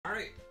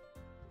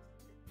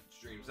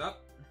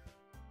up?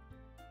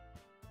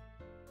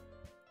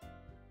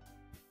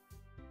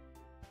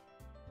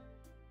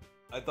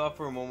 I thought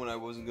for a moment I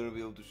wasn't going to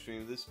be able to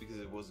stream this because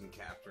it wasn't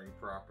capturing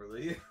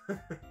properly.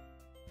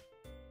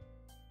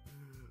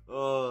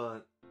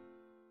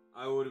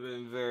 I would have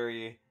been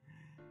very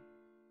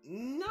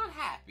not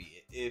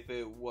happy if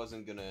it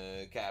wasn't going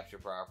to capture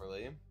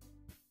properly.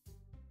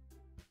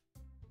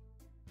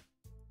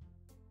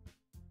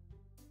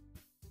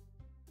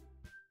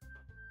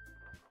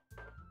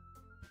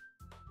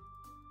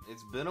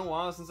 It's been a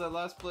while since I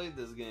last played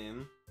this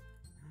game.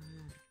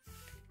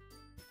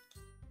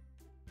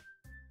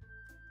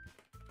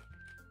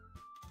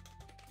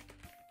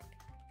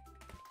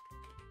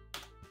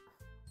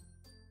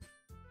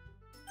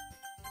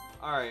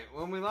 Alright,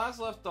 when we last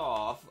left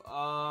off,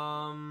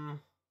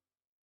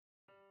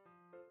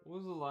 what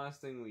was the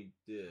last thing we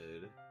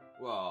did?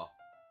 Well,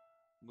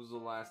 what was the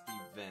last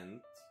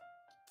event?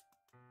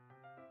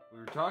 We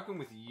were talking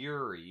with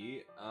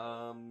Yuri,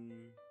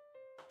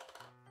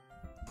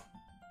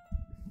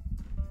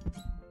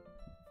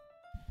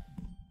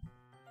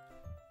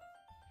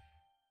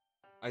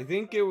 I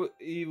think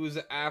it was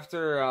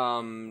after,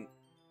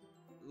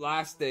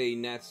 last day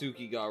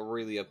Natsuki got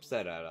really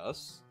upset at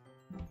us.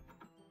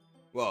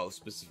 Well,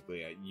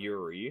 specifically at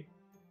Yuri.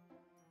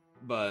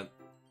 But,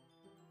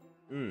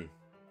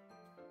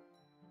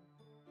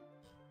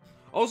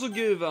 Also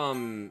give,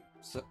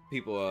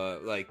 people,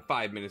 like,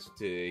 5 minutes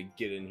to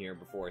get in here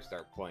before I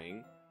start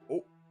playing.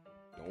 Oh,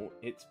 don't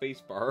hit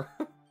spacebar.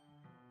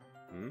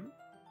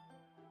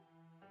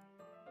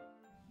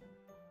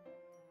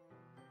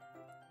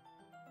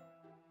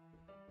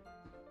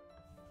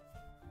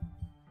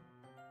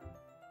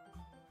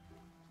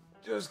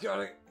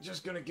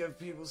 Just gonna give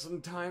people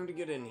some time to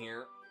get in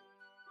here.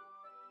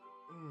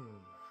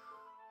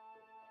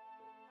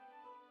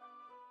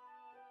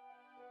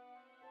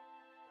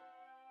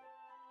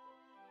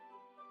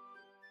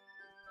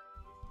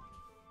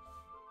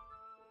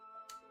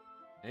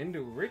 And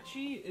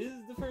Richie is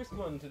the first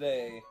one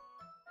today.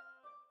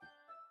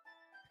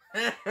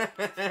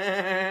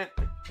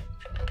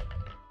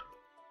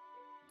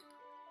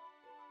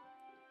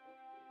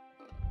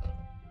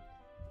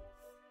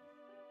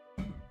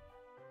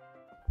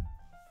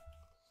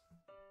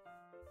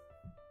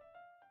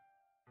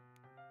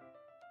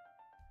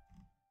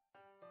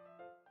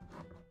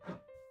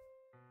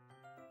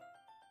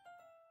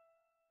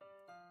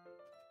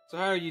 So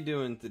how are you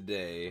doing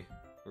today,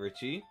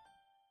 Richie?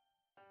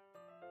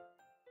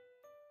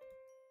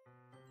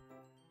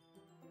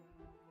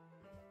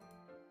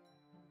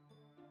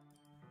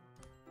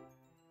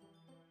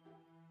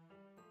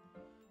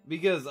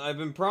 Because I've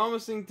been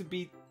promising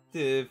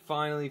to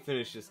finally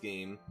finish this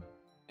game,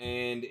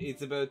 and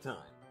it's about time.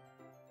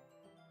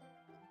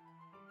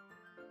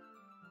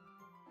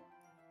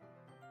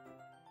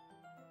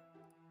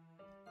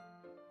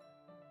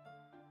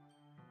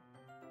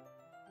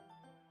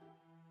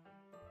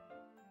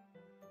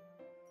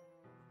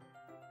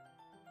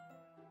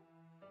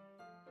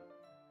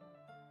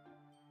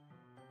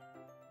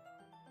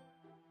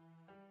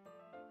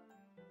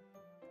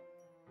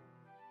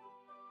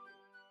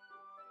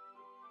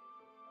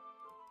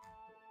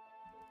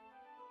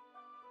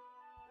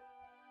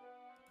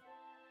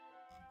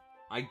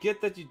 I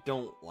get that you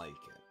don't like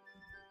it,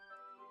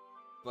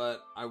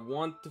 but I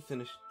want to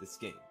finish this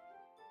game.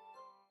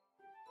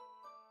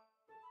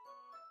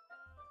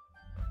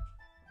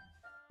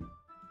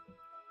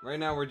 Right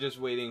now we're just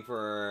waiting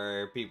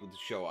for people to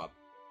show up.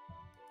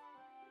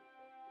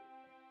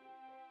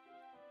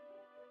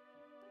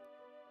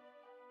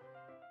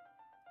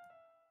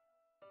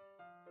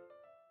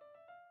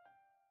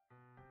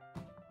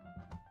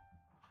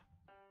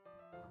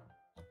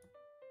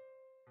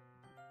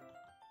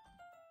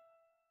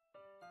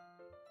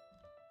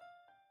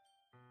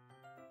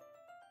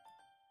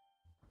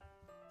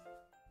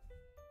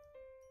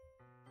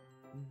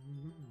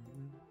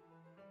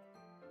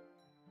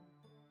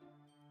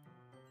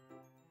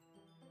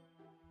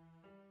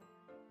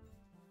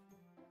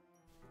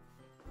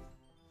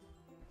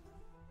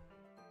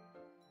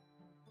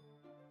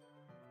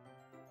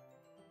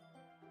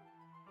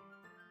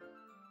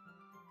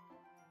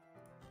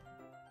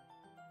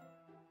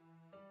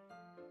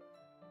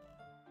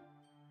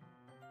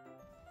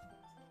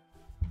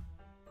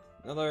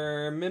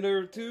 Another minute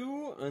or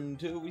two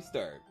until we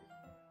start.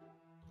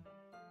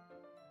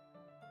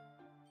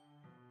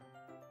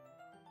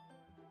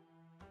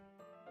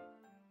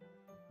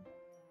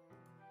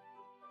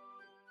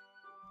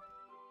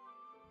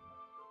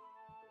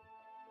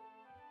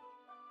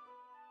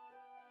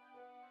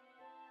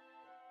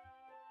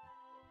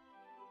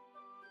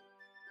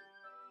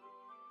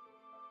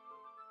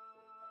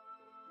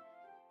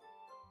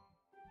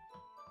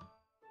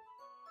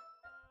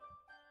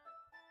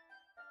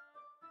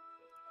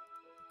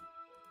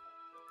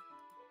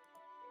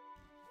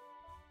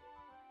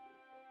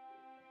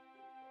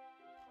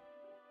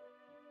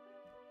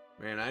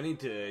 Man, I need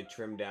to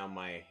trim down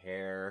my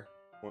hair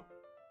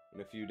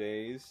in a few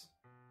days.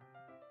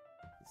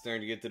 It's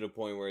starting to get to the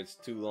point where it's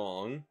too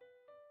long.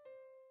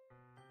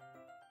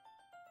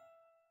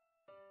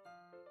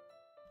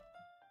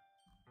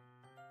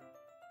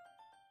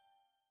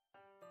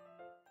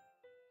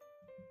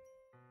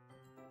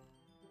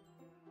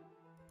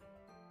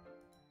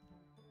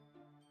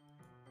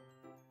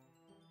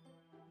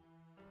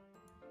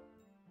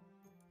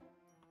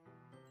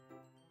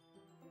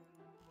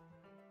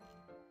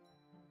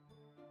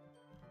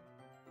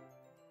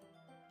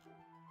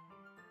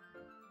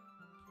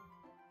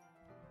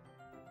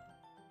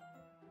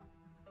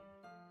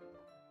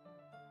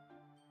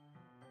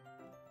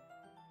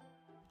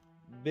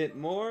 bit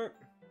more.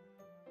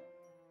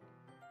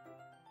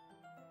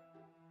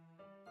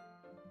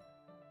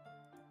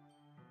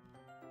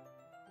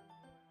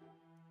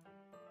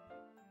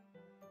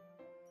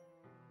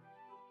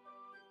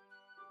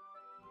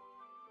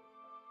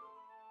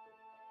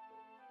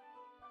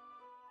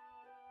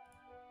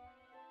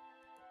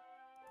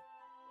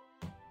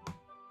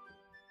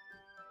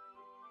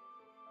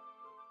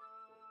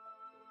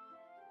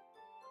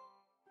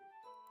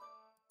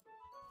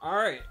 All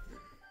right.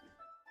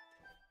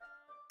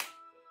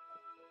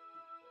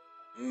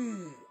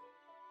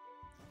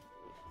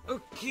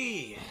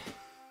 Okay.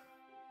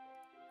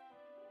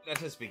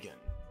 Let us begin.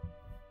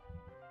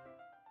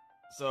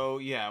 So,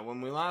 yeah,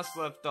 when we last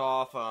left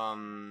off,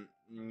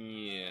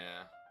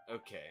 yeah,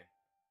 okay.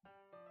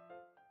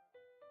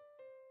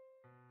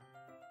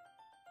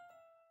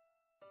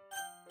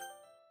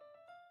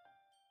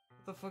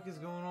 What the fuck is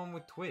going on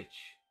with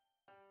Twitch?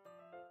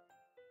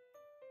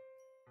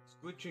 It's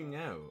glitching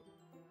out.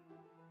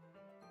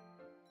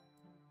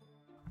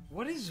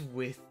 What is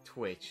with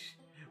Twitch?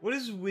 What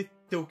is with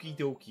Doki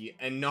Doki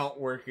and not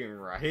working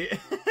right?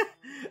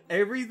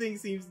 Everything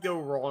seems to go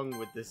wrong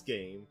with this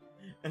game,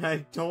 and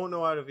I don't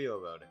know how to feel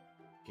about it.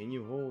 Can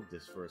you hold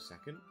this for a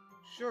second?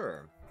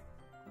 Sure.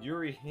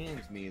 Yuri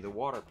hands me the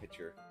water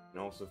pitcher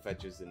and also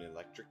fetches an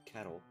electric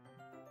kettle.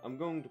 I'm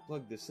going to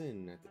plug this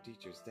in at the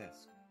teacher's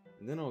desk,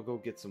 and then I'll go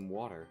get some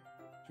water.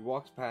 She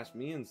walks past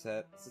me and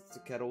sits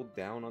the kettle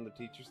down on the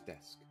teacher's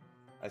desk.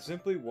 I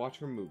simply watch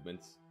her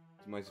movements.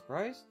 To my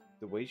surprise,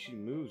 the way she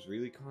moves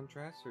really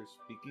contrasts her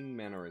speaking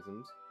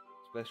mannerisms,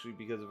 especially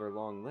because of her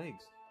long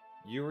legs.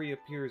 Yuri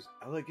appears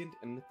elegant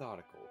and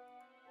methodical.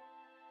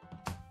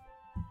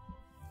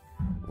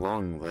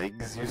 Long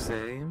legs, you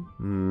say?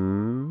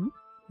 Oh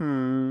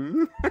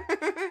my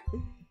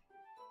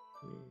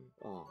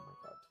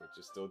god, Twitch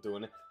is still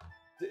doing it.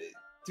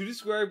 To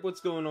describe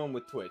what's going on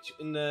with Twitch,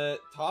 in the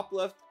top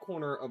left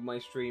corner of my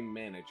stream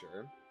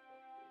manager,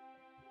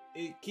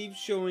 it keeps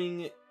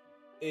showing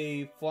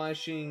a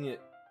flashing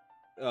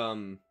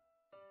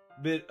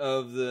bit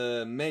of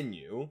the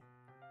menu,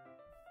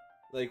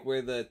 like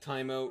where the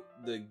timeout,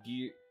 the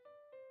gear,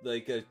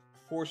 like a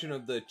portion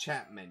of the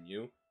chat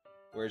menu,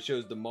 where it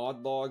shows the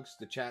mod logs,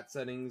 the chat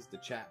settings, the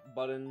chat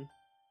button,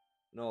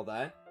 and all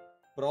that,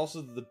 but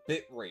also the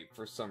bitrate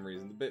for some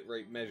reason, the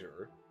bitrate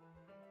measure.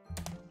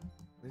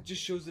 It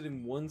just shows it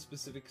in one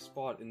specific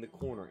spot in the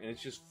corner, and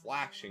it's just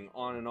flashing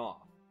on and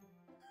off.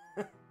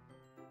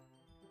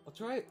 I'll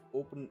try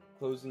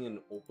closing and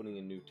opening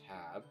a new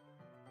tab.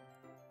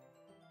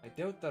 I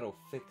doubt that'll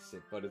fix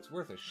it, but it's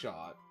worth a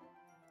shot.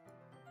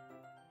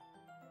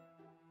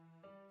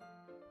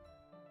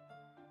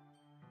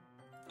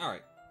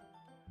 Alright.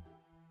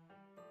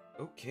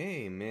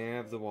 Okay, may I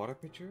have the water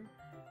pitcher?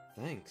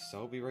 Thanks,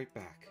 I'll be right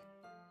back.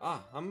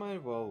 Ah, I might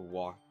as well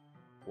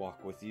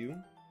walk with you.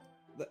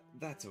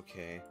 That's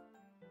okay.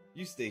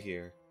 You stay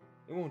here.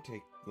 It won't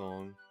take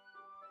long.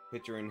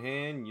 Pitcher in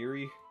hand,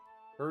 Yuri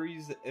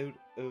hurries out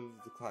of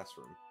the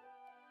classroom.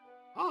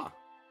 Ah!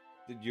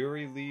 Did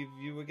Yuri leave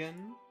you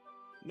again?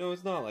 No,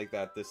 it's not like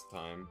that this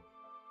time.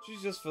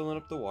 She's just filling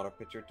up the water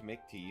pitcher to make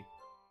tea.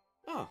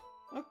 Ah,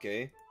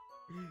 okay.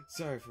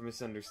 Sorry for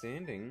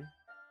misunderstanding.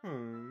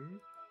 10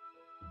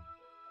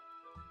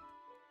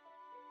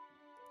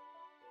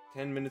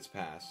 minutes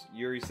pass.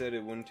 Yuri said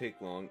it wouldn't take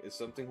long. Is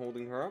something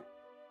holding her up?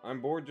 I'm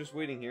bored just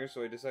waiting here,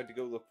 so I decide to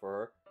go look for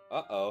her.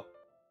 Uh-oh.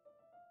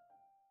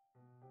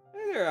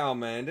 Hey there,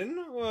 Almandin.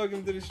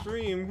 Welcome to the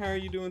stream. How are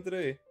you doing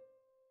today?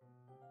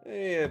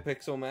 Hey,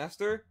 Pixel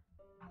Master.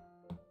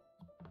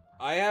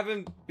 I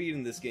haven't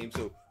beaten this game,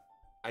 so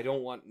I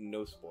don't want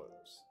no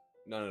spoilers.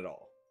 None at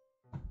all.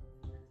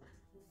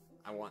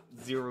 I want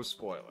 0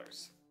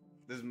 spoilers.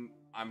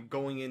 I've been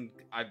going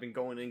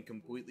in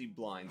completely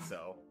blind,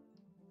 so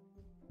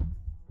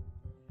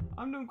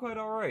I'm doing quite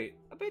alright.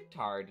 A bit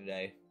tired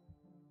today.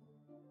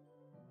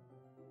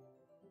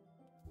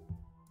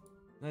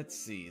 Let's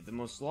see. The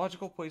most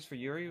logical place for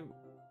Yuri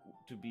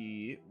to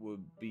be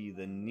would be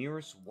the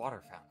nearest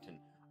water fountain.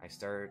 I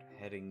started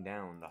heading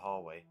down the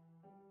hallway.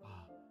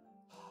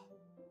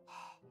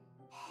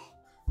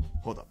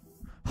 Hold up.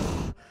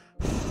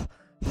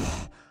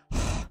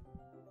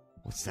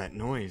 What's that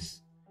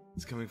noise?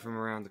 It's coming from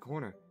around the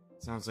corner.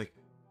 It sounds like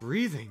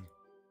breathing.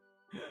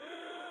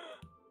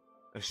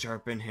 A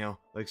sharp inhale,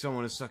 like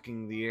someone is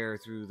sucking the air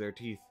through their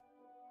teeth.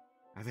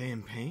 Are they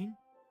in pain?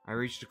 I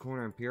reach the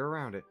corner and peer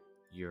around it.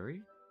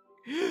 Yuri?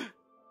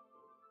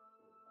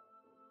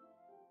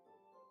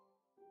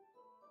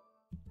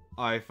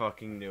 I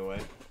fucking knew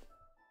it.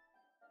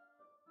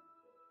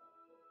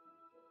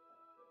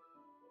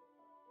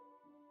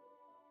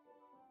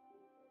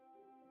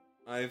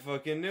 I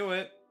fucking knew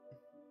it.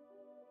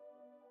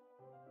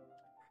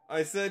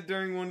 I said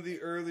during one of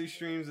the early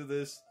streams of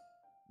this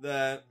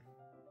that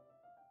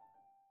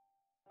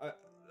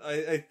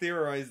I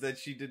theorized that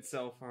she did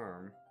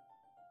self-harm.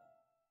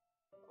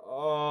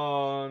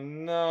 Oh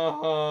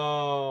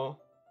no.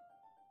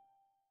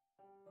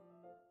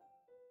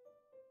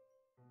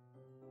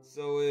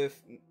 So if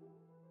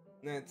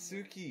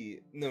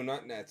Natsuki, no,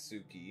 not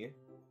Natsuki,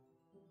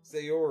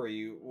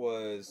 Sayori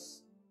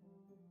was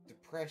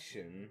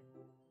depression.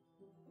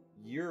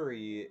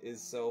 Yuri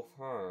is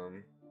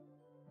self-harm.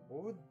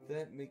 What would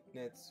that make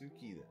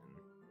Natsuki then?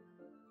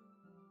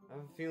 I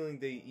have a feeling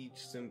they each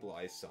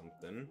symbolize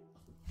something.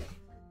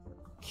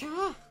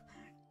 Kya!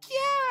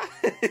 Kya!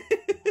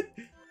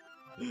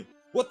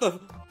 What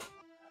the?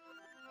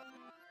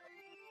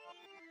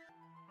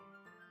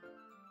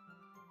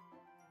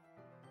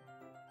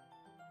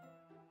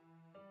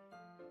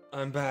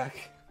 I'm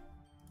back.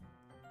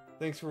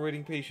 Thanks for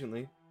waiting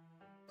patiently.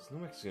 Snow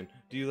Mexican,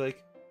 do you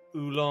like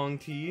oolong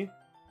tea?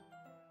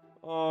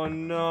 Oh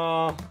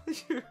no!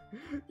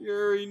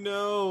 Yuri,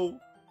 no!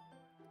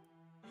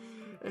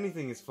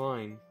 Anything is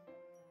fine.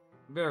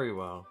 Very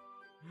well.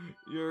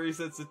 Yuri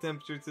sets the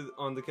temperature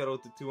on the kettle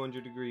to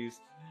 200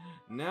 degrees.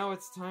 Now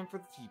it's time for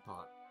the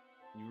teapot.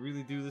 You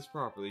really do this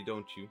properly,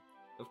 don't you?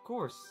 Of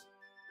course.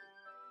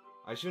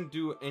 I shouldn't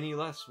do any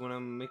less when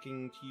I'm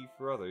making tea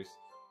for others.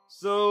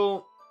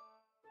 So...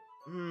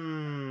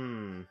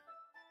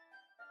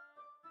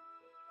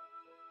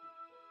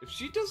 If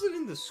she does it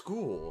in the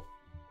school,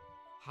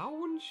 how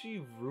wouldn't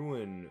she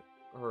ruin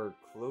her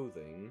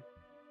clothing?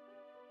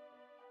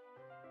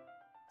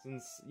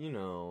 Since, you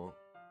know,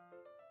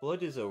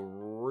 blood is a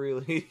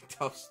really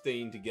tough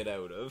stain to get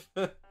out of.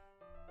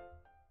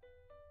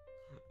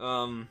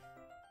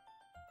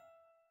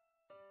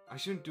 I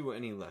shouldn't do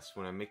any less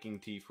when I'm making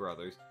tea for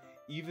others,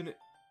 even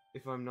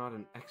if I'm not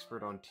an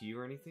expert on tea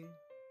or anything.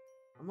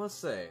 I must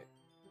say,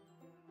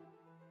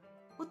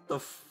 what the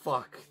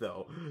fuck,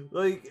 though?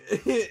 Like,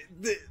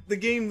 the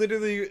game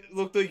literally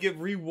looked like it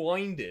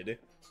rewinded.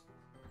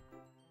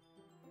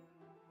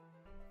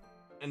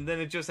 And then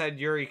it just had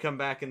Yuri come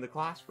back in the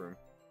classroom.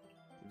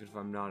 Even if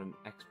I'm not an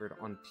expert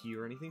on tea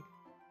or anything.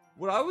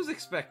 What I was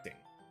expecting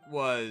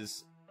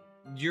was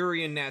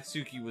Yuri and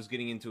Natsuki was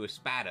getting into a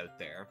spat out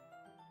there.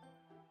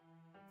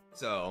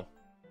 So,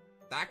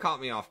 that caught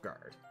me off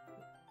guard.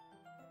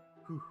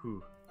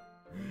 Hoo-hoo.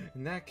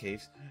 In that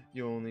case,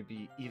 you'll only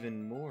be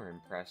even more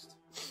impressed.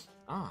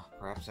 Ah,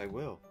 perhaps I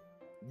will.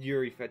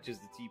 Yuri fetches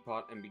the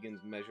teapot and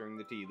begins measuring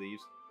the tea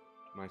leaves.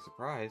 To my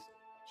surprise,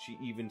 she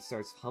even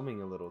starts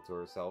humming a little to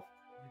herself.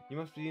 You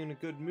must be in a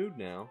good mood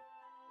now.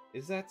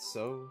 Is that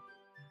so?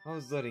 I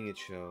was letting it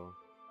show.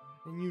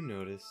 And you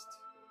noticed.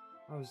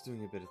 I was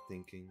doing a bit of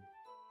thinking,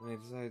 and I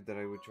decided that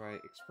I would try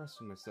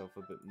expressing myself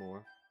a bit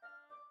more.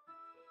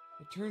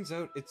 It turns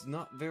out it's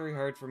not very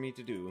hard for me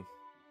to do.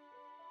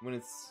 When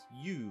it's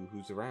you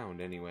who's around,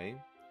 anyway.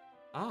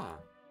 Ah,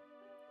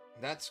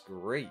 that's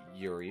great,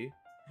 Yuri.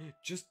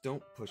 Just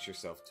don't push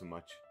yourself too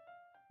much.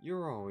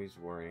 You're always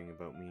worrying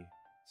about me,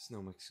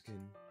 Snow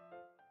Mexican.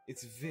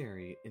 It's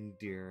very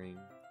endearing.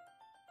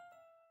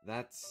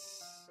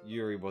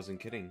 Yuri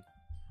wasn't kidding.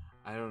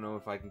 I don't know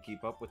if I can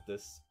keep up with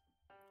this.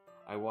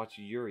 I watch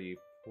Yuri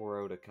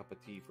pour out a cup of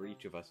tea for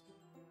each of us.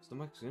 Snow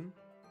Mexican,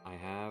 I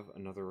have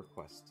another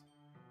request.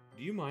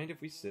 Do you mind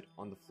if we sit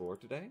on the floor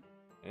today?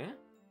 Eh?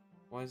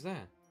 Why is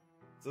that?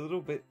 It's a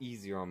little bit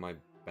easier on my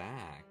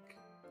back.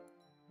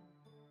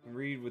 I can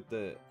read with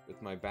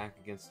my back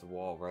against the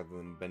wall rather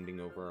than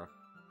bending over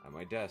at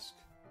my desk.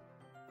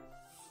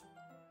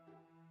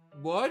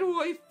 Why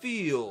do I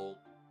feel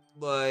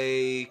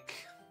like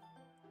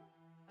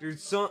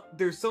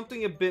there's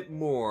something a bit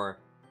more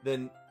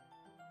than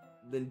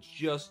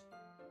just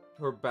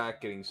her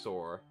back getting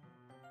sore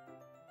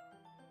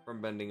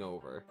from bending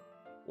over?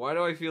 Why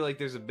do I feel like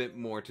there's a bit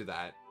more to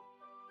that?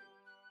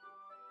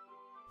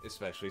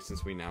 Especially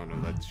since we now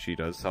know that she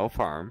does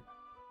self-harm.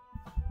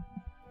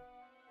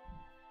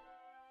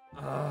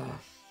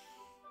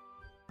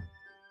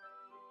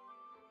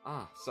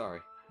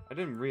 Sorry. I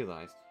didn't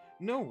realize.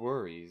 No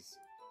worries.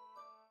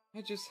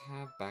 I just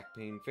have back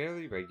pain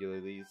fairly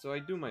regularly, so I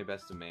do my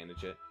best to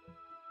manage it.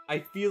 I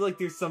feel like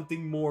there's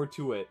something more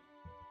to it.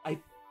 I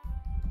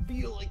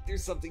feel like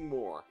there's something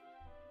more.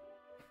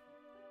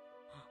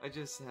 I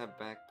just have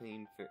back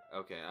pain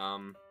okay,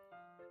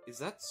 is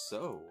that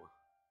so?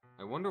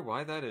 I wonder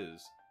why that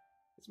is.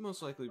 It's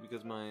most likely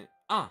because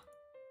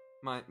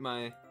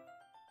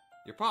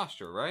your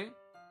posture, right?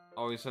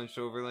 Always hunched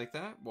over like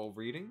that while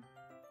reading?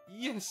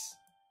 Yes!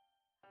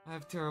 I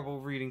have terrible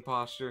reading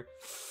posture.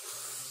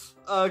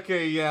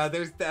 Okay, yeah,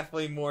 there's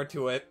definitely more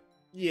to it.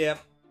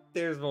 Yep,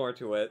 there's more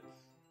to it.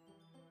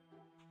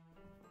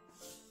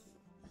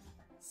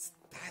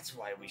 That's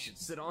why we should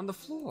sit on the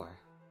floor.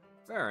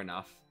 Fair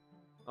enough.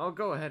 I'll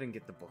go ahead and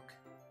get the book.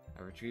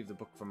 I retrieve the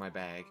book from my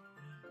bag.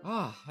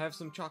 I have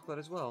some chocolate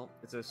as well.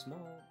 It's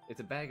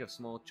a bag of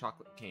small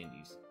chocolate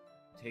candies.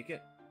 I take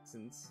it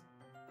since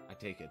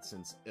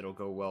it'll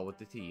go well with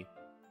the tea.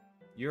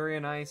 Yuri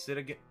and I sit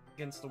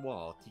against the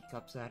wall,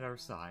 teacups at our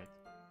side.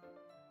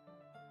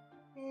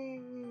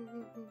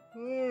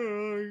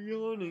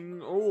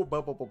 Yawning. Oh,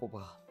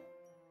 blah.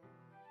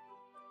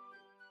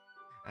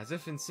 As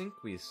if in sync,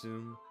 we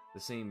assume the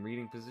same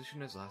reading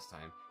position as last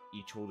time,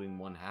 each holding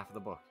one half of the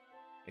book.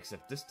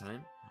 Except this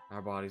time,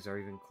 our bodies are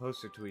even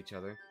closer to each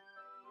other.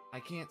 I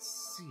can't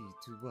see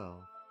too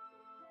well.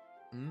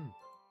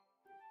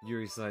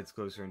 Yuri slides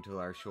closer until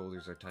our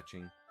shoulders are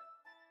touching.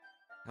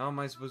 How am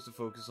I supposed to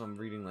focus on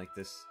reading like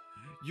this?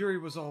 Yuri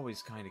was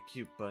always kind of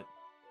cute, but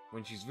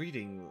when she's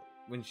being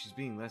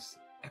less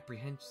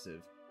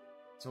apprehensive,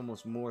 it's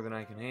almost more than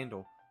I can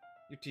handle.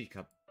 Your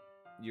teacup.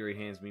 Yuri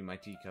hands me my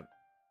teacup.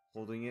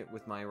 Holding it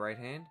with my right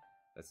hand,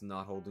 that's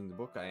not holding the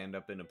book. I end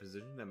up in a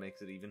position that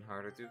makes it even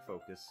harder to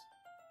focus.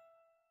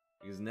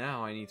 Because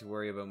now I need to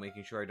worry about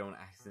making sure I don't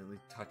accidentally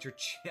touch her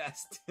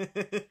chest.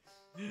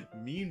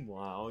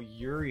 Meanwhile,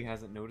 Yuri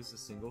hasn't noticed a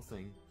single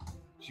thing.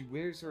 She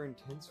wears her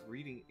intense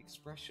reading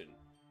expression,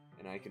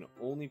 and I can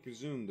only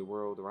presume the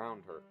world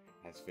around her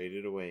has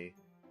faded away.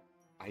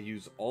 I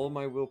use all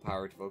my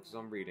willpower to focus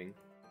on reading.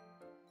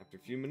 After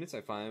a few minutes,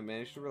 I finally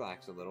manage to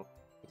relax a little,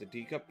 put the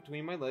teacup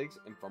between my legs,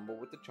 and fumble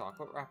with the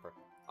chocolate wrapper.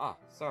 Ah,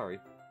 sorry.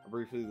 I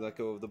briefly let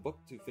go of the book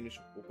to finish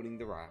opening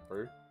the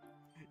wrapper.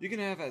 You can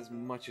have as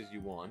much as you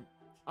want.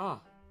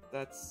 Ah,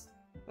 that's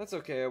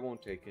okay, I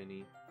won't take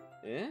any.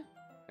 Eh?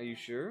 Are you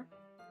sure?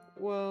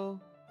 Well,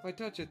 if I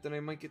touch it, then I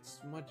might get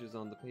smudges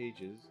on the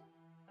pages.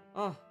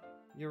 Ah,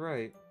 you're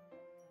right.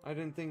 I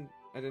didn't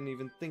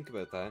even think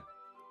about that.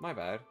 My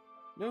bad.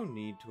 No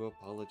need to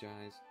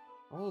apologize.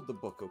 I'll hold the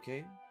book,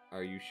 okay?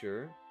 Are you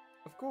sure?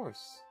 Of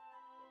course.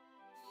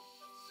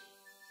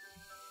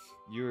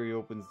 Yuri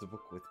opens the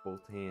book with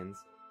both hands.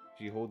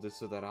 She holds it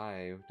so that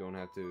I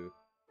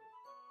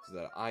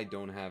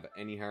don't have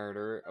any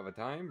harder of a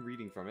time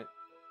reading from it,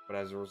 but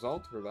as a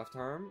result, her left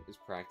arm is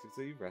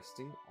practically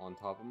resting on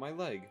top of my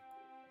leg.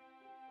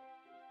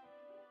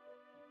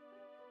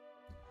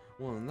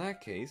 Well, in that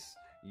case,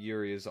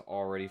 Yuri is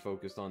already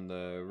focused on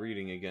the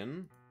reading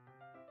again.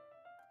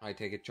 I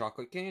take a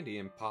chocolate candy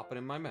and pop it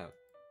in my mouth.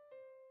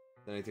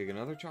 Then I take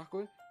another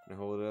chocolate and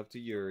hold it up to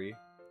Yuri.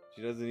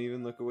 She doesn't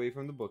even look away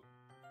from the book.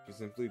 She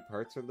simply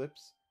parts her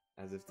lips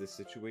as if this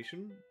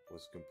situation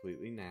was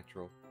completely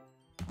natural.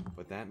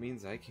 But that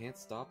means I can't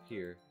stop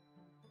here.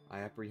 I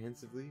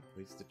apprehensively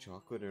place the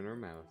chocolate in her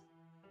mouth.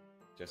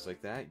 Just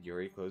like that,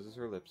 Yuri closes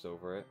her lips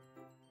over it.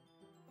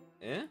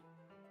 Eh?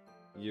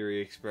 Yuri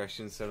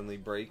expression suddenly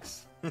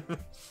breaks.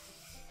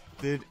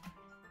 Did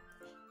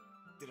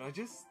I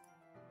just...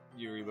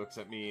 Yuri looks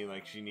at me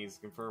like she needs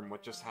to confirm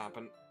what just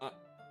happened.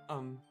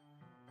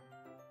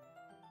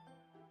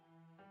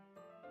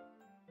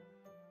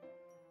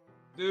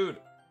 Dude.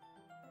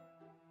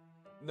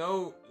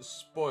 No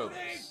spoilers.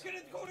 Hey,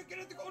 get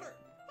in the corner!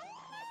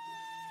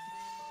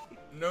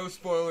 No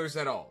spoilers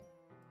at all.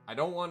 I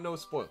don't want no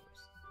spoilers.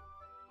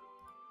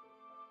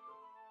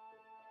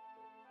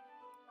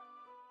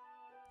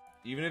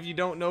 Even if you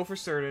don't know for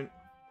certain,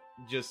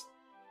 just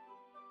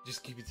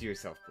keep it to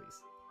yourself,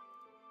 please.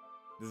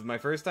 This is my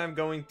first time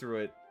going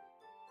through it,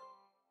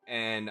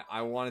 and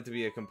I want it to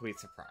be a complete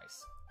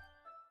surprise.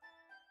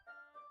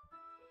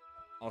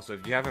 Also,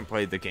 if you haven't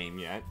played the game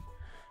yet,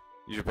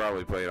 you should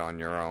probably play it on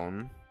your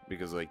own,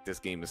 because, like, this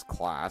game is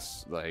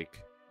class.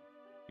 Like,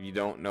 if you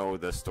don't know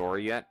the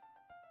story yet,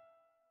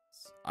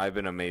 I've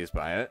been amazed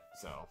by it,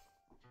 so.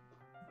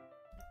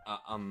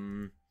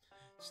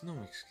 Snow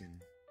Mexican.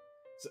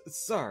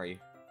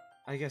 Sorry.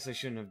 I guess I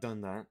shouldn't have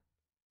done that.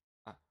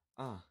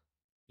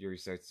 Yuri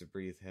starts to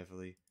breathe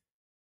heavily.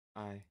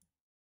 I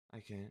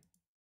can't.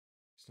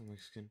 Snow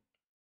Mexican.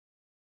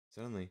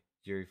 Suddenly,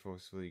 Yuri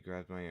forcefully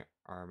grabs my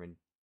arm and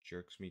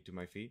jerks me to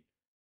my feet.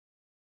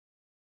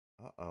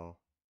 Uh-oh.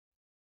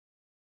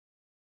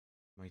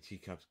 My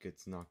teacup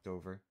gets knocked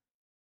over.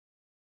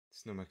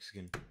 Snow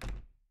Mexican.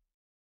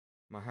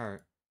 My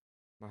heart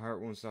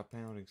won't stop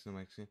pounding, Snow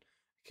Mexican.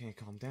 I can't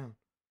calm down.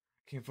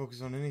 I can't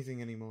focus on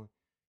anything anymore.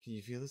 Can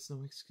you feel it, Snow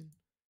Mexican?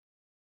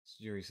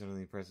 Yuri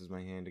suddenly presses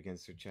my hand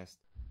against her chest.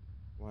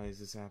 Why is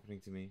this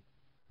happening to me?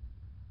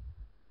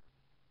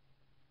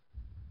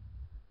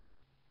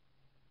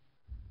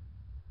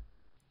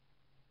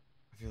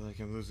 I feel like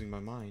I'm losing my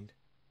mind.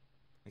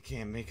 I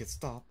can't make it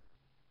stop.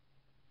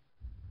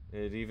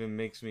 It even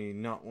makes me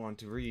not want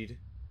to read.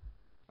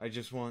 I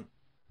just want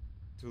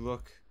to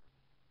look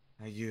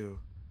at you.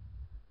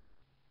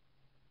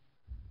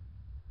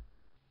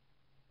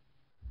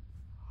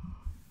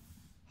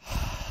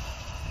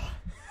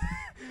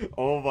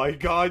 Oh my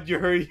god,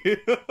 Yuri!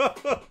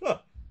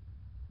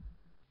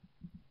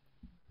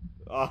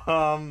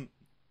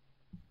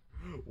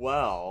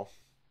 Well,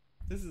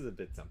 this is a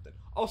bit something.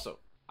 Also,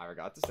 I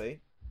forgot to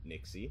say,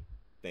 Nixie,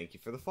 thank you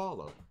for the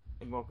follow,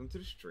 and welcome to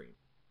the stream.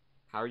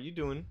 How are you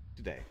doing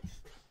today?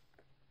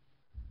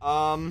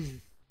 I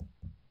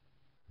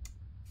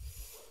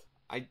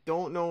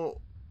don't know,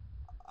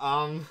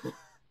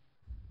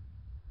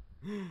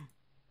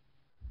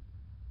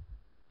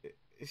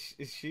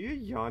 is she a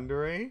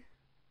yandere?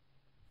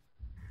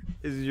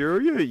 Is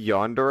Yuri a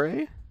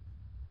yandere?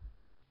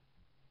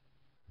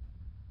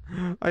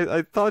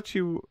 I thought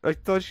she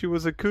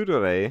was a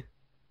kudere.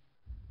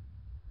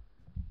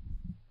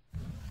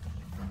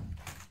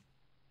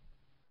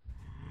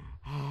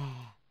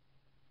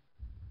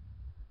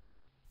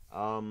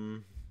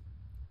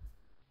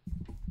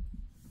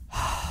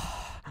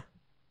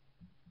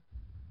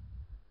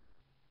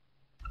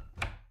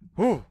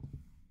 Whew.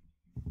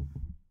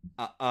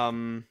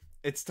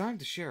 It's time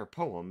to share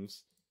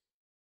poems.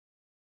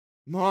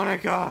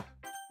 Monica!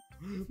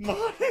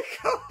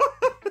 Monica!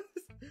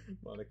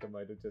 Monica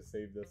might have just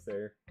saved us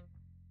there.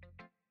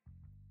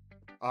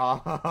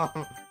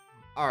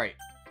 Alright.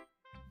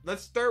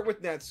 Let's start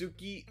with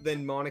Natsuki,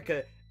 then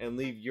Monica, and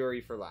leave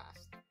Yuri for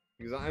last.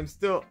 Because I'm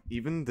still,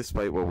 even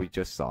despite what we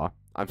just saw,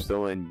 I'm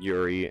still in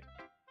the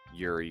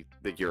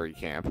Yuri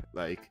camp.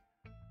 Like,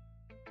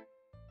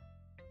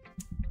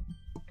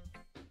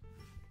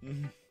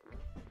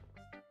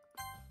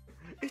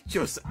 it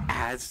just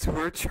adds to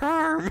her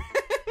charm.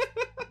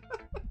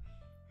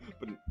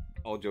 But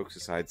all jokes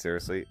aside,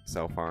 seriously,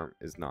 self-harm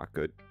is not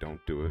good.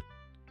 Don't do it.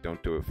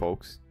 Don't do it,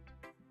 folks.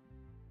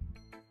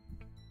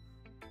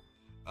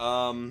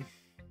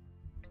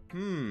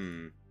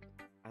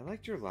 I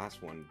liked your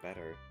last one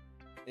better.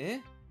 Eh?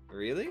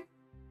 Really?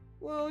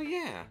 Well,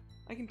 yeah.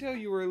 I can tell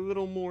you were a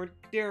little more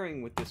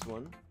daring with this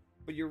one,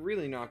 but you're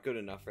really not good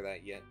enough for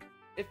that yet.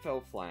 It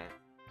fell flat.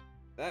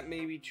 That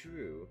may be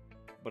true,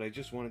 but I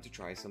just wanted to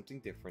try something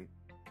different.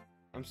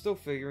 I'm still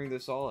figuring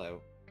this all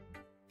out.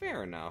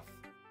 Fair enough.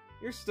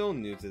 You're still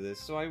new to this,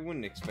 so I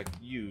wouldn't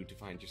expect you to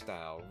find your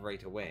style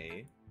right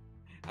away.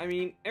 I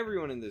mean,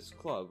 everyone in this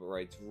club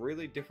writes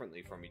really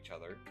differently from each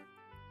other.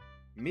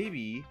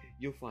 Maybe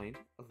you'll find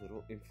a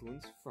little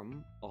influence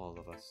from all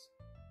of us.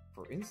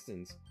 For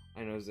instance,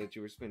 I noticed that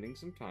you were spending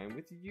some time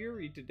with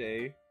Yuri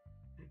today.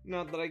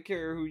 Not that I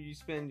care who you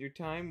spend your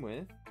time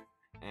with.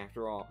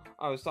 After all,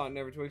 I was taught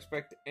never to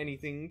expect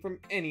anything from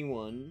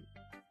anyone.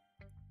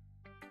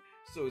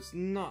 So it's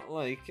not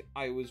like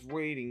I was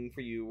waiting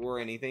for you or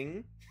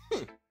anything.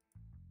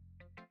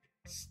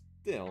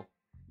 Still,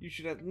 you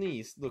should at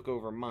least look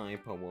over my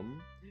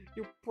poem.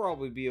 You'll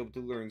probably be able to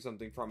learn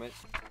something from it.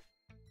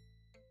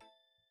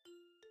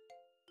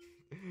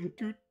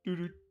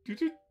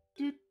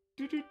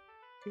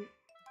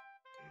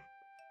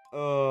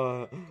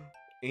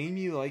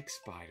 Amy likes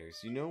spiders.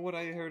 You know what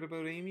I heard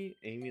about Amy?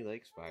 Amy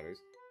likes spiders.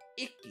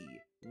 Icky,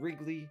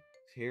 wriggly,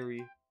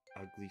 hairy,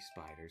 ugly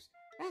spiders.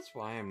 That's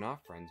why I'm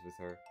not friends with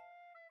her.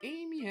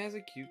 Amy has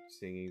a cute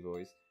singing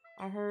voice.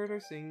 I heard her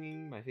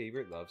singing my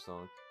favorite love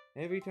song.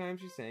 Every time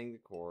she sang the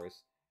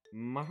chorus,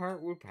 my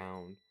heart would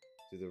pound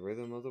to the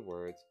rhythm of the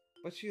words.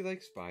 But she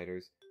likes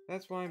spiders.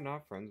 That's why I'm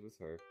not friends with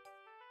her.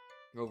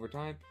 Over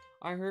time,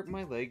 I hurt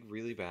my leg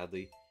really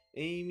badly.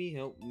 Amy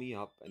helped me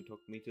up and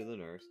took me to the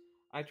nurse.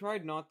 I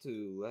tried not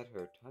to let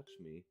her touch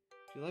me.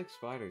 She likes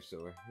spiders,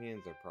 so her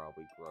hands are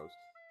probably gross.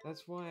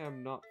 That's why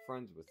I'm not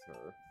friends with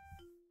her.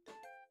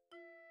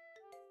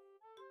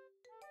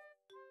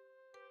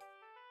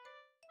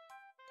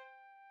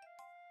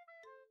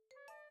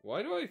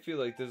 Why do I feel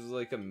like this is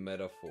like a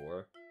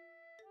metaphor?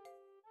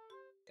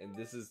 And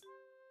this is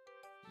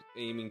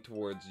aiming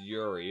towards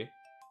Yuri.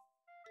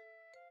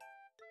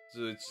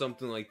 So it's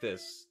something like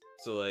this.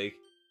 So like,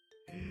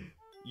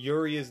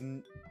 Yuri is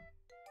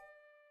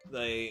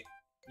like,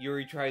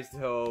 Yuri tries to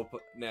help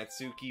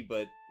Natsuki,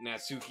 but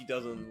Natsuki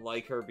doesn't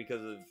like her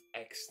because of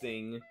X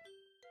thing.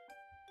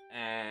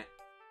 And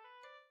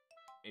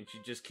she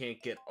just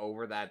can't get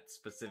over that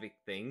specific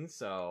thing,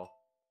 so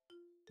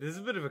this is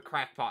a bit of a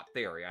crackpot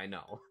theory, I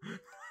know.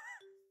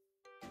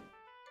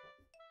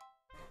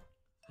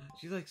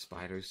 She likes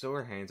spiders, so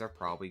her hands are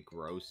probably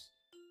gross.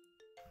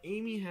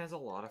 Amy has a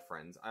lot of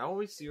friends. I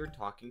always see her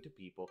talking to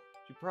people.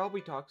 She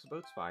probably talks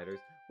about spiders.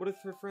 What if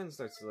her friend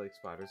starts to like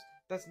spiders?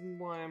 That's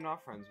why I'm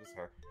not friends with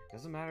her. It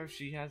doesn't matter if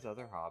she has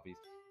other hobbies.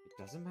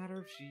 It doesn't matter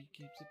if she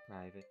keeps it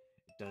private.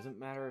 It doesn't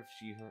matter if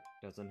she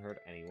doesn't hurt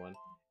anyone.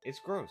 It's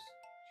gross.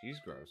 She's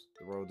gross.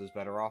 The world is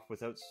better off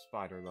without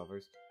spider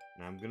lovers.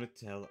 And I'm gonna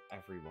tell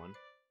everyone.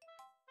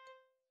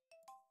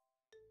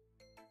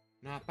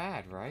 Not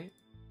bad, right?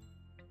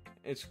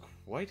 It's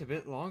quite a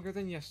bit longer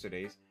than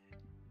yesterday's.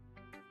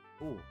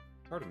 Ooh,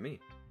 pardon me.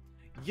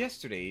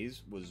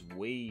 Yesterday's was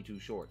way too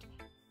short.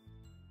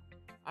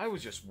 I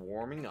was just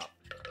warming up.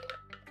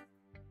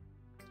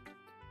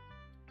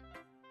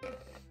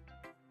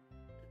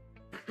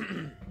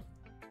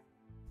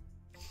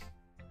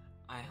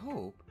 I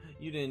hope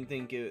you didn't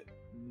think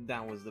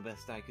that was the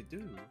best I could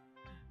do.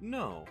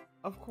 No,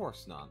 of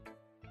course not.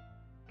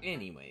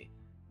 Anyway,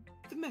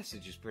 the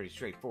message is pretty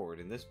straightforward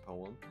in this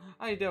poem.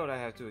 I doubt I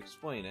have to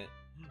explain it.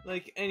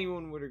 Like,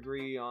 anyone would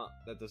agree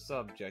that the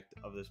subject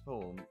of this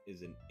poem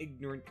is an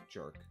ignorant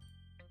jerk.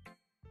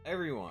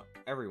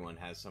 Everyone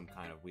has some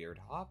kind of weird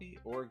hobby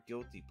or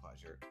guilty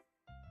pleasure.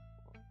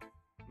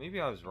 Maybe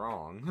I was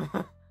wrong.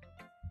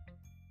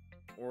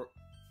 Or,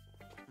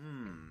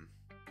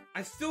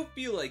 I still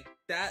feel like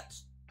that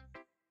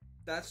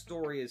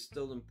story is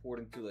still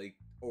important to, like,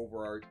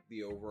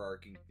 the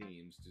overarching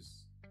themes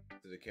just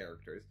to the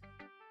characters.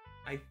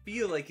 I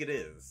feel like it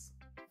is.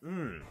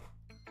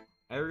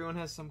 Everyone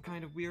has some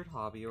kind of weird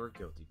hobby or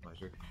guilty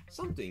pleasure.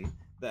 Something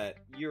that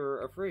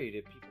you're afraid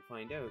if people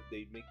find out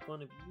they'd make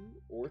fun of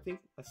you or think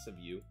less of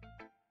you.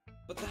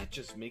 But that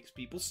just makes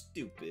people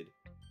stupid.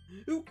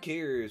 Who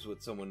cares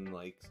what someone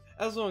likes,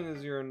 as long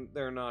as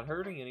they're not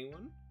hurting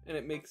anyone and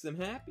it makes them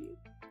happy?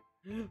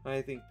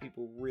 I think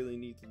people really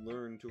need to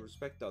learn to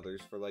respect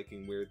others for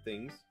liking weird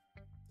things.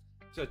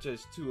 Such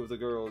as two of the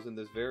girls in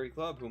this very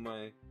club whom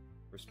I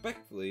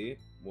Respectfully,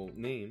 won't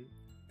name.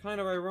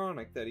 Kind of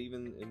ironic that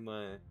even in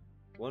my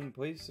one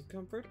place of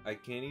comfort, I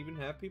can't even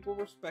have people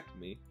respect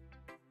me.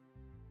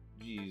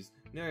 Jeez,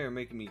 now you're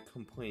making me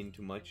complain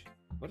too much.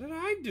 What did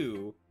I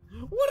do?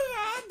 What did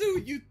I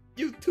do?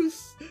 You two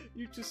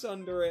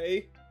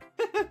tsundere.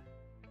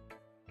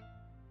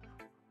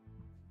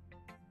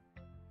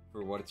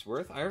 For what it's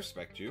worth, I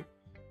respect you.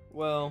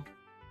 Well,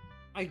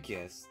 I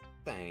guess,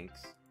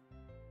 thanks.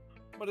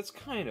 But it's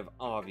kind of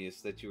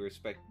obvious that you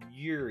respect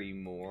Yuri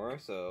more,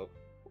 so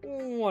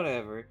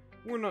whatever.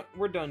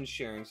 We're done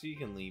sharing, so you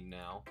can leave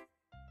now.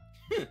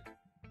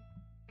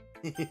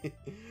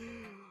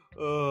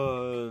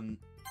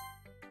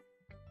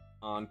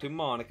 On to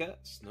Monica.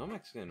 Snow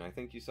Mexican, I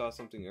think you saw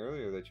something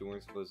earlier that you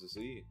weren't supposed to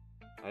see.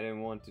 I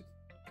didn't want to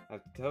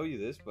have to tell you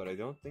this, but I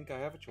don't think I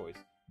have a choice.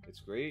 It's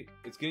great.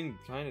 It's getting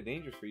kind of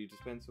dangerous for you to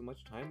spend so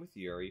much time with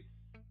Yuri.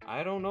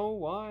 I don't know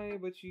why,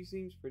 but she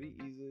seems pretty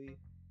easily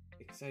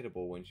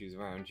excitable when she's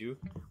around you,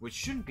 which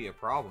shouldn't be a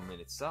problem in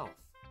itself.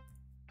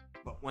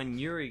 But when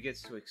Yuri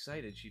gets too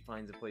excited, she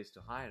finds a place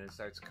to hide and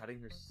starts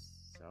cutting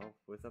herself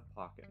with a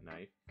pocket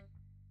knife.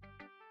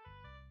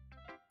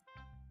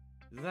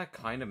 Isn't that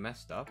kind of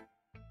messed up?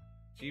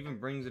 She even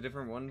brings a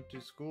different one to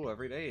school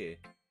every day.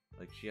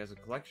 Like she has a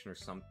collection or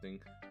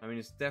something. I mean,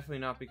 it's definitely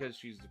not because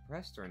she's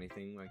depressed or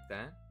anything like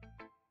that.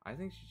 I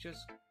think she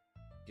just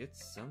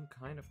gets some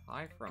kind of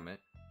high from it.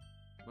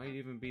 Might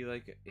even be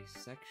like a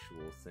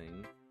sexual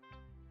thing.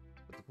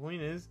 But the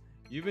point is,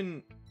 you've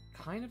been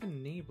kind of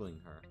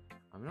enabling her.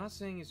 I'm not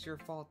saying it's your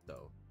fault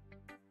though.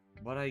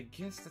 But I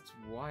guess that's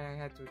why I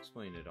had to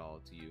explain it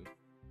all to you.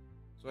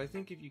 So I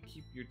think if you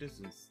keep your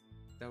distance,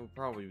 that would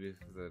probably be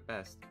for the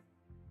best.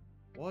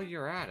 While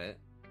you're at it,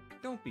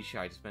 don't be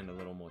shy to spend a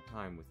little more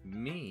time with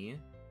me.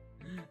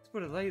 To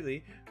put it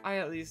lightly, I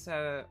at least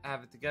have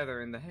it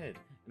together in the head,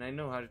 and I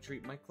know how to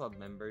treat my club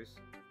members.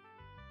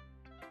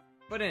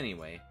 But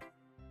anyway,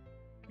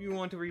 you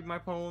want to read my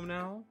poem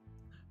now?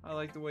 I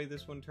like the way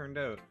this one turned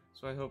out,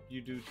 so I hope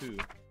you do too.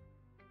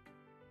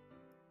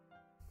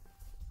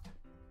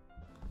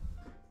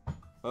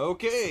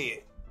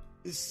 Okay,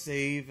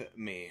 save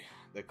me.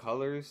 The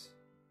colors,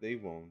 they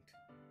won't.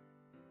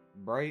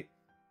 Bright,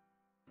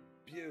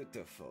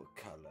 beautiful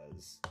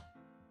colors.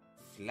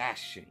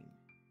 Flashing,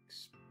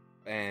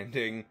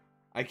 expanding.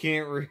 I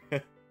can't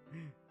read.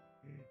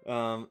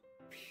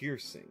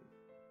 Piercing.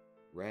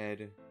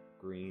 Red,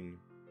 green,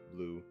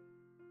 blue,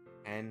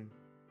 and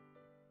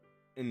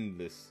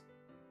endless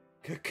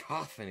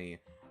cacophony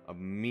of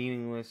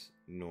meaningless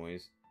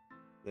noise.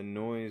 The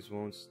noise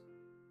won't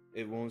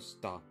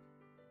stop.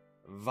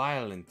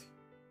 Violent,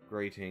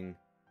 grating.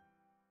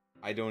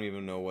 I don't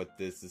even know what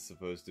this is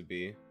supposed to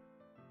be.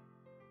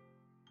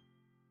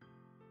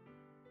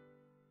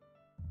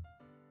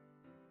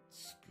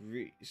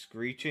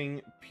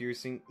 Screeching,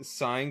 piercing,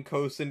 sine,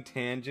 cosine,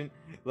 tangent,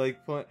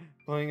 like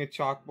playing a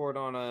chalkboard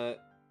on a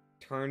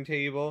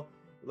turntable,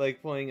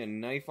 like playing a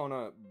knife on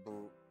a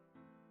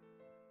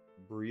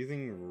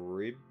breathing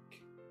rig.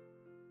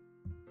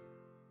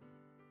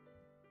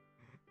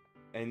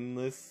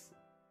 Endless,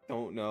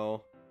 don't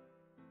know.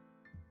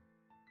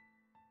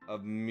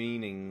 Of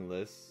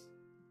meaningless.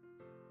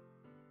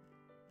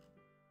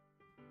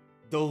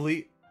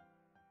 Delete.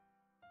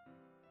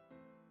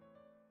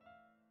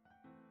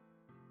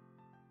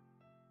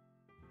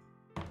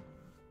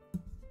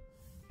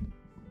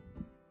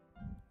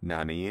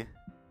 Nani?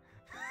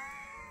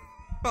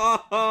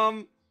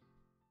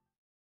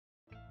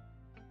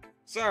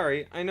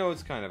 Sorry, I know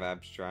it's kind of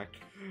abstract.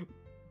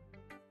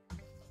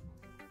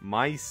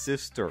 My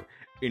sister,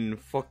 in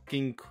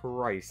fucking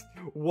Christ.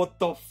 What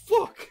the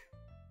fuck?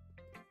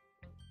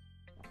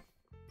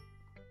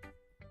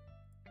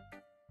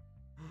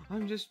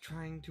 I'm just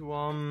trying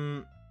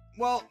to,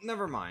 well,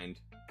 never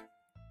mind.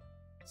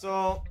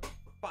 So,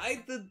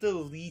 by the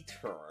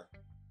deleter,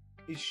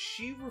 is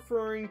she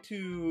referring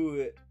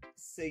to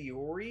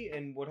Sayori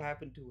and what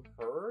happened to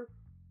her?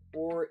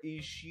 Or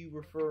is she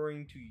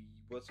referring to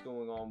what's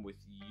going on with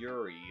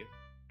Yuri?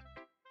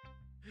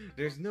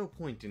 There's no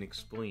point in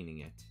explaining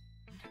it.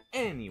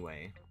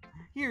 Anyway,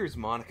 here's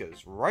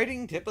Monica's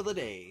writing tip of the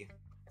day.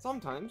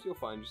 Sometimes you'll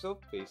find yourself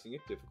facing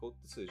a difficult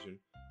decision.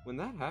 When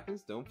that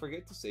happens, don't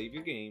forget to save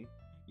your game.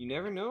 You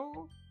never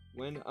know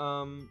when,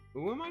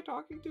 who am I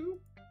talking to?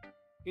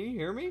 Can you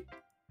hear me?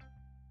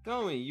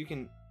 Tell me you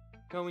can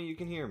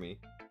hear me.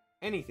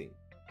 Anything.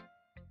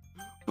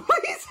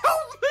 Please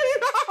help me!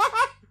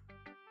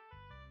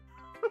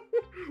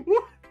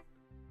 What?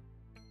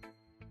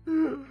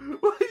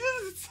 Why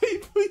does it say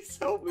please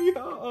help me?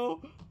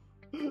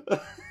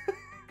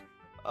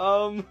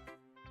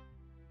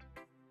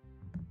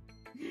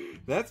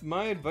 That's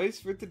my advice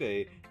for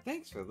today.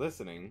 Thanks for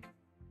listening.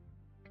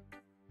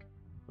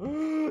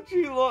 Oh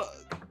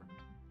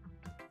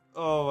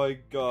my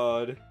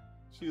god.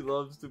 She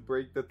loves to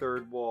break the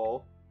third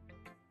wall.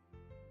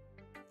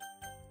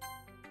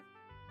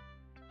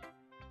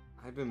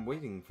 I've been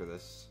waiting for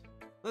this.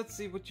 Let's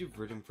see what you've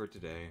written for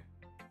today.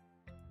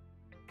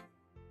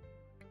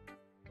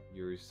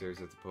 Yuri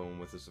stares at the poem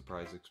with a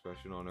surprised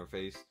expression on her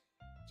face.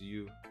 Do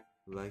you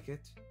Like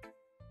it?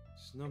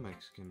 Snow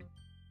Mexican.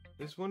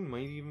 This one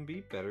might even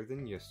be better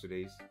than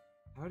yesterday's.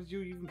 How did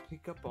you even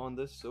pick up on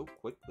this so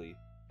quickly?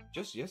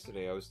 Just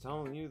yesterday I was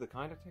telling you the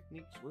kind of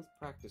techniques worth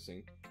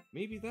practicing.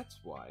 Maybe that's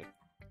why.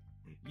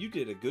 You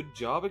did a good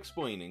job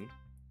explaining.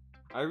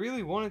 I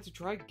really wanted to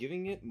try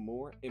giving it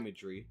more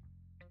imagery.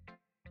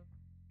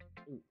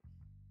 Ooh.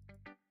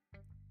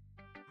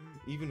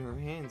 Even her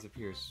hands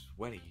appear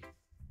sweaty.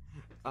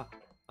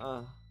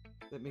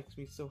 That makes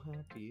me so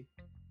happy.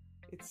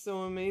 It's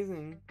so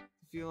amazing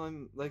to feel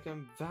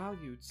I'm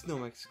valued, Snow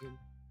Mexican.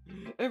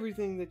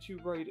 Everything that you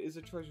write is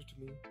a treasure to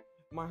me.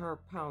 My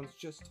heart pounds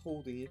just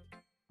holding it.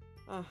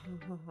 I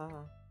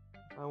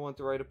want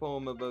to write a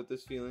poem about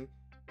this feeling.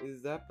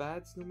 Is that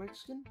bad, Snow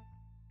Mexican?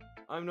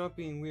 I'm not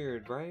being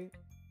weird, right?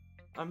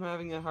 I'm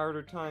having a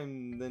harder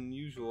time than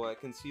usual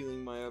at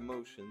concealing my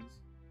emotions.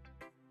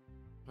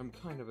 I'm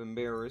kind of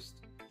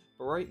embarrassed,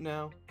 but right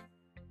now,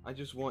 I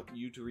just want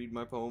you to read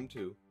my poem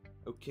too,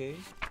 okay?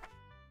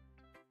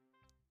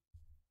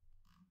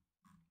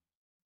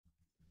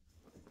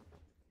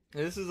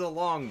 This is a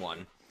long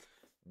one.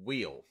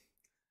 Wheel.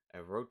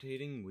 A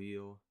rotating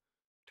wheel,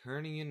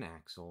 turning an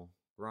axle,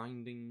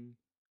 grinding.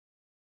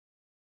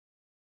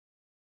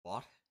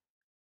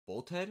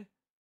 Bolthead?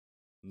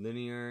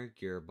 Linear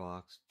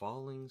gearbox,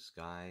 falling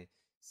sky,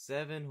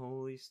 7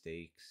 holy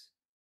stakes,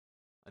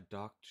 a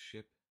docked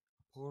ship,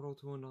 a portal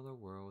to another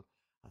world,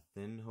 a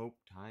thin hope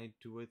tied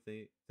to a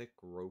thick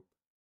rope,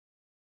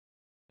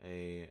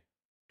 a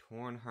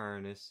torn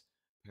harness,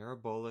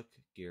 parabolic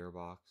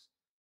gearbox,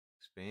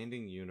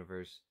 expanding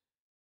universe,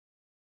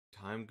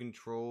 time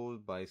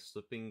controlled by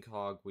slipping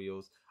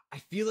cogwheels. I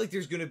feel like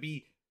there's gonna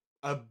be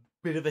a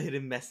bit of a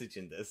hidden message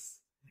in this.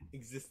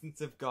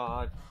 Existence of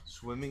God,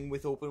 swimming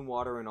with open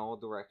water in all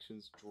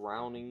directions,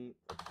 drowning,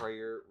 a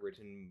prayer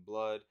written in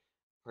blood,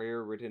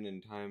 prayer written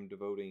in time,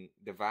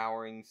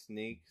 devouring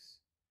snakes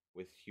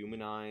with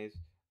human eyes,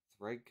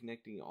 thread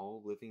connecting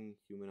all living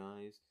human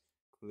eyes,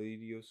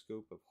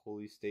 kaleidoscope of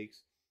holy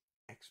stakes,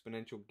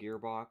 exponential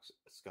gearbox,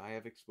 sky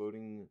of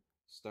exploding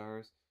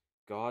stars,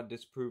 God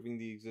disproving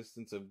the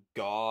existence of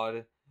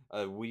God,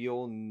 a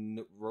wheel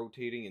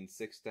rotating in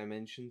 6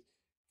 dimensions,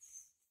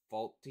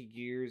 faulty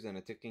gears, and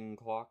a ticking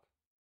clock.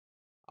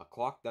 A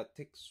clock that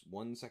ticks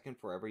 1 second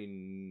for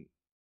every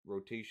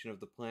rotation of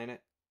the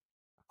planet.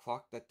 A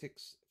clock that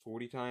ticks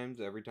 40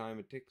 times every time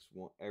it ticks,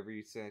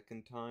 every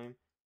second time.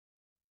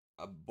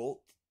 A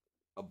bolt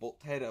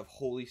head of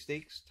holy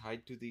stakes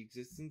tied to the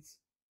existence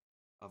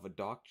of a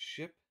docked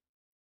ship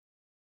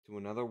to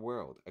another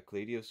world. A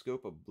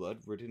kaleidoscope of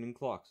blood written in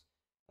clocks.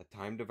 A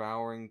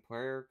time-devouring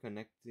prayer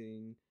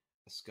connecting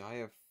a sky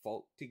of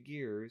faulty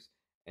gears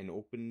and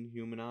open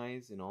human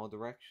eyes in all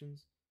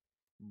directions.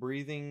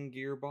 Breathing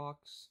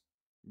gearbox,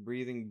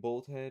 breathing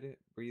bolthead,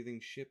 breathing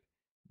ship,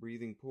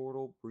 breathing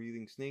portal,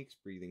 breathing snakes,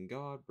 breathing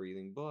God,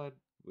 breathing blood,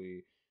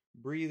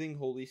 breathing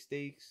holy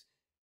stakes,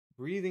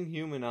 breathing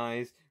human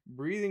eyes,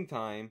 breathing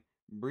time,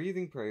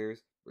 breathing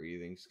prayers,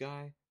 breathing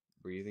sky,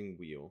 breathing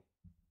wheel.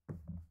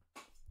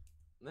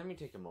 Let me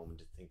take a moment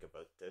to think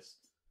about this.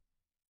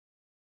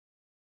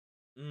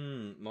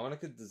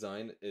 Monica's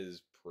design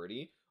is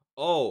pretty.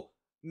 Oh,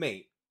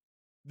 mate.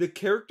 The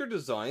character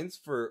designs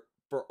for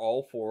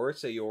all 4,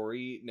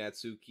 Sayori,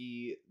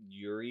 Natsuki,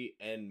 Yuri,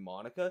 and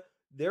Monica,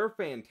 they're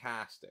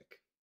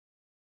fantastic.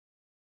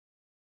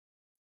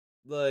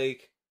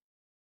 Like,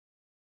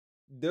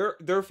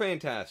 they're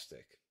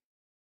fantastic.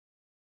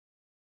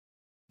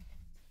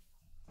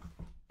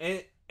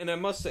 And I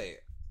must say,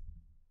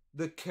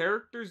 the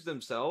characters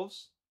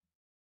themselves,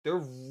 they're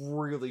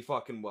really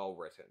fucking well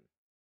written.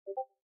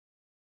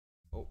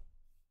 Oh.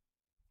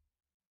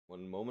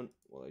 One moment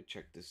while I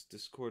check this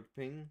Discord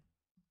ping.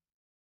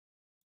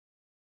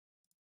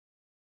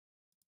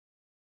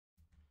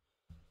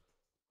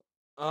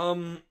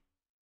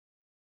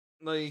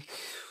 Like,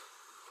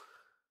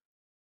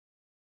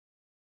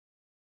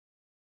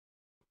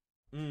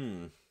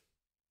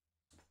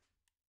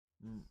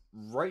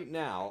 right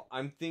now,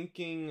 I'm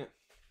thinking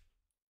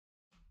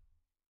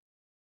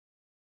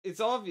it's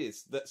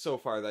obvious that so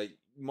far that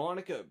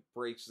Monica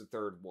breaks the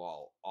 3rd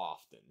wall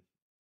often.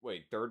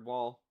 Wait, 3rd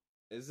wall?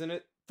 Isn't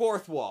it?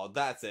 4th wall,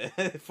 that's it.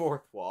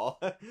 4th wall.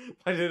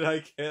 Why did I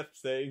keep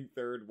saying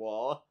 3rd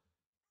wall?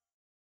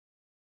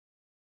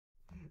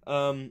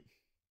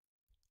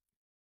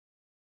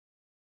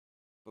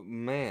 But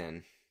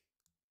man.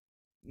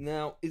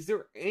 Now, is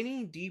there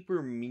any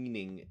deeper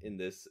meaning in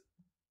this?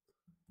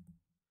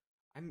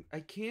 I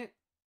can't.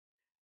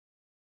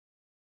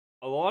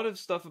 A lot of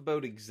stuff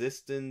about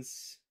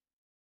existence,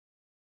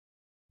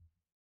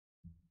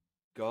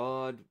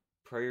 God,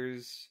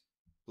 prayers,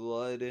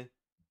 blood,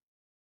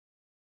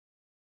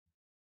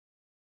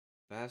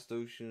 vast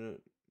ocean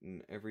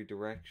in every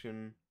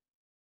direction,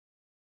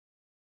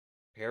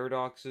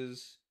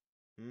 paradoxes.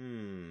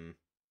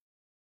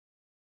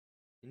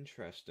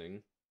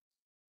 Interesting.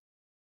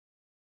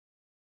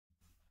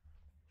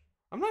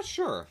 I'm not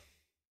sure.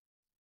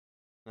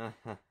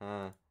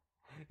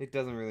 It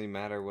doesn't really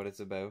matter what it's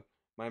about.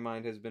 My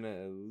mind has been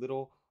a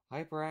little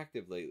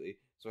hyperactive lately,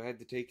 so I had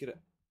to take it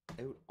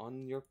out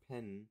on your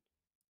pen.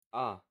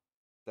 Ah,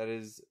 that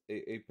is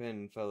a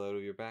pen fell out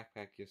of your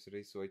backpack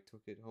yesterday, so I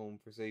took it home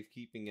for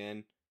safekeeping,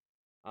 and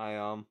I.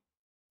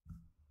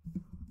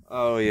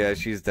 Oh yeah,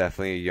 she's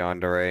definitely a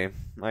yandere.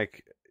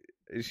 Like,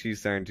 she's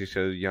starting to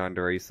show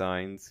yandere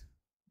signs.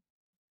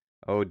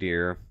 Oh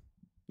dear.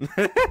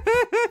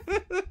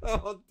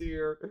 Oh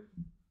dear.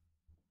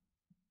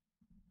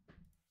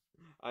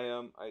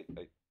 I.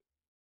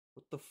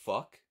 What the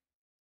fuck?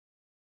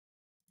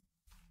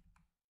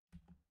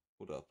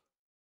 Hold up.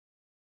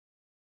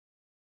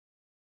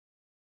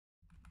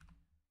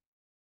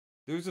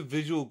 There's a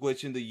visual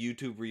glitch in the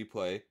YouTube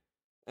replay,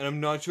 and I'm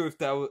not sure if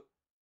that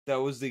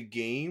was the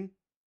game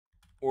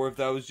or if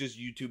that was just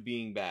YouTube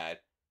being bad.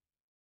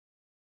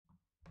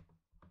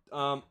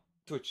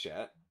 Twitch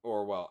chat,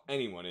 or well,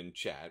 anyone in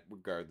chat,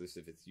 regardless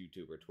if it's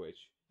YouTube or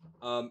Twitch.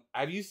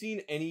 Have you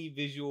seen any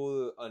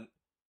visual?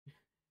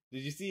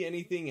 Did you see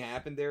anything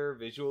happen there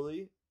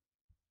visually,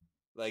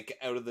 like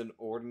out of the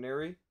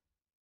ordinary?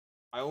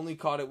 I only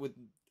caught it with.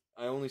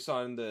 I only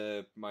saw it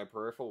in my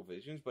peripheral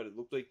visions, but it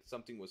looked like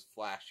something was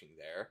flashing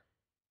there.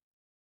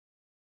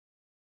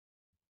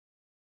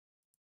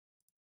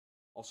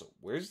 Also,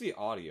 where's the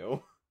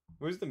audio?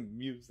 Where's the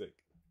music?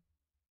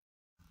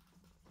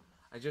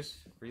 I just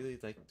really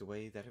like the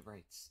way that it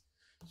writes.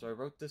 So I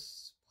wrote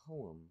this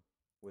poem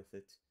with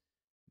it.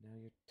 Now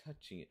you're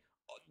touching it.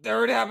 Oh,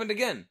 there it happened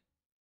again!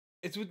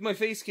 It's with my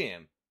face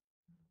cam.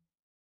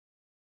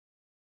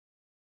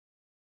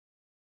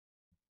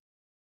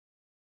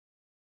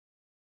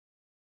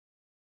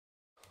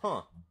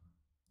 Huh.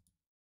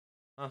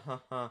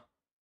 What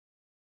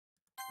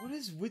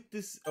is with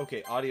this?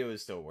 Okay, audio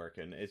is still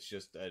working. It's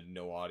just a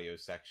no audio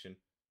section.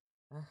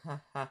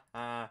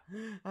 I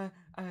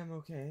am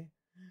okay.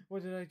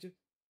 What did I just...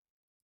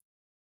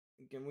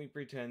 Can we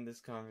pretend this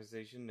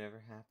conversation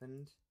never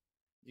happened?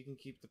 You can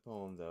keep the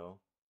poem,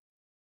 though.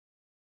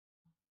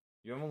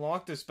 You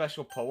unlocked a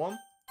special poem?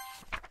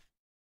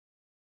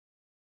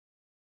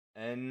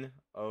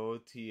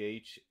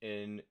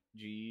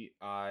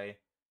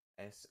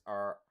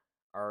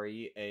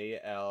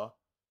 NOTHNGISRREAL.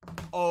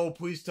 Oh,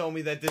 please tell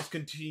me that this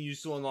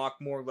continues to unlock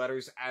more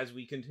letters as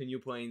we continue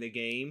playing the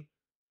game.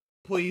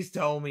 Please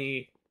tell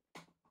me.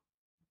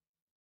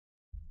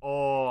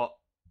 Oh.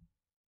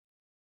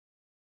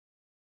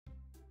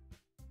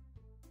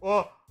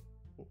 Oh.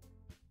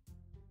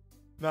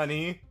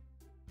 Nani?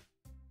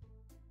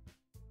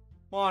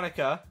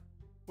 Monica?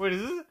 Wait,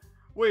 is this...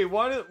 Wait,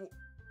 what?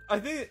 I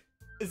think...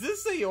 Is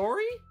this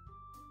Sayori?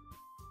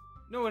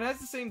 No, it has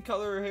the same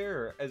color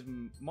hair as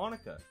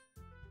Monica.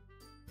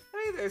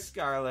 Hey there,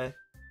 Scarlet.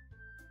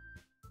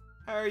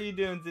 How are you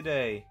doing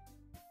today?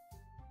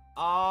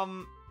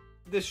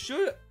 This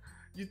should...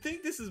 You'd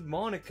think this is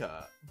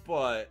Monica,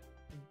 but...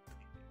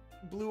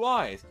 Blue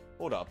eyes.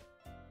 Hold up.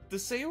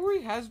 Does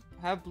Sayori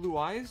have blue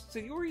eyes?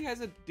 Sayori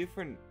has a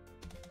different...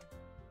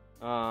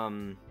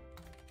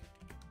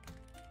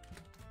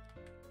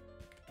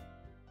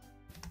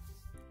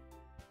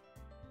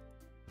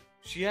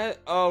 She had...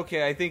 Oh,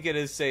 okay, I think it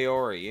is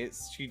Sayori.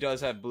 She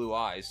does have blue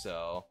eyes,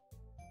 so...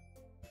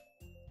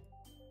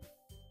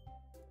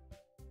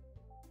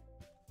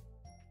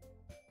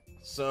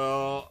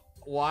 So,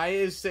 why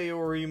is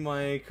Sayori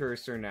my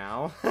cursor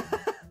now?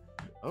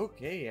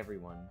 Okay,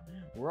 everyone.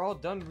 We're all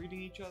done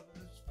reading each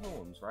other's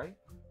poems, right?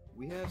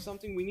 We have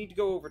something we need to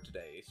go over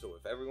today, so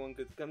if everyone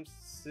could come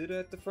sit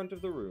at the front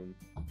of the room.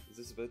 Is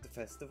this about the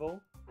festival?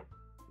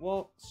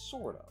 Well,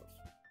 sort of.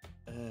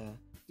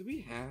 Do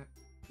we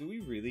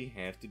really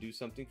have to do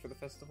something for the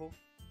festival?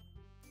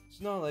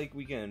 It's not like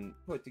we can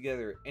put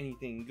together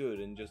anything good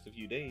in just a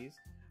few days.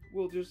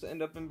 We'll just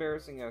end up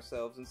embarrassing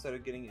ourselves instead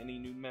of getting any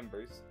new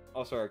members.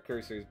 Also, our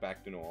cursor is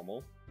back to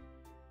normal.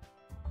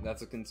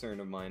 That's a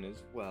concern of mine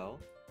as well.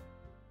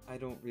 I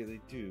don't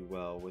really do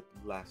well with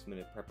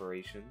last-minute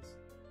preparations.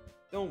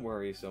 Don't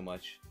worry so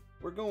much.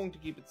 We're going to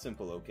keep it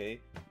simple,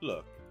 okay?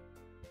 Look,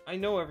 I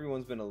know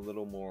everyone's been a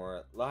little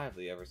more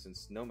lively ever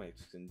since No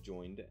Mexican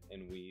joined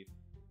and we've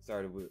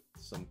started with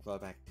some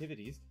club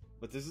activities,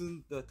 but this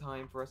isn't the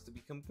time for us to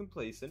become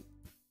complacent.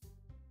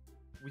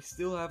 We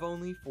still have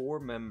only 4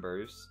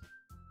 members,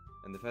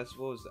 and the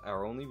festival is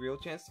our only real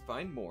chance to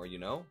find more, you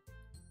know?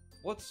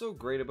 What's so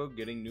great about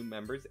getting new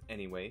members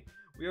anyway?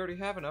 We already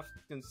have enough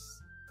to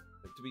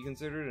be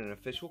considered an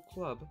official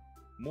club.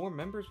 More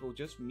members will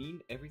just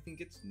mean everything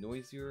gets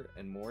noisier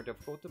and more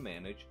difficult to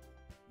manage.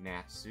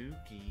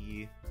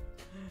 Natsuki,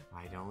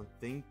 I don't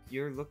think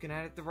you're looking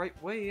at it the right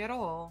way at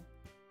all.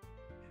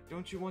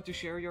 Don't you want to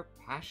share your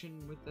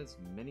passion with as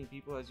many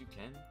people as you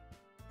can?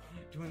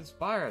 To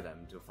inspire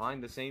them to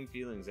find the same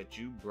feelings that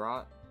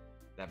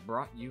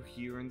brought you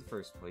here in the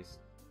first place.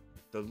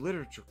 The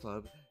Literature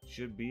Club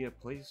should be a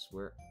place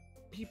where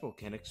people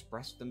can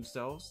express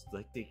themselves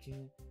like they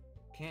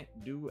can't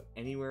do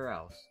anywhere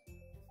else.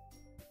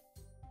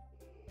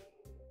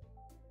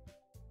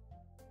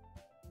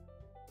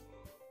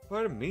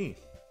 Pardon me.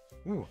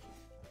 Ooh.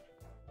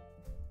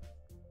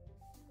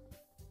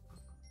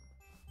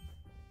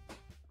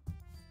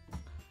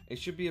 It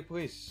should be a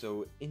place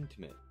so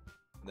intimate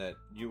that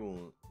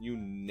you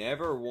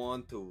never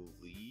want to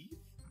leave?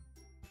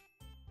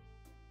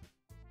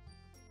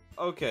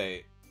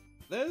 Okay,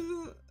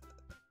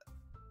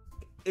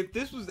 if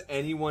this was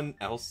anyone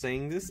else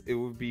saying this, it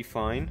would be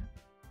fine.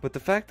 But the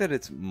fact that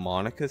it's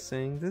Monica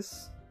saying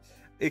this,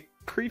 it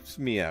creeps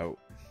me out.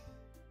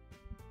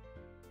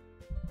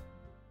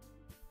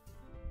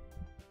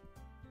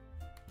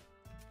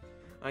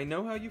 I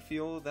know how you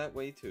feel that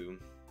way too.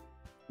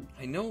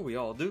 I know we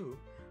all do.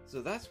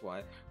 So that's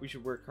why we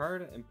should work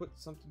hard and put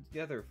something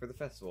together for the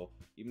festival,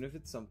 even if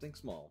it's something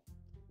small.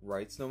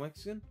 Right, Snow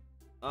Mexican?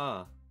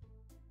 Ah.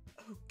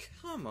 Oh,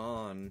 come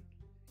on.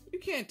 You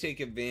can't take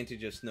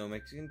advantage of Snow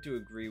Mexican to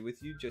agree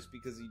with you just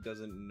because he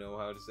doesn't know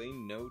how to say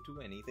no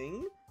to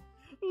anything.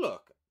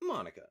 Look,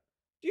 Monica,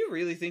 do you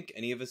really think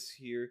any of us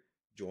here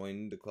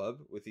joined the club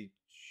with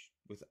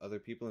other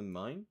people in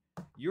mind?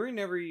 Yuri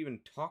never even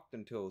talked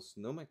until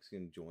Snow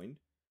Mexican joined.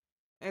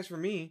 As for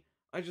me,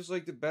 I just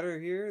liked it better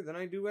here than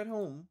I do at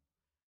home.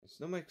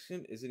 Snow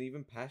Mexican isn't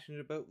even passionate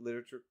about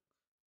literature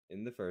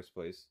in the first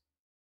place.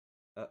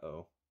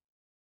 Uh-oh.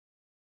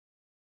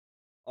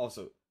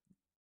 Also,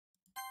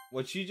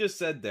 what she just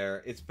said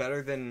there, it's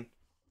better than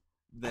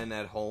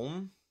at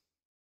home.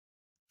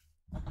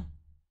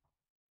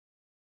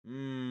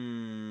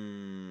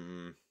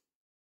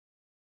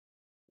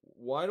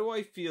 Why do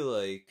I feel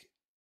like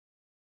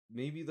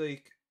maybe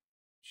like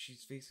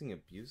she's facing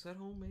abuse at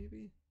home,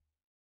 maybe?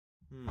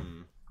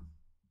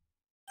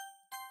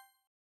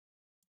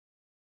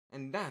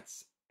 And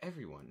that's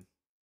everyone.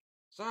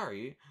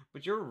 Sorry,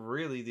 but you're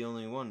really the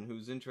only one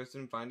who's interested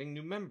in finding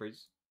new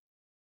members.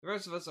 The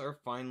rest of us are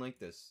fine like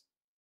this.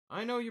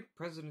 I know you're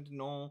president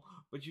and all,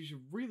 but you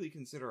should really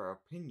consider our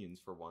opinions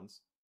for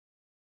once.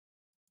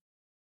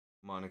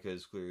 Monica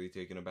is clearly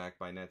taken aback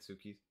by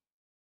Natsuki.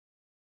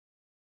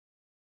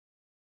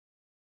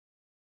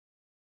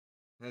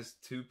 Has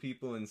two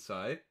people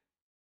inside?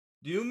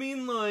 Do you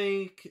mean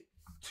like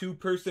two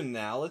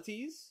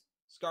personalities,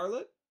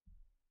 Scarlet?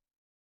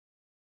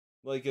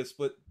 Like a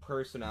split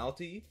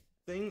personality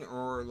thing?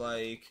 Or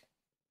like,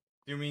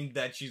 do you mean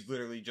that she's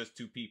literally just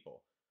two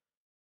people?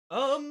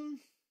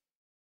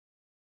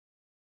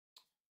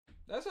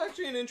 That's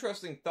actually an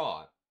interesting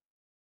thought.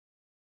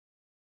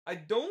 I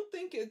don't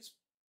think it's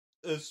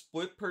a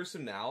split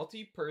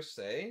personality per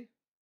se.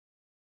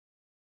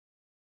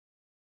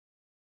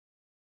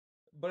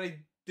 But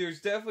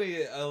there's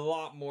definitely a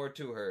lot more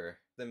to her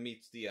than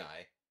meets the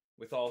eye.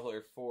 With all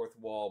her fourth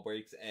wall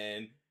breaks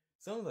and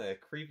some of the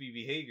creepy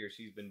behavior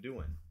she's been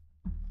doing.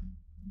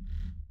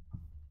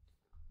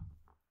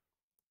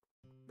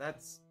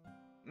 That's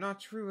not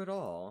true at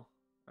all.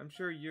 I'm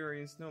sure Yuri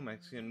and Snow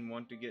Mexican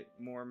want to get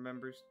more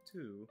members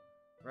too,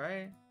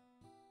 right?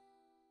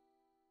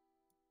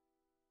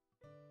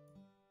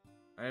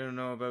 I don't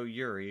know about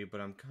Yuri, but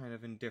I'm kind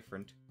of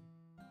indifferent.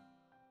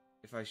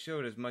 If I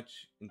showed as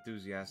much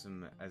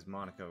enthusiasm as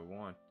Monica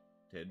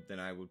wanted, then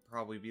I would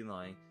probably be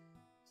lying.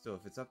 Still,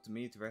 if it's up to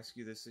me to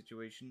rescue this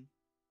situation,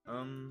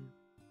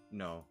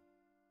 no.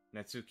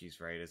 Natsuki's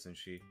right, isn't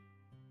she?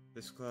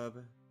 This club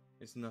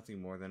is nothing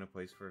more than a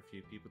place for a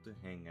few people to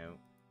hang out.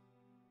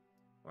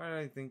 Why did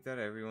I think that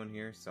everyone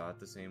here saw it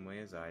the same way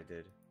as I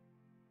did?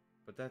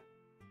 But that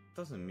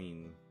doesn't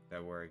mean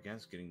that we're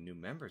against getting new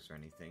members or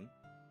anything.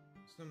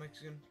 Snow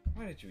Mexican,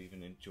 why did you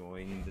even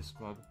join this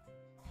club?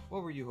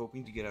 What were you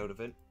hoping to get out of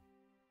it?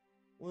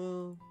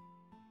 Well,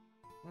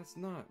 that's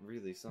not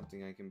really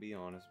something I can be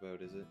honest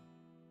about, is it?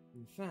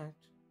 In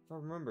fact, if I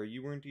remember,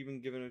 you weren't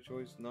even given a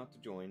choice not to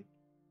join.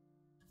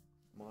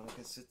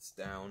 Monica sits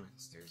down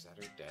and stares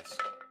at her desk.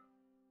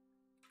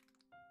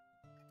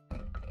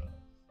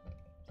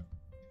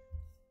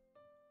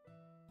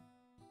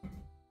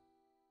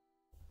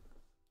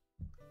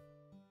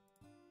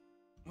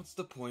 What's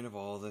the point of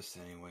all this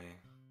anyway?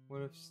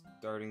 What if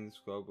starting this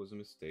club was a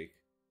mistake?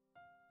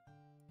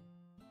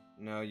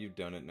 Now you've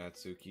done it,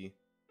 Natsuki.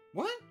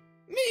 What?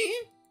 Me?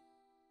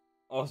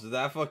 Oh, so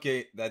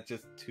that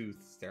just tooth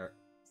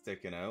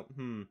sticking out.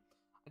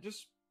 I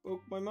just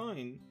spoke my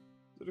mind.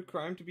 Is it a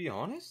crime to be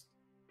honest?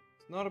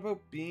 It's not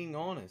about being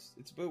honest.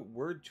 It's about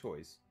word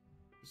choice.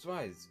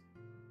 Besides,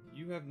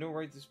 you have no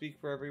right to speak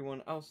for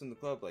everyone else in the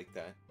club like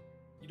that.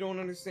 You don't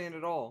understand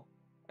at all.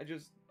 I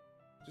just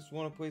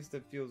want a place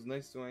that feels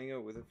nice to hang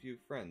out with a few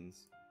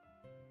friends.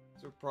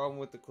 Is there a problem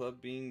with the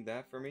club being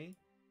that for me?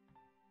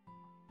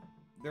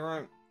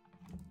 There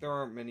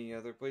aren't many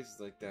other places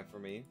like that for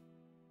me.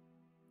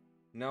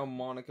 Now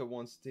Monica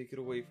wants to take it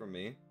away from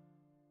me.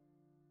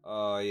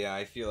 Oh yeah,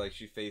 I feel like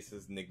she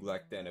faces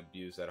neglect and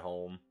abuse at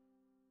home.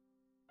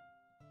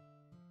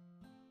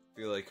 I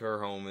feel like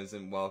her home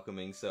isn't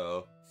welcoming,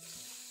 so...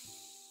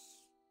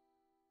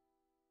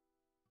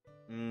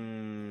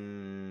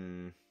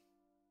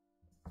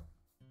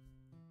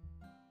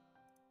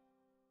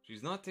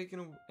 She's not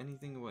taking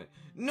anything away.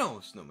 No,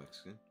 Snow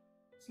Mexican.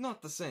 It's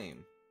not the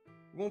same.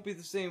 It won't be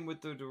the same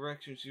with the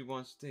direction she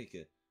wants to take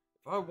it.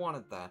 If I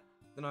wanted that,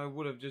 then I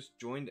would have just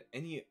joined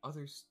any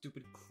other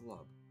stupid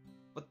club.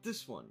 But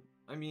this one,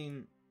 I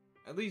mean,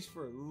 at least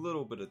for a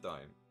little bit of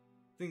time,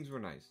 things were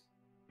nice.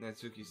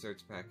 Natsuki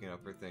starts packing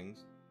up her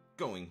things.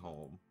 Going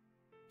home.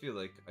 Feel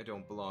like I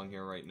don't belong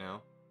here right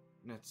now.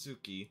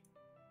 Natsuki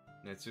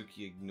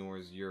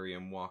ignores Yuri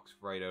and walks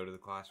right out of the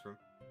classroom.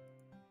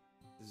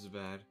 This is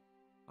bad.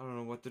 I don't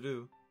know what to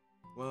do.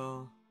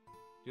 Well,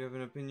 do you have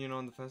an opinion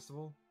on the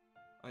festival?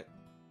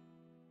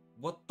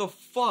 What the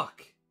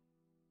fuck?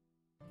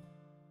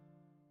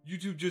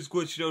 YouTube just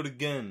glitched out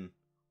again.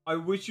 I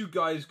wish you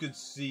guys could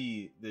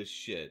see this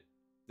shit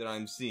that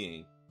I'm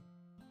seeing.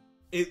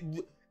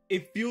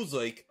 It feels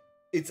like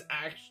it's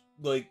actually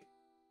like...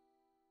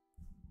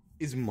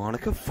 Is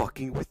Monica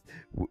fucking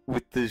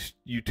with this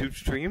YouTube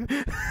stream?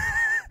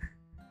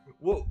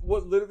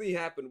 What literally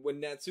happened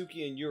when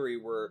Natsuki and Yuri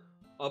were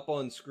up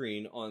on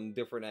screen on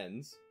different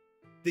ends?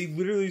 They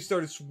literally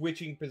started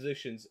switching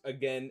positions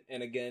again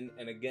and again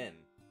and again.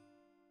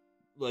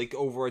 Like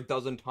over a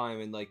dozen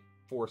times in like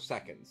 4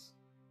 seconds.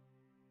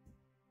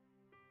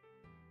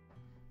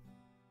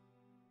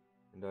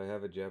 And I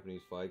have a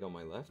Japanese flag on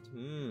my left?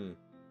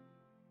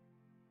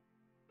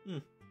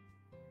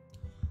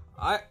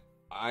 I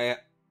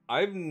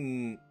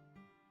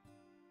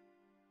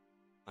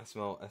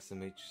smell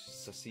SMH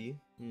sussy.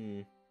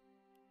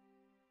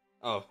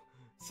 Oh,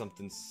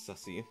 something's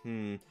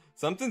sussy.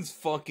 Something's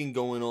fucking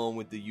going on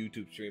with the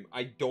YouTube stream.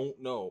 I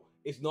don't know.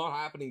 It's not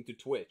happening to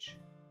Twitch,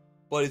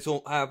 but it's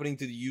all happening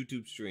to the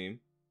YouTube stream.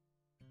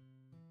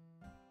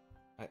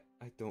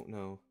 I don't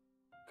know.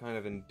 Kind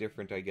of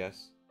indifferent, I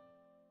guess.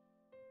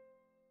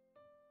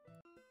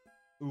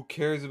 Who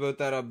cares about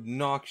that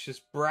obnoxious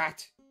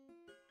brat?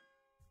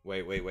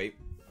 Wait.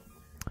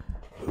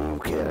 Who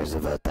cares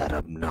about that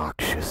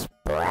obnoxious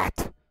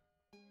brat?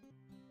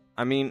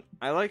 I mean,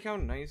 I like how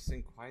nice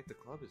and quiet the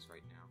club is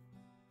right now.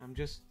 I'm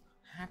just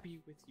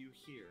happy with you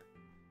here.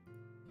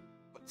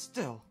 But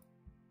still,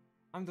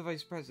 I'm the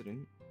vice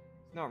president.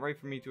 It's not right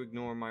for me to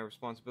ignore my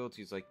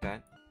responsibilities like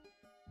that.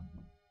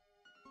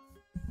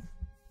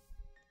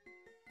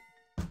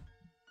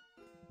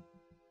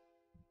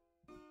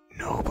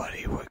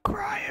 Nobody would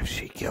cry if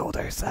she killed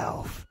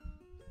herself.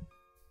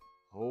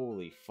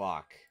 Holy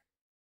fuck.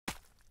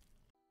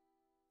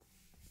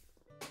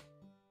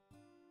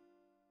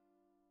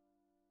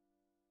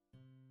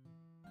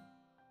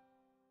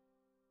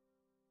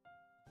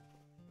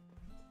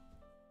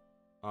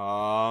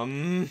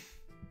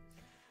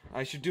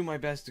 I should do my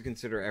best to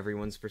consider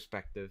everyone's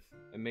perspective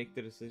and make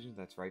the decision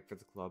that's right for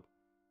the club.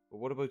 But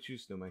what about you,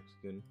 Snow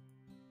Mexican?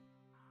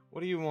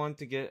 What do you want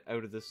to get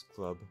out of this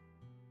club?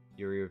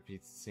 Yuri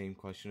repeats the same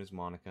question as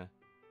Monica.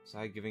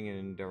 Besides, giving an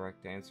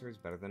indirect answer is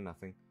better than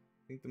nothing.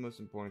 I think the most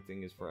important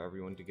thing is for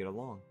everyone to get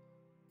along.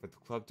 For the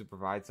club to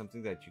provide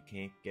something that you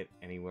can't get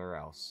anywhere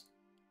else.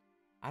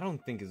 I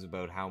don't think it's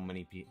about how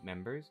many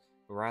members,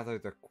 but rather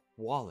the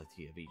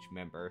quality of each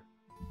member.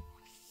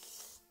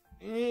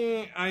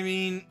 I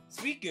mean,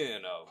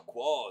 speaking of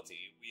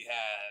quality,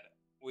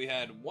 we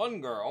had one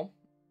girl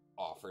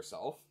off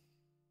herself,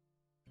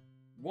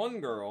 one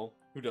girl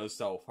who does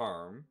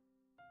self-harm,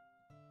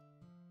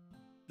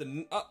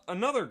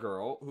 another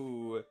girl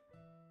who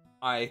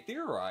I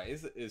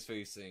theorize is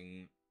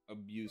facing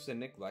abuse and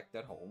neglect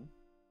at home,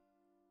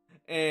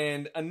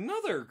 and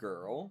another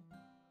girl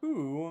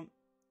who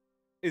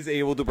is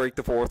able to break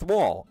the fourth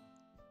wall.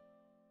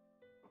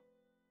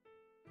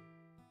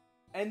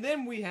 And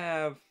then we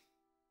have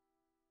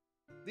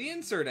the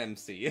insert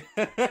MC.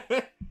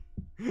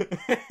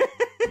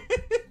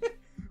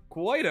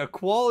 Quite a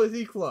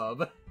quality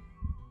club.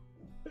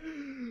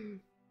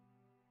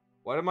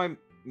 Why did my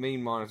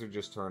main monitor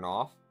just turn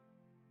off?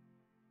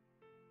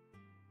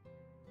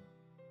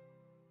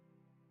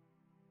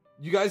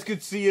 You guys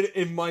could see it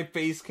in my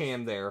face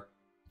cam there.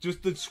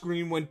 Just the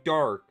screen went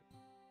dark.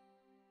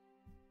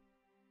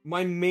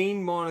 My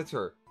main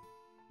monitor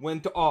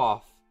went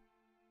off,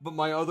 but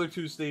my other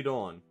two stayed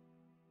on.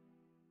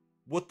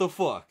 What the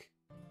fuck?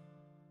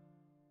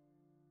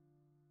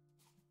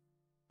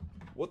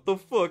 What the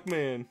fuck,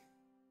 man?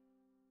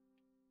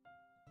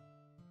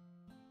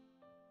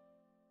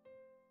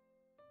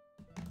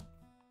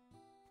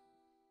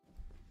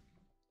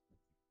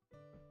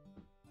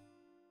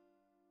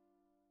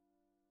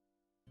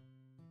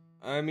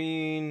 I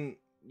mean,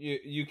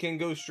 you can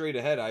go straight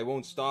ahead. I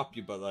won't stop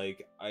you, but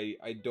like,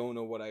 I don't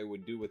know what I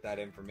would do with that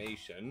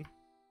information.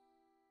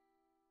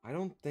 I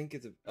don't think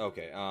it's a...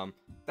 Okay,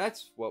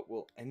 that's what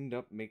will end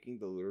up making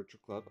the Literature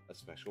Club a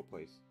special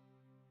place.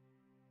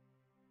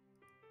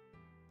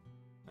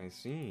 I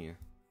see.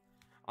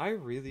 I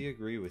really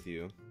agree with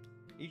you.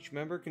 Each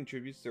member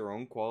contributes their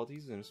own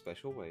qualities in a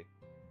special way.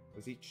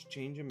 With each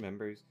change in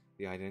members,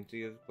 the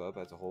identity of the club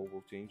as a whole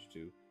will change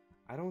too.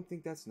 I don't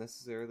think that's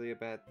necessarily a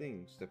bad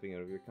thing, stepping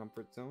out of your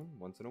comfort zone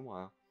once in a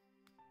while.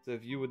 So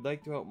if you would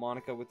like to help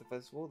Monica with the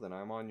festival, then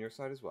I'm on your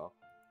side as well.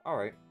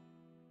 Alright.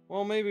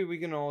 Well, maybe we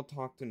can all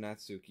talk to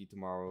Natsuki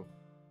tomorrow.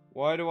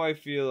 Why do I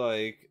feel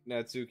like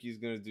Natsuki's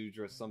gonna do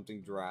just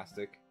something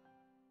drastic?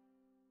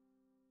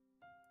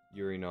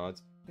 Yuri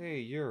nods. Hey,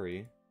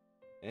 Yuri.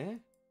 Eh?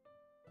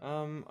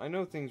 I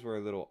know things were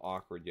a little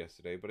awkward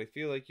yesterday, but I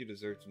feel like you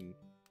deserve to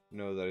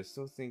know that I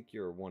still think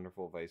you're a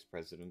wonderful vice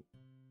president.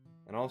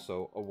 and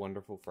also a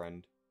wonderful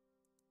friend.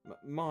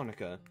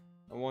 Monica,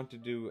 I want to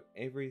do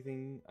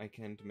everything I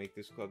can to make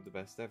this club the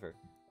best ever,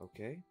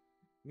 okay?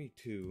 Me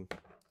too.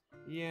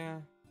 Yeah,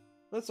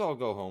 let's all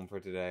go home for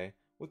today.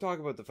 We'll talk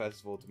about the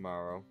festival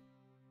tomorrow.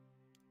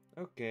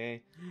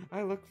 Okay,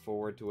 I look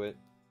forward to it.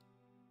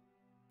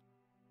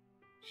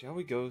 Shall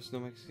we go,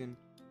 Snow Mexican?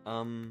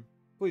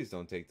 Please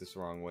don't take this the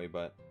wrong way,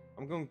 but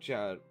I'm going to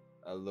chat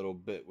a little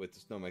bit with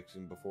the Snow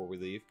Mexican before we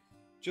leave,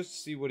 just to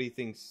see what he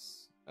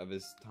thinks of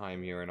his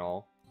time here and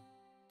all.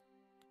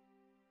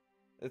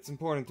 It's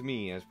important to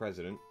me as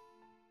president.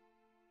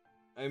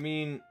 I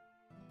mean,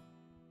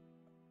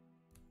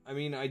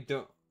 I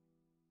don't...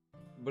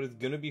 But it's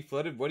gonna be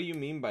flooded? What do you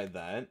mean by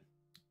that?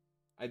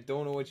 I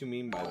don't know what you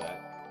mean by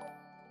that.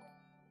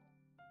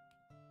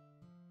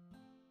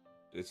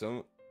 Did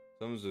someone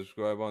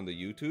subscribe on the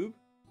YouTube?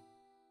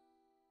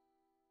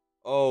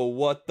 Oh,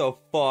 what the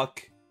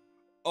fuck?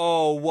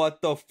 Oh,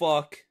 what the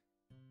fuck?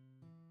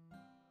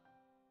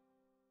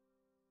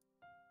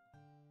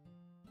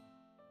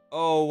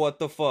 Oh, what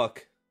the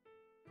fuck?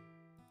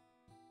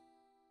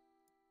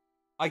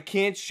 I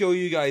can't show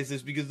you guys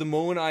this because the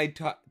moment I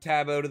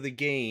tab out of the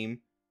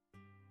game...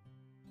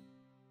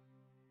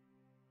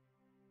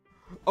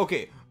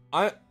 Okay,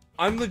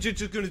 I'm legit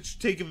just gonna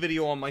take a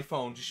video on my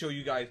phone to show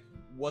you guys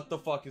what the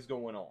fuck is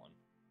going on.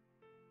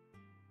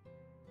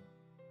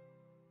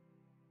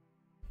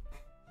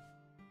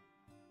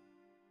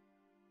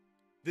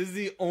 This is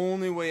the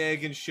only way I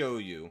can show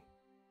you.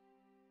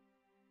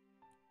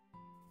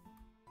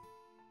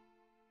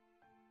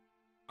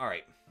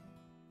 Alright.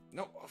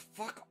 No,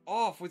 fuck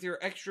off with your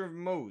extra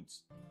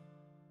modes.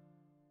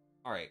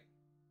 Alright.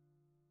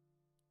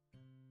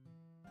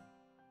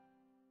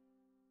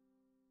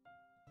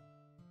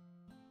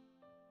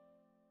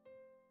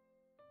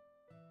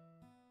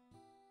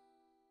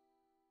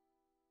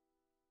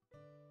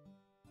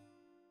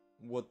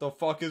 What the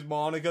fuck is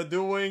Monica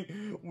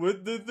doing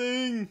with the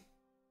thing?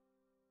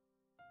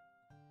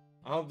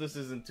 I hope this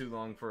isn't too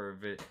long for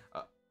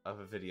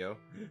a video.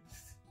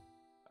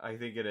 I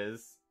think it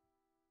is.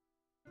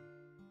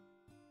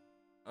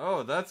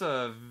 Oh, that's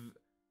a...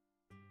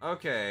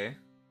 Okay.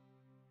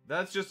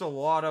 That's just a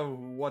lot of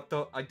what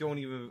the... I don't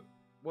even...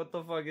 What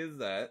the fuck is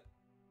that?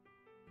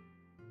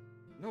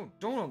 No,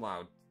 don't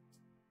allow...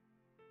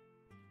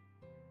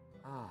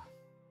 Ah.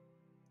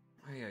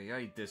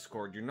 Ay,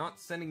 Discord, you're not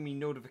sending me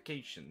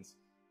notifications.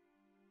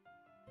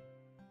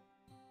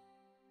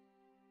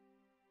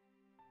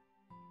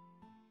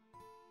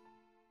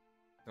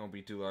 Don't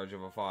be too large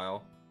of a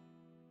file.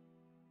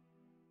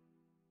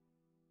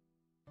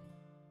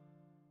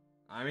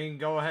 I mean,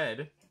 go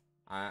ahead.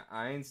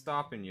 I ain't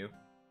stopping you.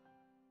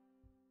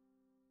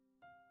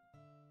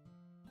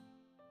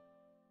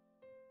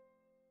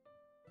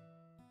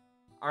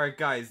 Alright,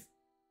 guys.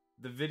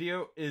 The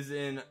video is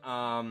in,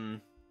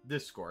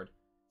 Discord.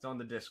 It's on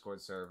the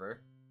Discord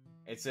server.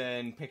 It's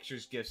in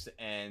Pictures, Gifts,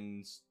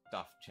 and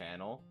Stuff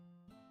channel.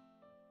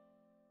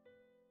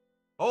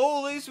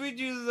 Holy sweet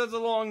Jesus, that's a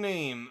long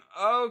name.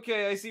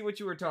 Okay, I see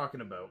what you were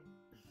talking about.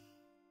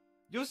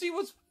 You'll see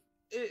what's...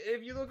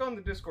 If you look on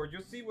the Discord,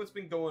 you'll see what's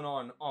been going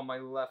on my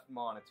left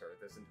monitor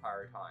this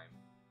entire time.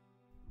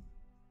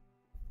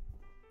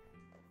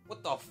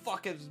 What the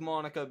fuck has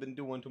Monica been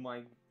doing to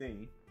my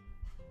thing?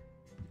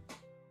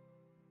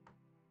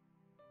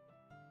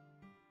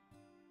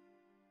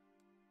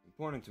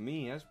 Important to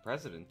me as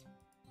president.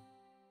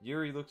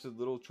 Yuri looks a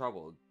little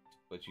troubled,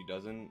 but she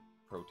doesn't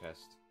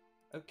protest.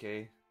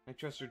 Okay, I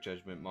trust your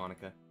judgment,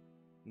 Monica.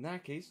 In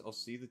that case, I'll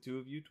see the two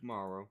of you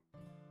tomorrow.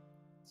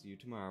 See you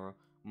tomorrow.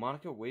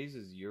 Monica waves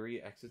as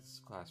Yuri exits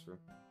the classroom.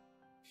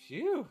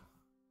 Phew!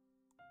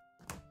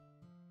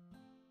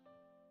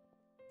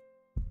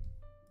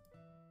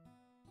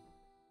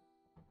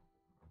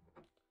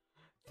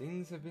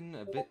 Things have been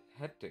a bit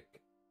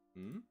hectic.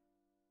 Hmm?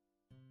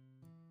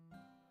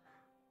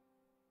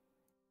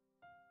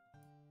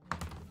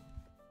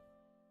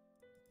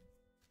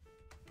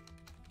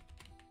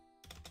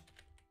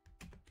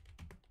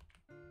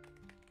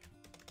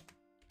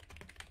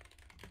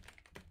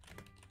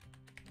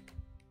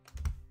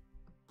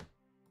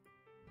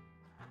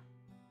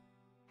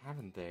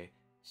 Haven't they?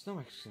 Snow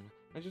Mexican,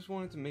 I just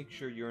wanted to make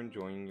sure you're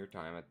enjoying your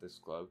time at this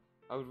club.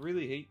 I would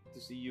really hate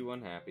to see you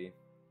unhappy.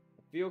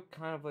 I feel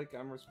kind of like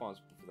I'm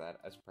responsible for that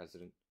as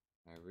president.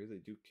 I really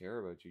do care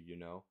about you, you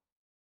know.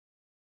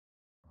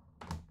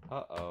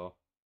 Uh-oh.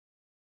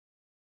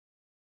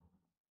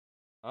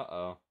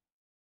 Uh-oh.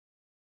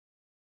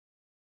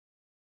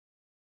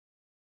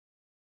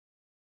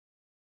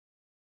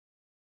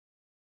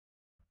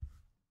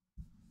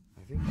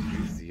 I think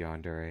she's the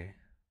yandere.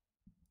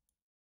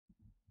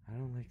 I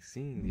don't like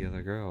seeing the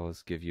other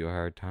girls give you a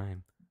hard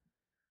time.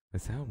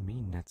 With how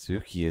mean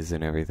Natsuki is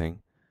and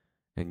everything.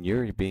 And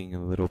Yuri being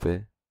a little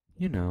bit,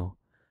 you know.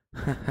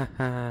 Ha ha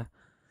ha.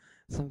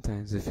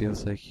 Sometimes it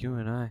feels like you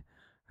and I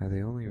are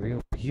the only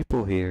real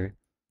people here.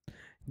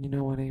 You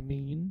know what I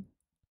mean?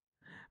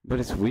 But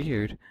it's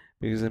weird,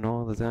 because in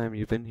all the time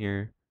you've been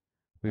here,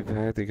 we've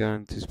hardly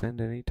gotten to spend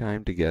any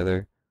time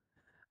together.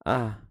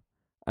 Ah,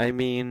 I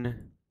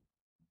mean...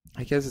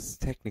 I guess it's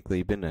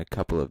technically been a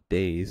couple of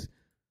days.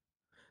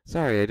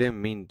 Sorry, I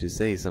didn't mean to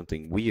say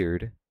something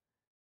weird.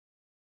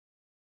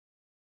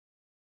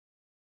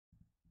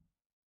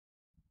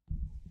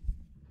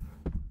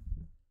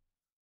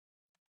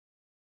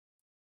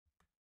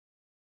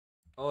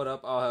 Hold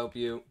up, I'll help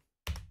you.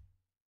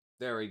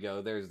 There we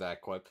go, there's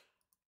that quip.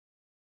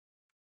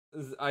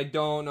 I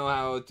don't know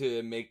how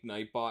to make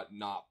Nightbot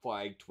not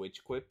flag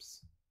Twitch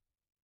quips.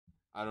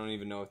 I don't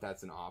even know if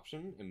that's an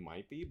option. It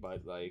might be,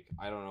 but like,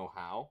 I don't know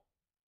how.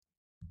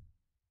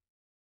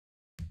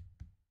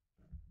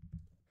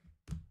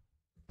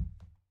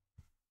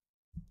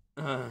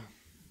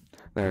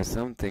 There are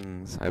some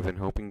things I've been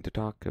hoping to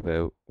talk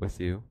about with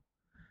you.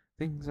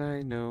 Things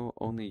I know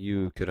only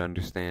you could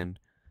understand.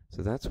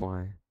 So that's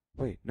why.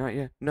 Wait, not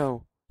yet.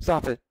 No!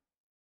 Stop it!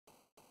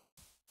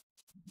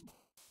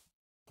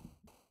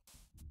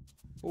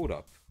 Hold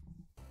up.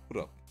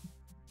 Hold up.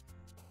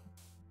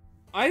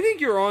 I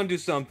think you're onto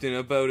something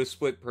about a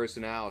split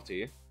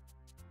personality.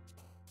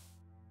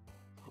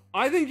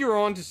 I think you're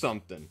onto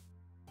something.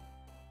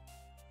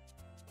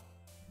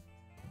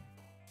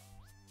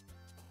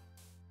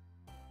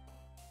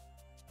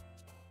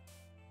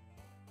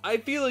 I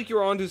feel like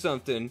you're onto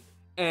something,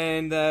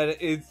 and that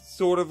it's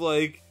sort of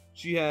like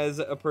she has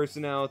a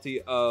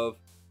personality of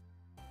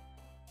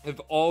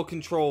all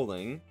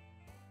controlling,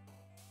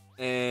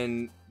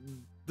 and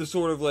the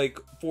sort of like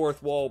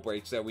fourth wall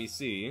breaks that we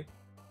see,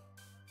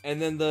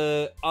 and then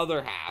the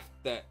other half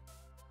that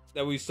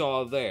we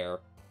saw there,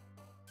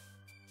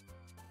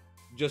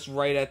 just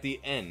right at the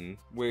end,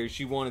 where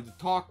she wanted to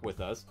talk with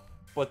us,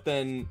 but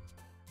then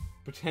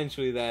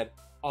potentially that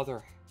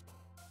other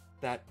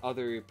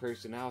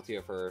personality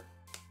of her.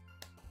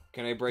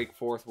 Can I break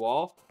fourth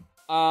wall?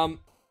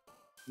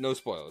 No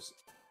spoilers.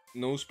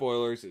 No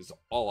spoilers is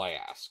all I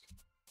ask.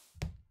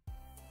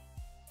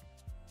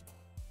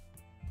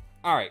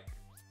 Alright.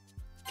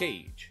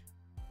 Cage.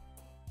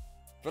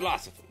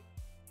 Philosophy.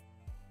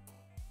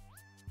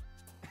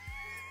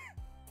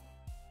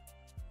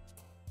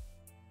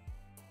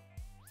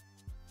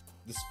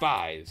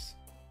 Despise.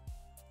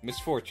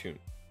 Misfortune.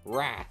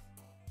 Wrath.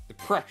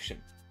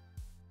 Depression.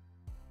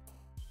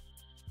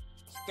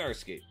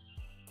 Starscape.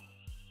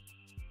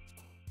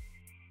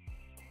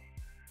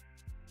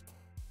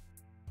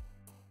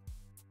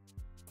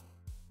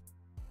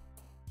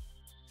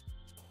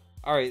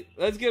 Alright,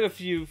 let's get a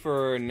few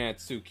for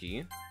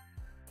Natsuki.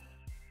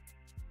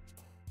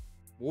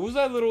 What was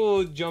that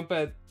little jump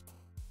at?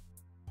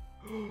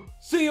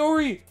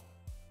 Sayori!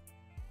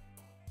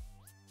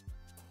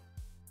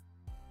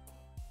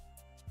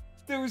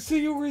 There was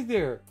Sayori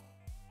there!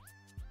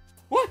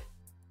 What?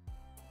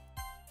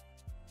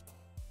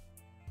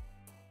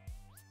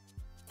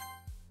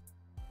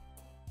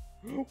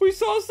 We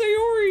saw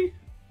Sayori!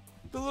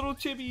 The little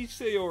chibi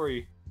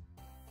Sayori.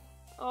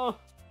 Oh.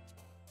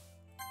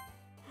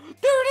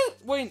 There it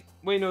is!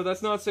 Wait, no,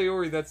 that's not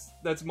Sayori,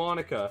 that's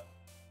Monica.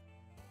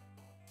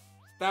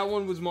 That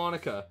one was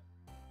Monica.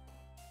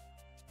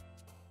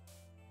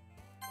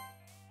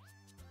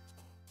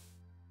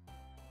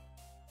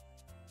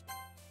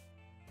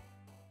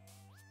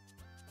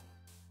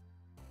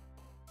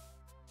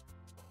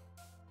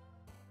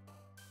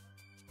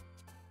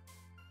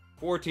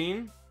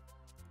 $14.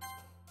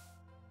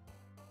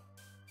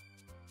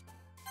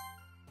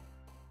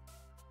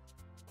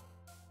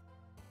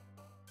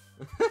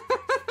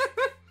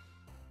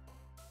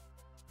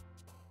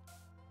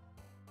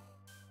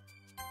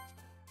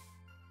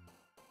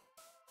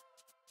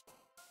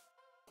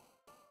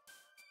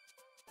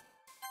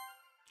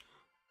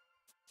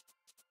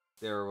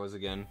 There it was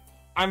again.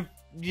 I'm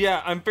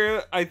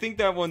fair. I think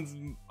that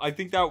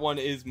one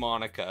is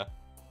Monica.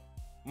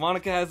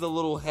 Monica has the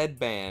little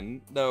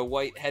headband, the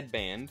white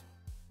headband.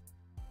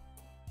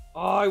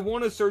 Oh, I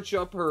want to search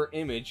up her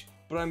image,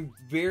 but I'm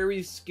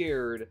very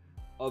scared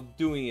of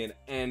doing it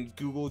and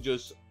Google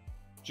just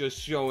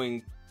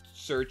showing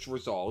search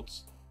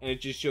results, and it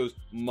just shows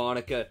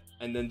Monica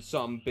and then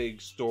some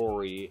big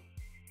story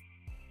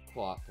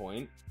plot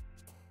point.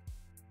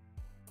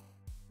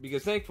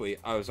 Because thankfully,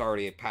 I was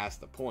already past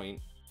the point.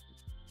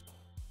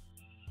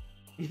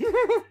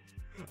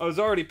 I was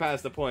already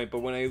past the point, but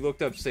when I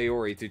looked up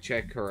Sayori to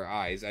check her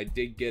eyes, I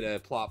did get a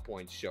plot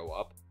point show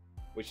up,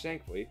 which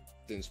thankfully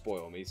didn't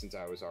spoil me since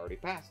I was already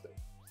past it.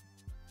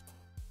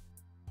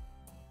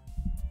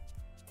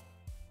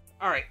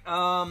 Alright,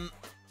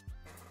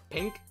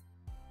 Pink?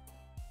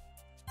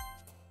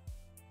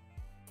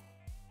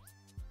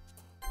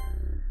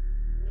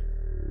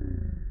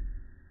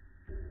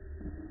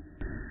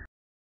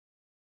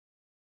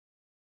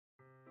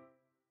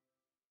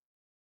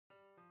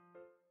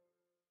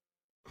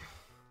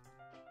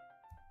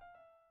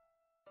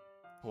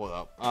 Hold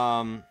up.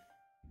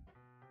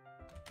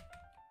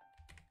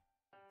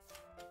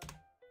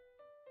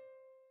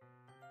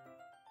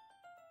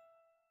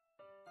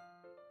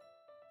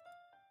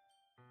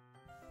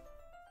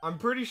 I'm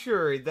pretty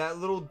sure that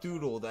little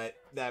doodle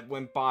that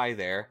went by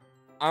there.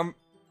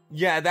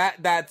 Yeah,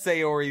 that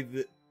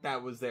Sayori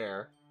that was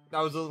there. That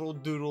was a little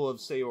doodle of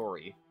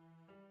Sayori.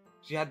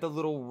 She had the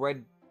little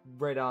red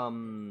red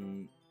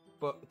bow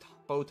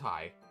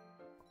tie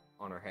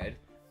on her head.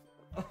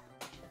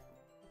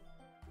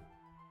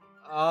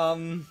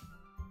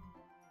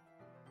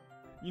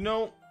 You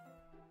know,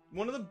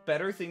 one of the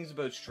better things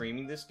about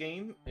streaming this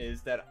game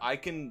is that I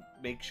can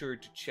make sure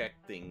to check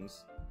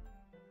things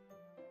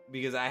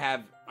because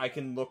I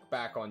can look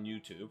back on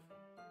YouTube.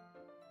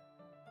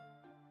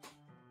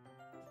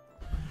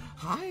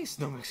 Hi,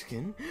 Snow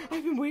Mexican.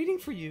 I've been waiting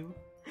for you.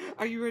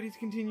 Are you ready to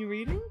continue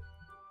reading?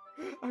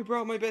 I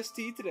brought my best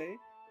tea today.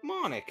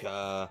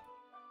 Monica,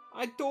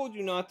 I told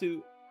you not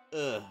to.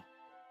 Ugh.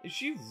 Is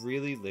she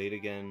really late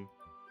again?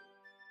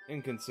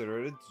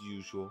 Inconsiderate as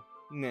usual.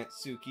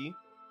 Natsuki.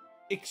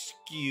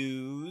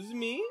 Excuse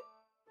me?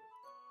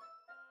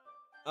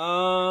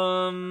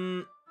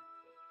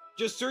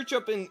 Just search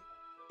up an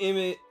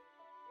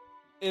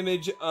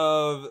image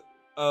of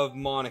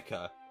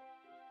Monica.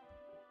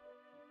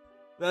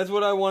 That's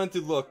what I wanted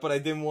to look, but I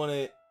didn't want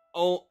to.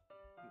 Oh,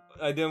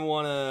 I didn't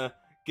want to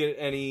get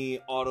any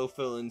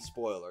autofill-in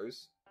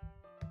spoilers,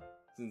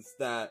 since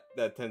that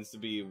tends to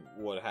be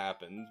what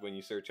happens when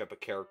you search up a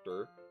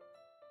character.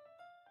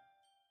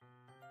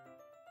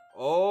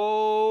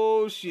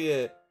 Oh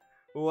shit!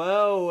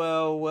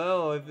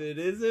 Well. If it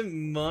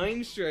isn't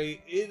Mind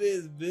Straight, it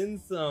has been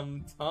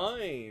some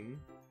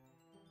time.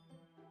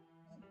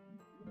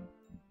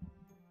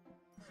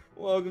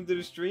 Welcome to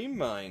the stream,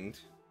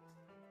 Mind.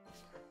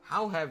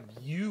 How have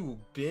you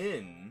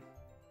been?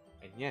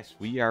 And yes,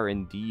 we are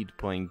indeed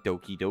playing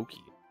Doki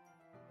Doki.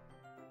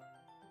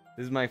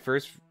 This is my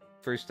first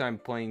time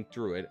playing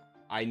through it.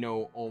 I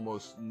know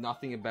almost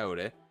nothing about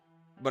it,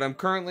 but I'm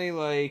currently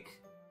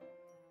like,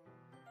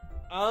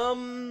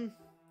 I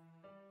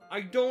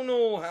don't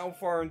know how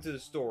far into the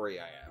story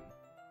I am.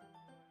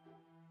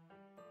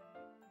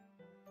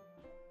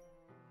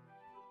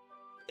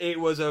 It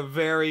was a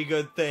very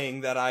good thing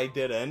that I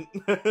didn't.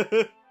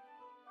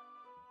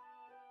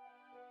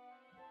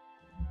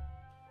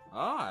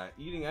 Ah,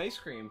 eating ice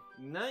cream.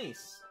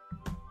 Nice.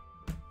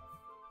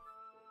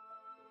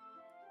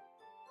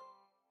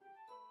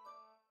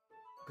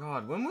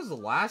 God, when was the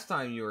last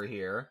time you were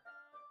here?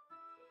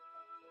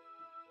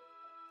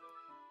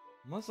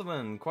 Must have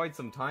been quite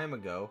some time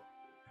ago.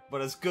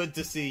 But it's good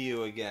to see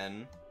you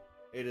again.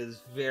 It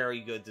is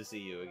very good to see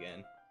you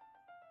again.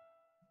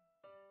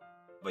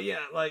 But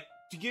yeah, like,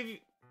 to give you...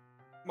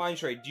 Mind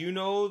Trade, do you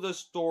know the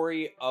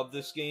story of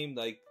this game?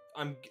 Like,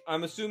 I'm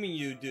assuming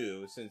you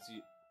do, since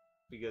you...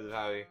 Because of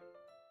how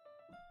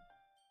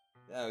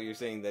you're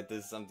saying that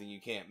this is something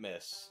you can't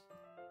miss.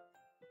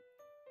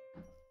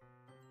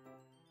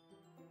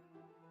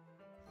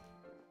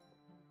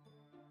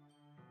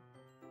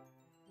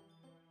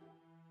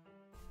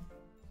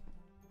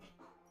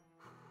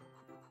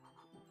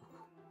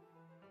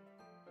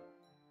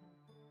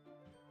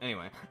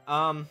 Anyway,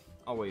 I'll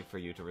wait for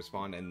you to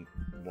respond and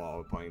while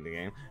we're playing the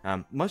game.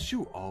 Must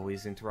you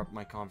always interrupt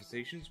my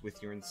conversations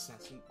with your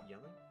incessant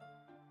yelling?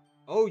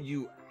 Oh,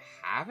 you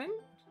haven't?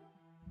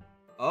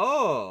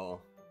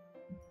 Oh.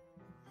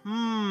 Do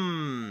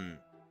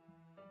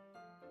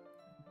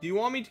you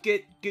want me to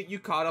get you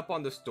caught up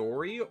on the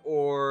story,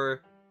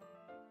 or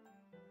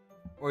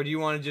do you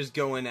want to just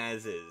go in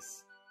as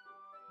is?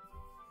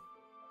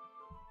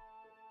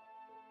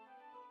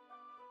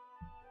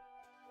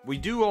 We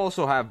do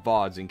also have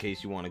VODs in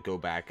case you want to go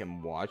back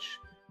and watch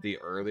the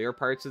earlier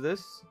parts of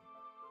this.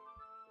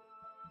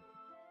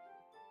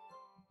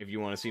 If you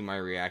want to see my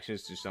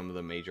reactions to some of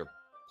the major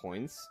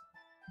points.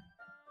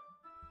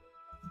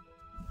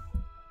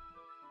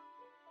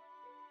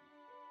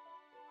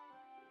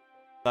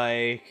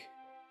 Like,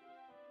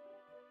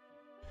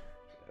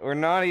 we're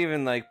not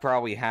even, like,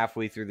 probably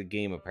halfway through the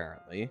game,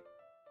 apparently.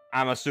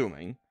 I'm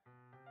assuming.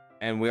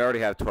 And we already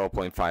have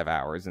 12.5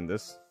 hours in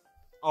this.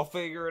 I'll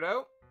figure it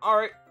out.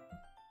 Alright.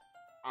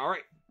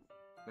 Alright.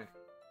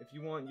 If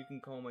you want, you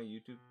can call my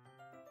YouTube.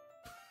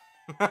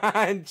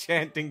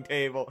 Enchanting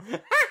table.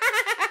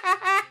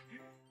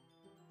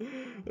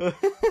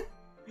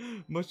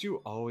 Must you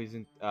always...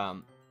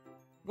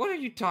 What are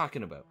you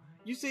talking about?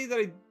 You say that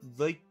I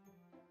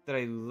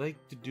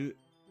like to do...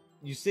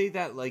 You say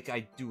that like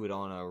I do it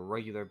on a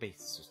regular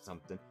basis or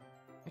something.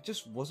 I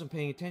just wasn't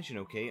paying attention,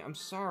 okay? I'm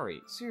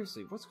sorry.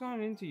 Seriously, what's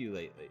gone into you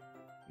lately?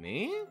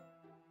 Me?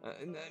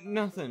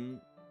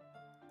 Nothing.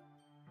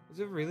 Is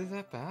it really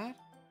that bad?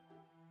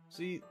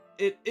 See,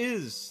 it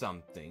is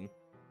something.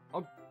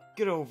 I'll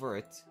get over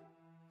it. It's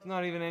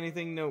not even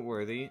anything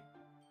noteworthy.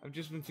 I've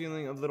just been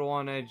feeling a little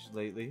on edge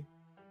lately.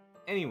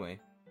 Anyway,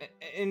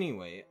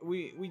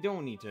 we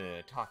don't need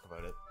to talk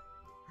about it.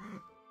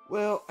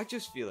 Well, I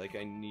just feel like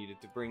I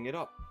needed to bring it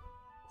up.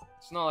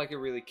 It's not like I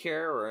really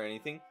care or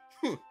anything.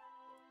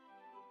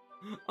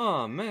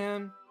 Aw,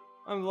 man.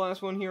 I'm the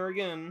last one here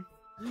again.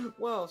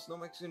 Well, Snow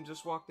Mexican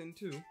just walked in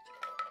too.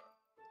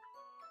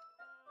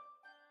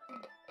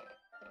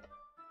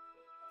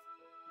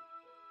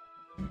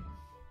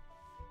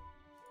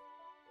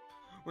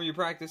 Were you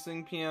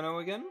practicing piano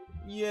again?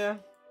 Yeah.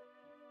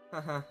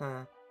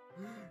 Hahaha.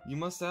 You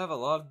must have a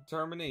lot of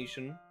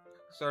determination.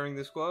 Starting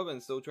this club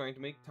and still trying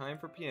to make time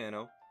for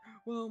piano.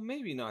 Well,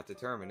 maybe not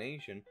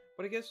determination,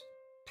 but I guess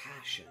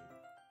passion.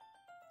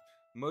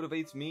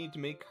 Motivates me to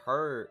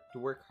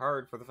work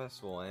hard for the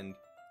festival, and,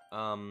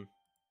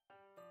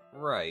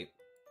 right.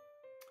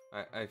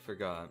 I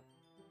forgot.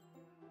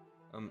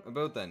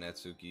 About that,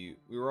 Natsuki,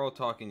 we were all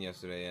talking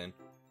yesterday, and,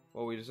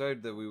 well, we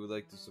decided that we would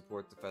like to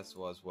support the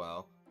festival as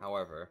well.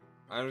 However,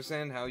 I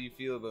understand how you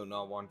feel about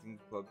not wanting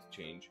the club to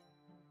change.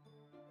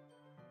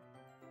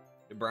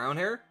 The brown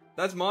hair?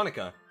 That's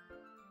Monica.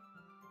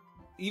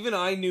 Even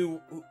I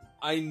knew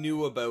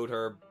about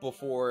her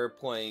before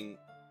playing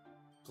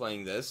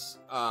this.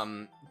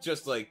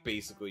 Just like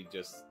basically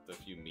just a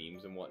few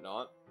memes and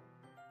whatnot.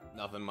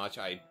 Nothing much.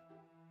 I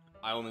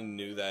only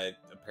knew that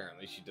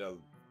apparently she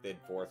did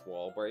fourth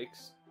wall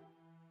breaks.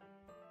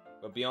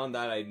 But beyond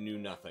that, I knew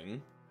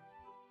nothing.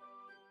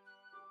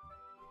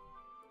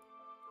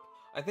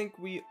 I think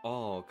we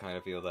all kind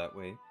of feel that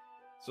way.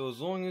 So as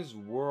long as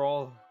we're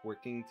all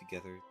working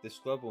together, this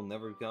club will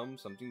never become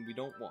something we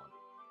don't want.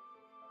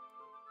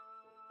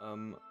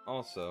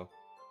 Also,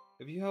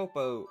 if you help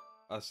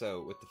us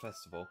out with the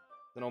festival,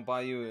 then I'll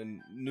buy you a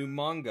new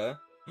manga.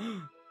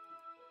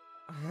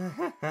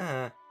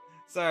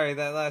 Sorry,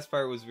 that last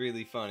part was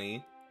really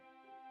funny.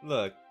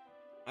 Look,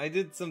 I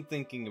did some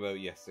thinking about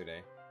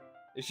yesterday.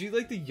 Is she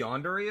like the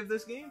yandere of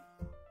this game?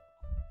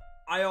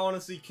 I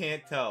honestly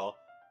can't tell.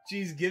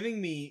 She's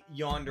giving me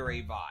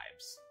yandere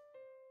vibes.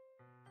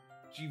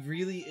 She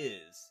really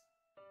is.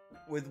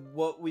 With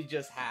what we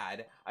just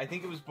had. I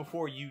think it was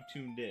before you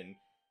tuned in.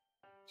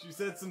 She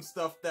said some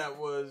stuff that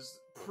was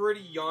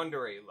pretty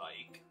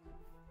yandere-like.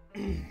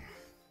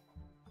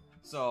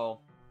 So,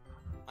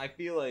 I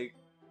feel like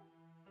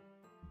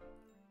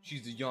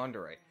she's a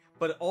yandere.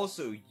 But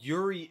also,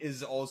 Yuri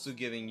is also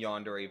giving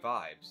yandere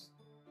vibes.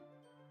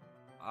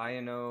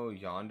 Ayano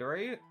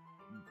yandere?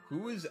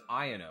 Who is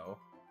Ayano?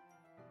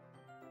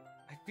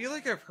 I feel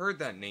like I've heard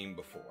that name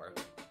before.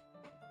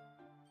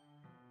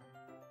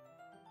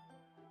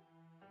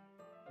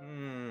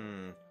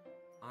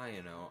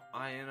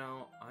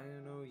 Ayano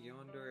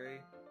yandere.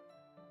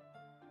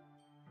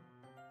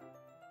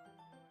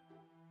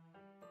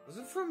 Was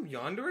it from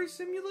Yandere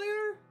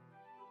Simulator?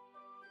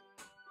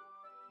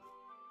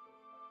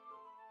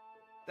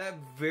 That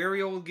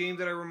very old game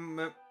that I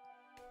remember.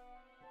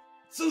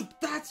 So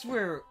that's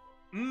where.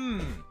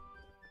 I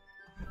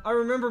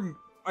remember.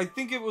 I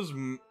think it was.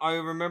 I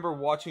remember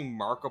watching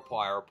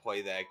Markiplier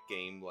play that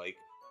game like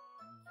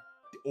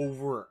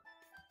over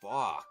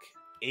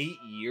 8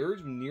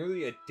 years,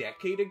 nearly a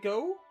decade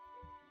ago.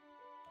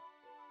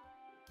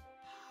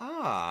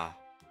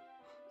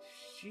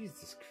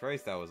 Jesus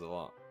Christ, that was a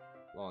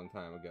long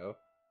time ago.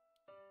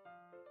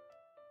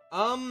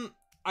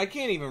 I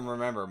can't even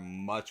remember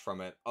much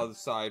from it,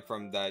 aside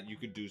from that you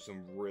could do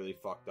some really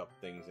fucked up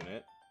things in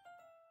it.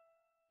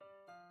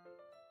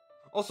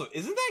 Also,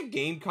 isn't that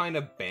game kind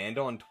of banned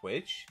on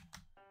Twitch?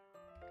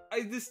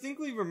 I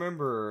distinctly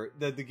remember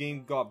that the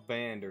game got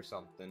banned or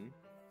something.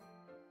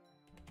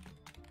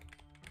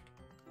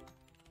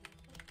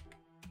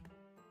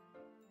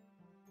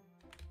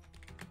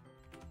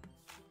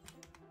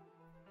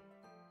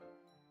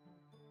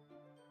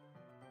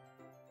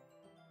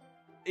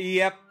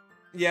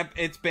 Yep,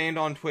 it's banned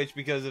on Twitch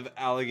because of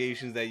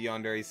allegations that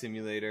Yandere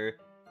Simulator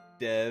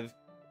dev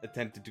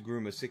attempted to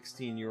groom a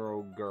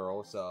 16-year-old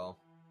girl, so...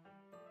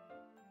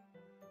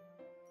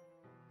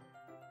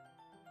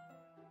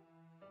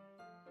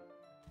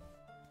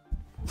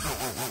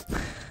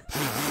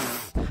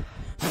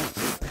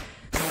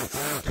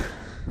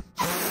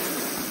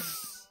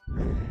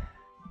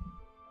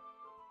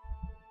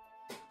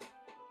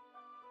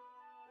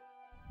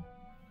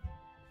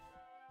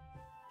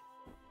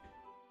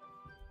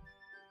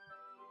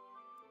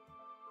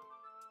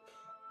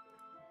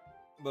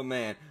 But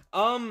man,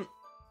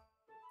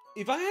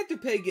 if I had to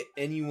peg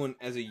anyone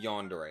as a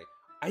yandere,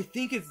 I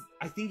think it's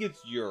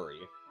Yuri.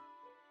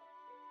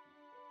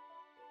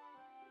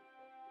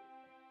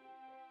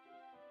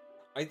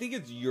 I think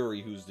it's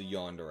Yuri who's the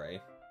yandere.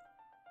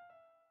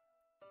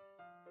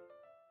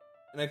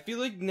 And I feel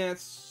like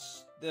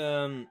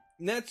Natsuki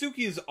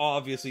is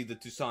obviously the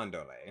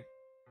tsundere.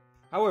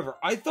 However,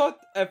 I thought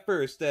at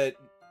first that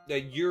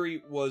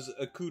Yuri was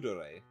a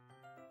kudere.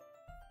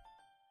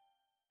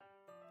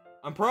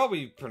 I'm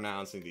probably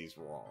pronouncing these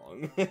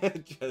wrong,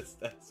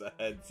 just as a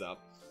heads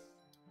up.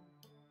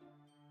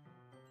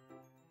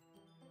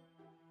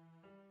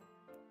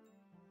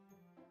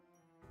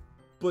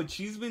 But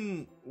she's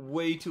been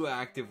way too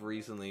active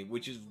recently,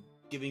 which is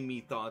giving me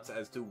thoughts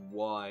as to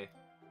why.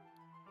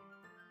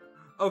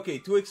 Okay,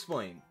 to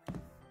explain.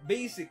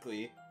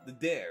 Basically, the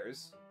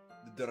dares,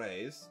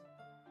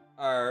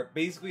 are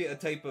basically a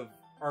type of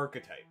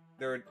archetype.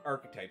 They're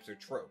archetypes or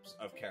tropes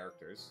of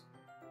characters.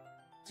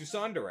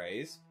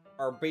 Tsunderes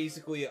are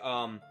basically,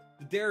 the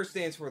dare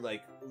stands for,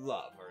 like,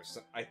 love, or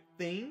I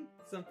think,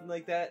 something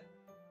like that.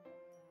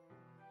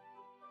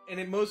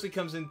 And it mostly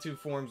comes into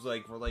forms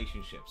like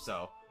relationships,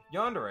 so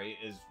yandere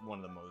is one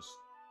of the most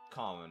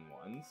common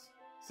ones.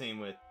 Same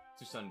with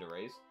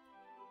tsunderes.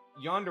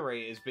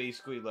 Yandere is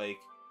basically, like,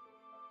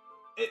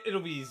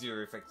 It'll be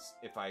easier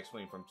if I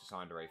explain from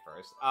Tsundere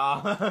first.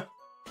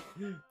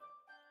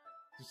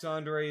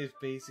 Tsundere is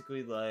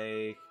basically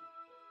like...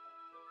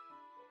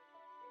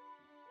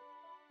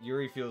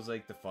 Yuri feels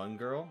like the fun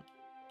girl.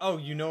 Oh,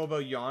 you know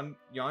about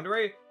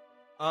Yandere?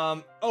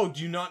 Oh,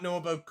 do you not know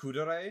about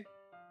Kudare?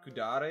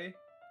 Kudare?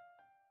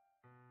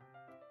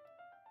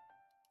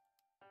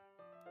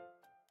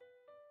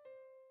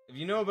 If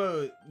you know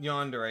about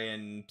Yandere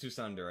and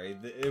Tsundere,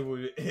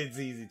 it's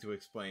easy to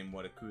explain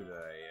what a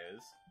Kudare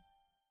is.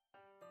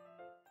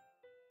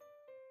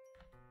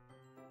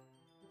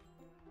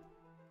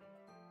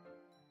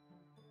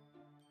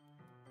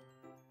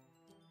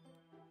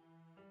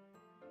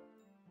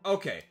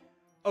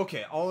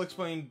 Okay, I'll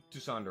explain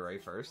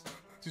Tsundere first.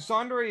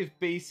 Tsundere is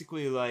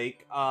basically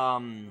like,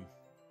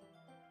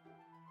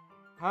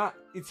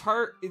 it's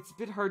a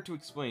bit hard to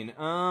explain.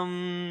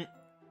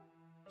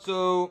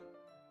 So,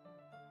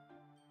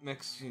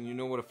 Mexican, you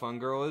know what a fun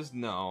girl is?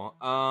 No.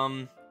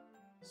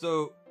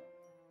 So,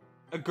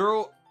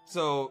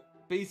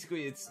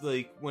 basically it's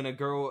like when a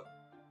girl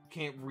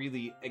can't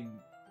really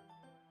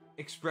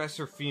express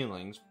her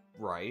feelings,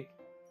 right?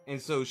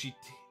 And so she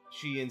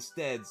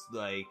instead,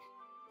 like,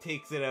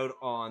 takes it out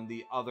on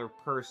the other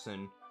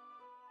person,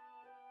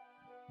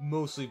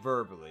 mostly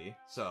verbally,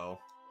 so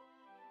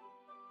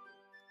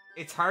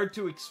it's hard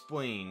to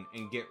explain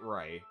and get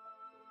right,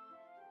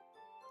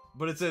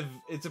 but it's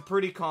a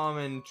pretty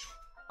common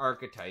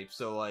archetype.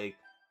 So like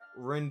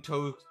Rin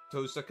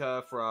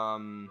Tosaka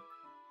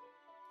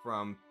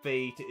from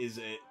Fate is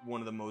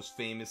one of the most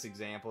famous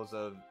examples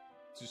of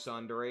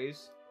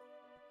tsunderes.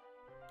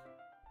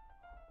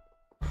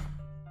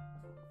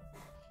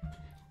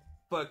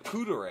 But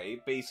Kudere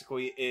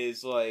basically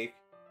is a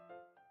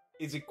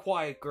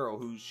quiet girl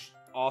who's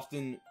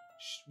often,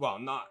 well,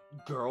 not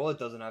girl, it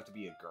doesn't have to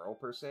be a girl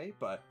per se,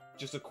 but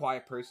just a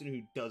quiet person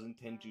who doesn't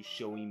tend to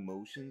show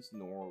emotions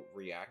nor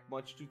react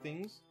much to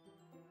things.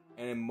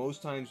 And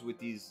most times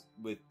with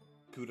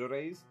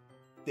Kuderes,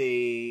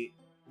 they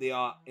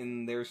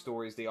in their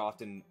stories they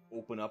often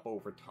open up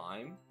over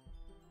time,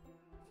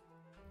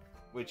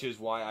 which is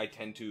why I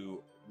tend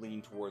to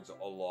lean towards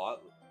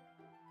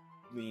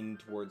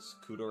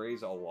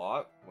Kuderes a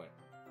lot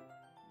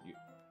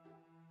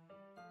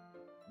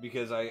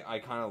because I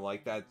kind of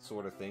like that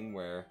sort of thing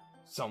where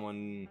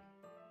someone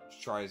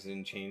tries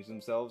and change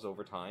themselves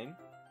over time.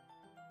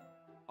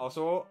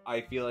 Also,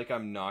 I feel like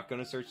I'm not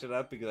gonna search it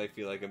up because I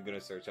feel like I'm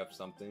gonna search up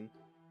something.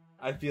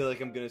 I feel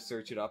like I'm gonna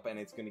search it up and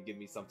it's gonna give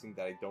me something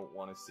that I don't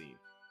want to see.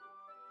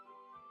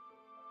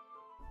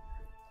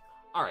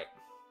 Alright.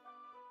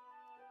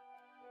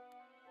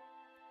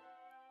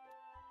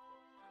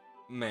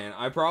 Man,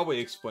 I probably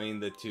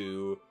explained the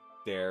two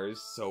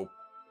dares so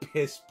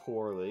piss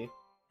poorly.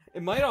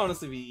 It might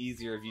honestly be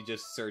easier if you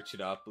just search it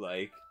up,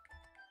 like...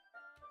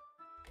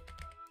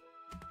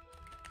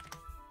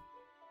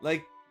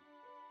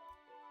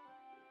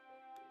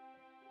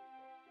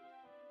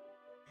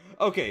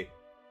 Okay.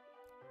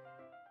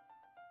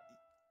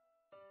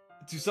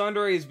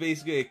 Tsundere is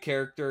basically a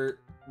character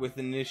with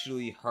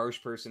initially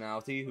harsh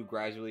personality who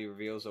gradually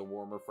reveals a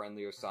warmer,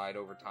 friendlier side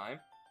over time.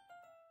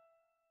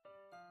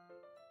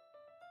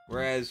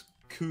 Whereas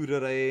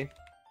Kudere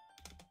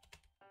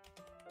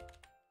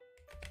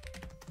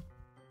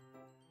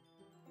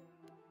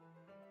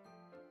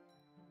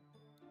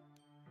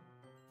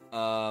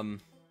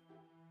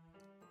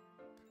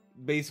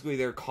basically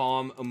they're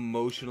calm,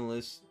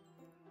 emotionless,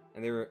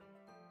 and they're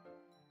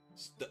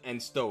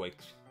stoic.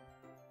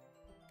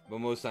 But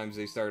most times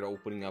they start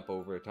opening up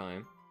over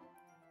time.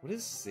 What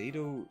is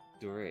Sado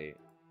Dore?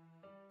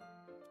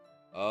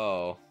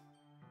 Oh,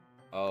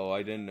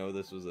 I didn't know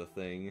this was a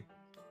thing.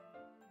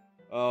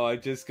 Oh, I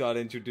just got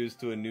introduced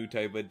to a new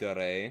type of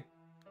Dore.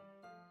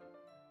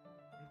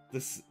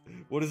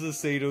 What is a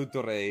Sado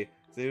Dore?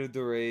 Sado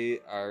Dore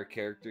are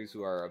characters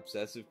who are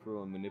obsessive,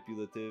 cruel, and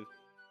manipulative.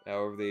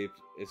 However, they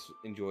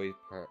enjoy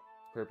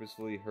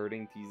purposefully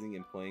hurting, teasing,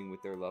 and playing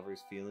with their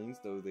lovers' feelings,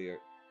 though they are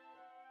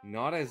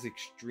not as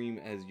extreme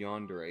as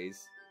yanderes.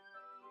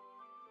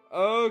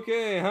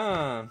 Okay,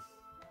 huh?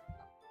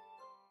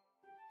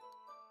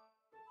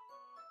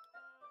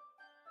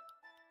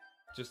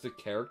 Just a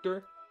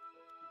character?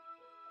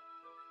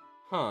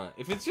 Huh,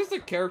 if it's just a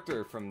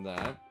character from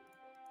that...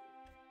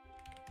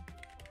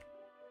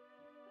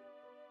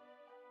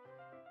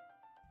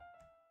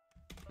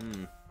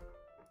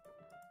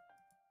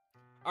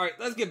 Alright,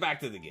 let's get back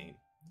to the game.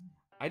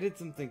 I did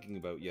some thinking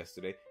about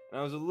yesterday, and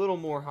I was a little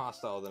more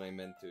hostile than I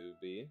meant to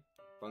be.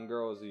 Fun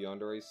Girl is a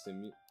yandere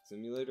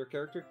simulator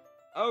character?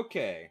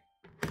 Okay.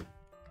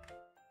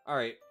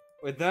 Alright,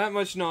 with that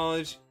much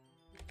knowledge...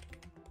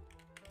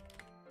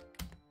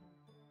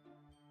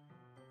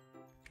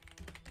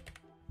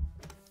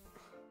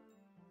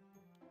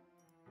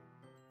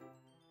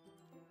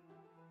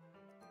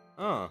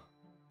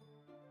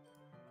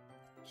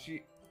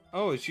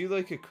 Is she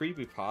like a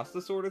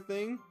creepypasta sort of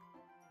thing?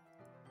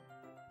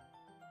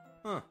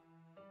 Huh.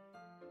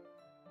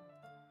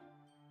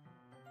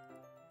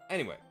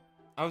 Anyway,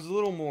 I was a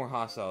little more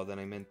hostile than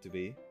I meant to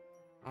be.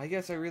 I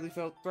guess I really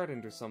felt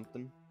threatened or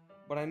something.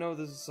 but I know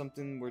this is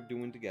something we're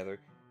doing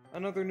together.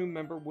 Another new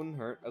member wouldn't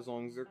hurt, as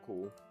long as they're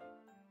cool.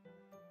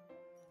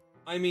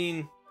 I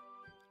mean,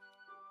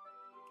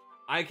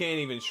 I can't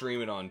even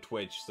stream it on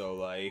Twitch, so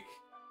like...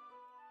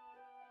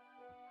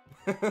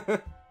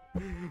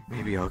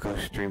 Maybe I'll go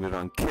stream it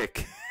on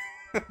Kick.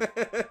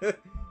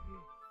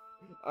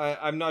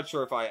 I'm not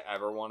sure if I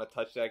ever want to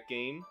touch that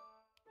game.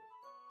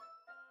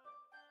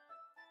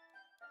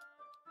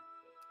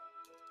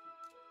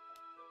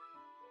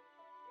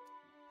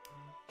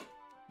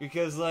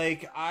 Because,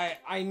 like,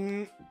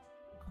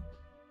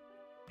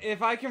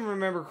 if I can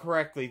remember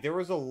correctly, there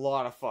was a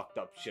lot of fucked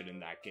up shit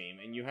in that game,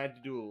 and you had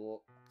to do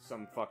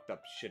some fucked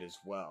up shit as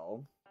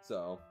well.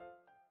 So,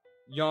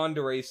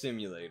 Yandere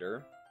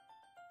Simulator.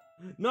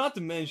 Not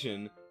to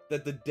mention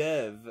that the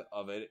dev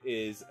of it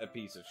is a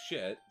piece of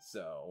shit,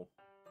 so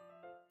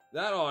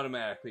that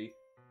automatically,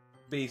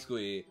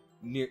 basically,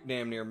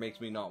 damn near makes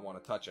me not want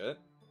to touch it.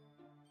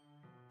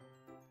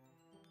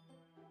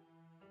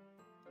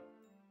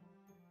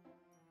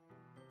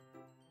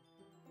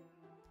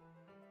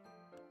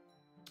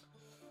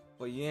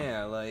 But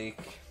yeah,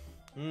 like,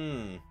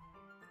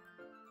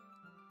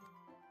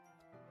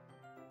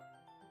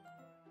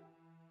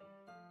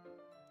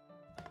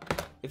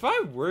 if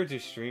I were to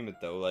stream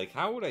it though, like,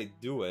 how would I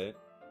do it?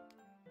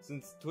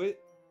 Since Twitch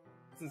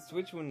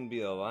wouldn't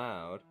be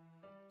allowed.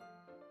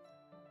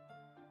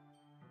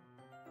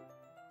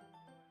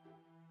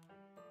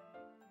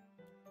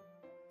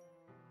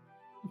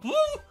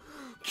 What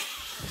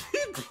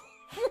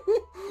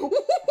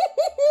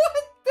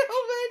the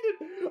hell ended?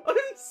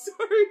 I'm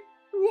sorry.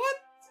 What?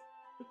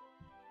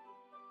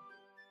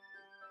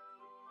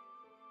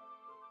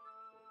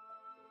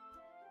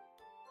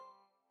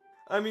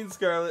 I mean,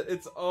 Scarlett,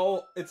 it's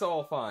all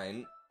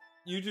fine.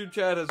 YouTube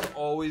chat has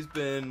always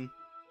been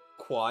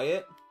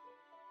quiet.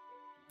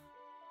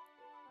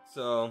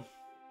 So,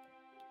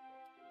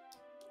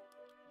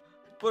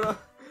 but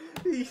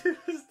he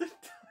used the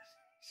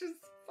just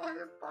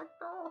fucking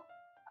fucked off.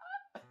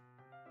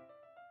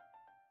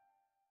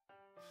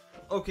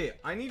 Okay,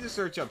 I need to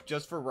search up,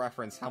 just for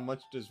reference, how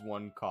much does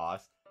one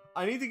cost.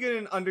 I need to get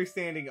an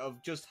understanding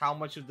of just how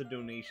much of the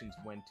donations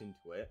went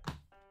into it.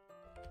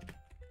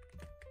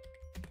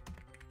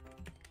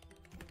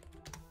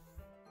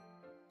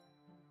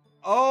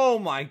 Oh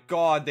my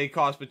god, they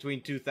cost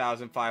between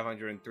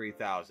 2,500 and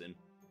 3,000.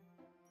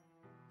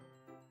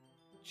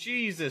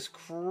 Jesus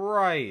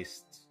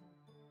Christ.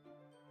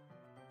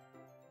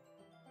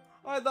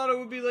 I thought it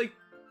would be like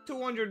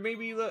 200,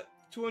 maybe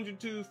 $200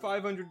 to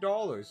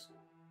 $500.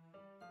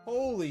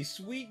 Holy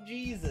sweet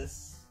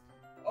Jesus.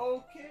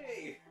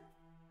 Okay.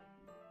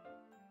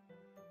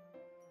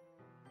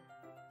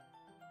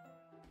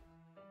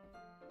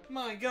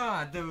 My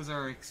god, those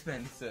are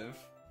expensive.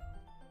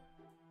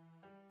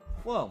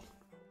 Well,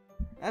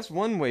 that's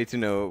one way to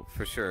know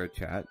for sure,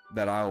 chat,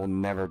 that I will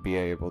never be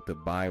able to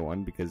buy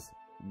one, because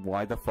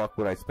why the fuck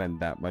would I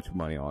spend that much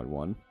money on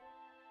one?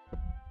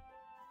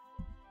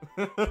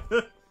 Jesus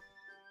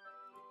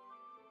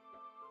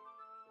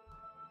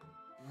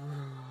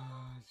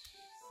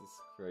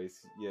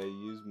Christ. Yeah,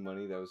 you used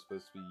money that was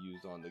supposed to be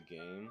used on the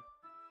game.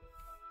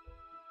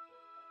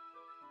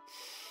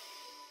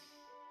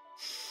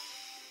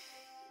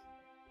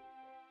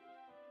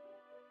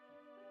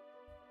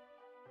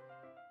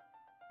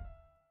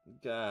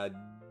 God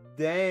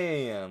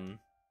damn.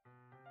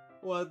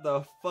 What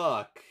the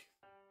fuck?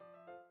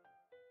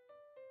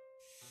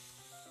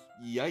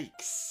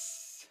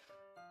 Yikes.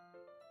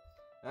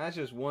 That's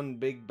just one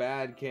big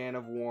bad can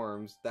of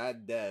worms,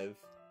 that dev.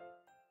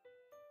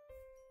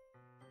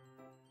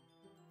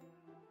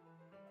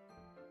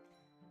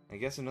 I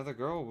guess another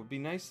girl would be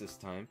nice this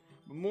time,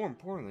 but more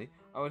importantly,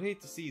 I would hate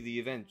to see the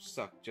event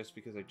suck just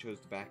because I chose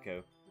to back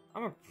out.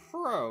 I'm a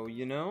pro,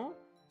 you know?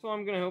 So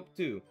I'm gonna help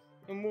too,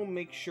 and we'll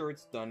make sure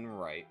it's done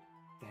right.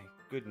 Thank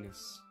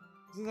goodness.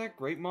 Isn't that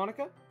great,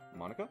 Monica?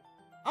 Monica?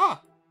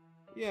 Ah!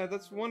 Yeah,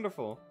 that's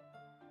wonderful.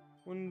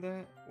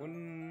 It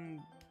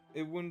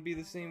wouldn't be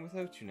the same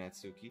without you,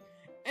 Natsuki.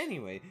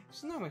 Anyway,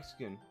 it's not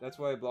Mexican. That's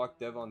why I blocked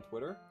Dev on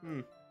Twitter.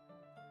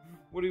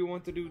 What do you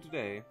want to do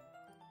today?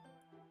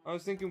 I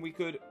was thinking we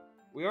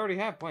already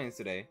have plans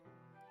today.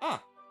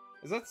 Ah!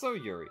 Is that so,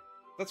 Yuri?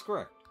 That's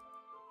correct.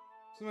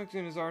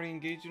 Mexican is already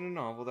engaged in a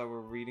novel that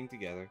we're reading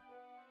together.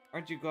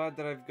 Aren't you glad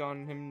that I've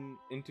gotten him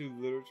into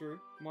literature,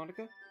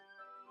 Monica?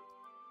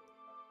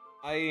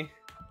 I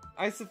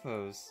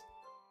suppose.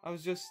 I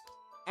was just...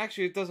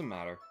 Actually, it doesn't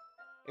matter.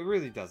 It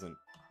really doesn't.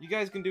 You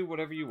guys can do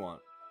whatever you want.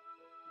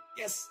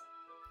 Yes!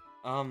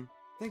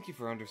 Thank you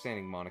for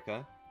understanding,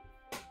 Monica.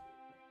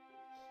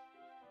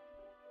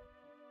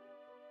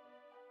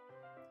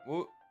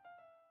 What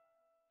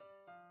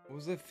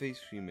was that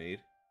face she made?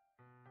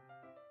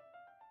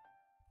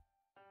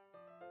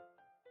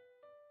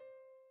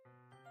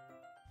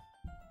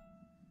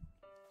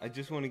 I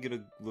just want to get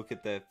a look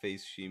at that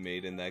face she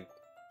made in that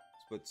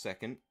split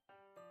second.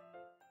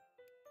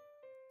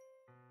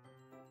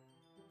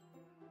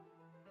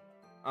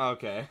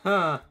 Okay,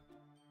 huh.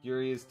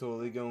 Yuri is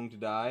totally going to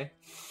die.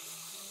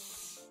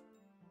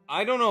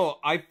 I don't know,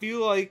 I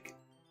feel like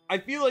I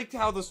feel like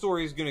how the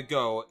story is gonna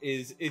go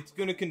is it's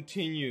gonna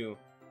continue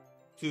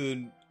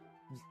to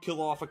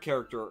kill off a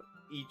character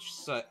each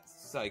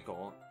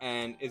cycle,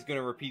 and it's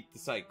gonna repeat the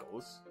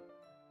cycles.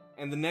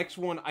 And the next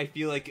one I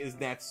feel like is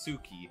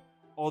Natsuki,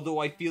 although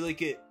I feel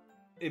like it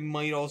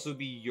might also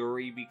be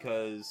Yuri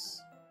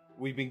because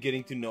we've been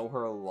getting to know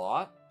her a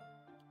lot.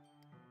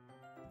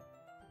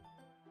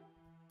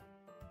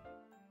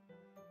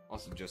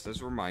 Also, just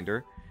as a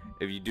reminder,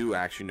 if you do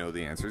actually know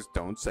the answers,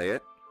 don't say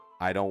it.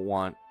 I don't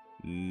want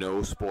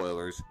no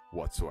spoilers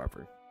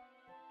whatsoever.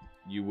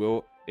 You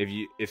will,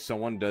 if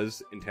someone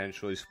does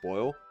intentionally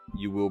spoil,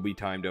 you will be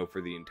timed out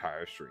for the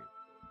entire stream.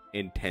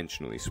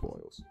 Intentionally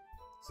spoils.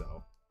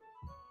 So,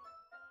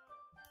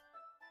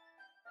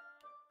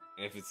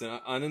 if it's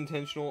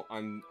unintentional,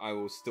 I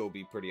will still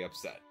be pretty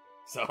upset.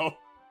 So,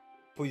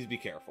 please be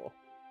careful.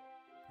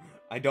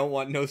 I don't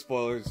want no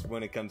spoilers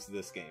when it comes to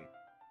this game.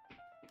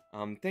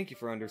 Thank you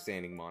for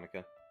understanding,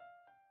 Monica.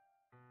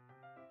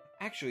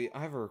 Actually, I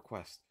have a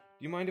request.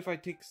 Do you mind if I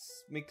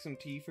make some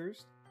tea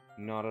first?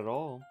 Not at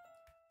all.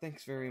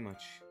 Thanks very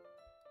much.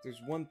 If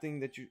there's one thing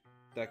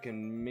that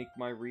can make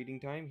my reading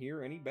time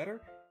here any better,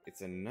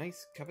 it's a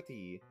nice cup of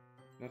tea.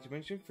 Not to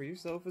mention for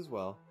yourself as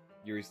well.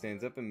 Yuri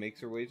stands up and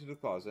makes her way to the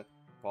closet.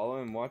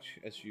 Follow and watch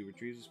as she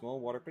retrieves a small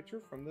water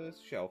pitcher from the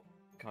shelf,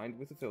 kind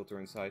with a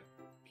filter inside.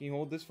 Can you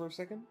hold this for a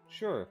second?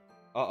 Sure.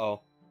 Uh-oh.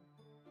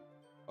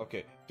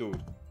 Okay,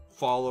 dude.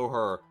 Follow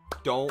her.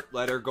 Don't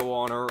let her go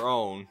on her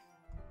own.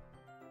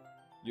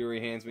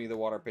 Yuri hands me the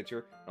water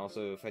pitcher and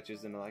also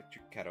fetches an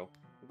electric kettle.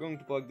 We're going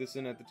to plug this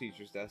in at the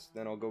teacher's desk,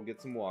 then I'll go get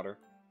some water.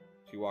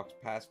 She walks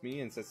past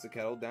me and sets the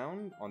kettle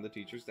down on the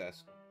teacher's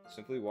desk.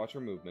 Simply watch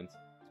her movements.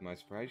 To my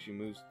surprise, she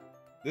moves.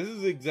 This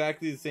is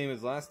exactly the same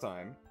as last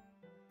time.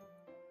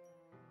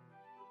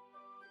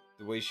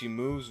 The way she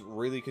moves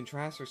really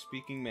contrasts her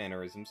speaking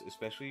mannerisms,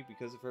 especially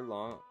because of her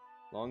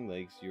long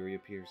legs. Yuri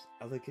appears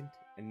elegant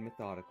and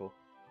methodical.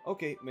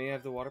 Okay, may I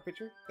have the water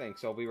pitcher?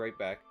 Thanks, I'll be right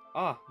back.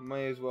 Ah,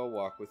 might as well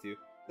walk with you.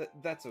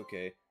 That's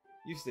okay.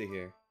 You stay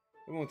here.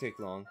 It won't take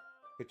long.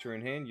 Pitcher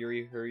in hand,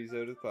 Yuri hurries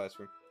out of the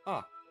classroom.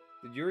 Ah,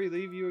 did Yuri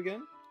leave you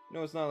again?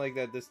 No, it's not like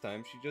that this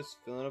time. She's just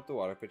filling up the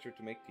water pitcher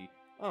to make tea.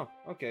 Oh,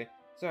 okay.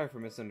 Sorry for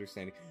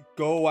misunderstanding.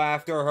 Go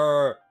after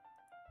her!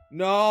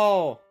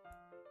 No!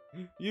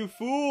 You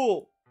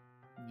fool!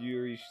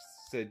 Yuri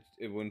said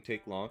it wouldn't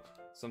take long.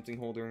 Something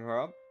holding her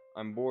up?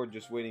 I'm bored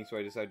just waiting, so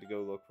I decided to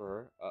go look for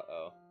her.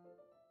 Uh-oh.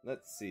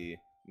 Let's see.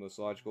 The most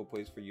logical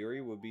place for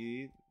Yuri would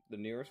be the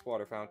nearest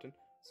water fountain.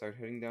 Start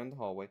heading down the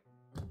hallway.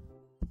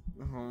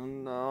 Oh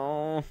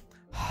no.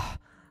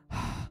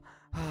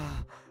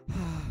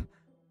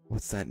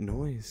 What's that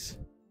noise?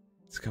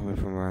 It's coming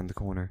from around the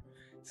corner.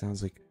 It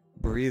sounds like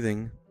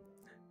breathing.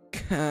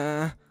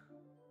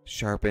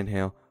 Sharp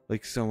inhale,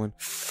 like someone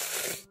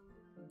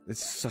is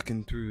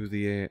sucking through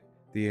the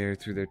air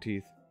through their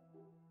teeth.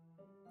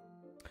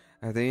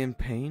 Are they in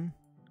pain?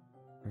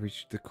 I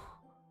reach the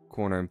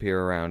corner and peer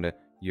around it.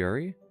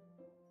 Yuri?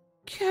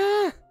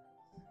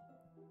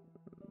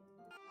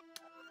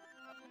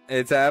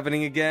 It's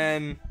happening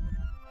again.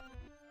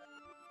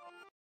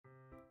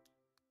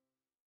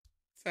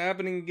 It's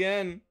happening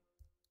again.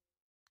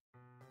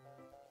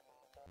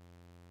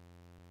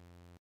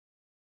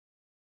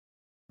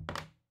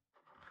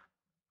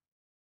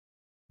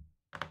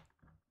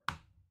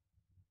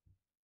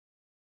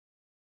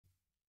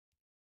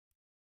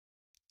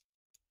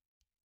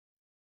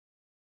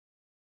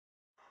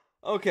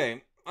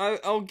 Okay,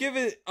 I'll give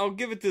it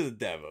to the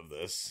dev of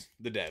this.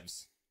 The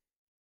devs.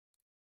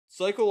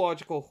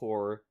 Psychological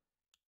horror.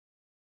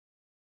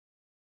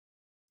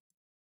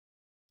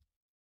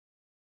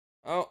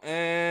 Oh,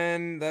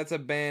 and that's a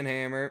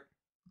banhammer.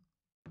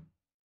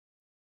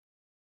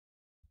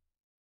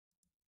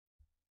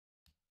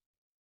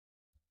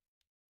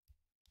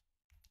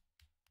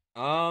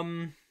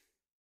 I'll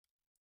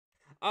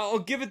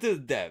give it to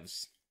the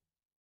devs.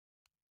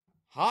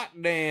 Hot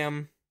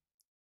damn.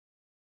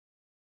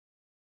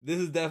 This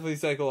is definitely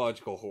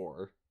psychological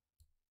horror.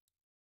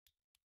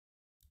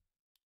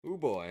 Ooh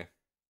boy.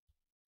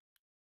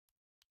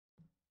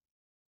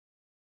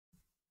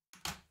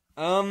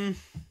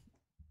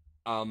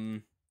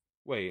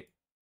 Wait.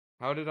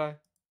 How did I?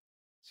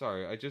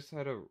 Sorry, I just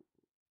had a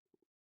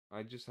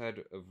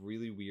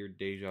really weird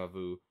deja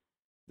vu.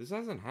 This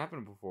hasn't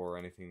happened before or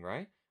anything,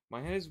 right?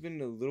 My head has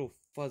been a little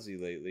fuzzy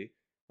lately.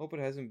 Hope it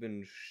hasn't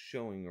been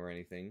showing or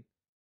anything.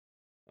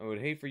 I would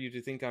hate for you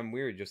to think I'm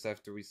weird just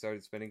after we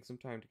started spending some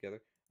time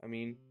together. I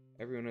mean,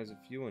 everyone has a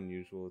few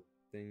unusual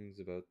things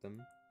about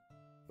them.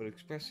 But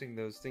expressing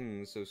those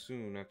things so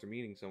soon after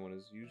meeting someone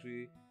is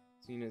usually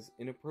seen as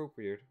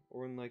inappropriate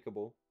or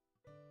unlikable.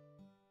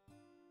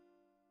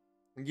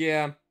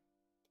 Yeah,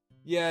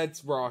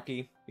 it's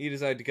Rocky. He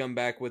decided to come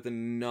back with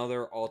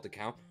another alt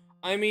account.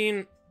 I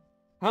mean,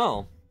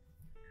 hell,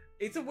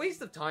 it's a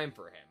waste of time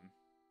for him.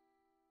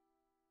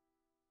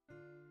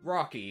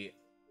 Rocky,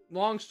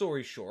 long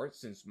story short,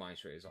 since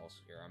Maestro is also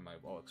here, I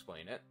might well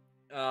explain it.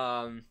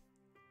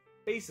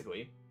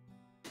 Basically,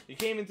 he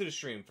came into the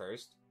stream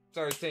first,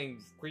 started saying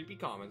creepy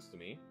comments to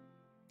me,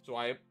 so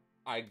I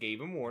I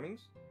gave him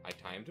warnings. I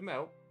timed him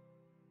out.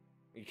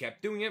 He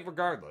kept doing it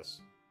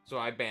regardless. So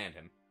I banned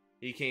him.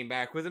 He came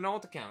back with an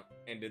alt account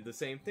and did the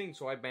same thing,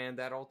 so I banned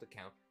that alt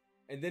account.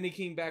 And then he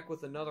came back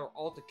with another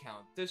alt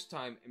account, this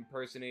time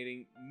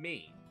impersonating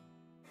me.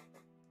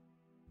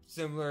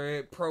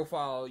 Similar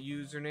profile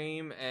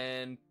username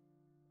and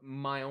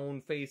my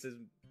own face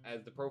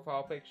as the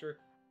profile picture.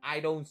 I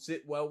don't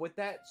sit well with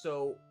that,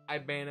 so I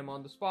ban him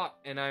on the spot,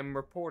 and I'm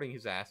reporting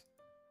his ass.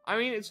 I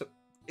mean,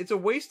 it's a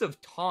waste of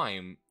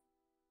time.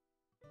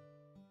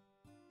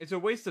 It's a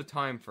waste of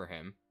time for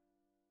him.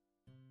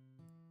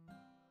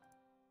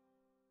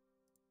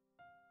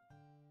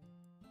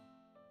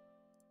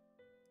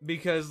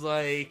 Because,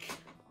 like,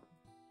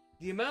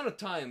 the amount of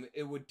time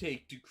it would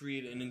take to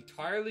create an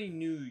entirely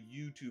new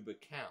YouTube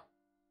account.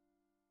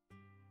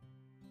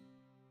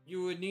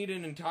 You would need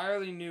an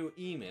entirely new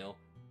email.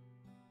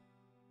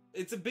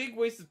 It's a big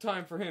waste of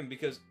time for him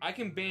because I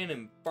can ban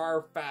him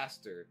far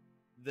faster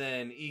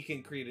than he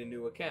can create a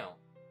new account.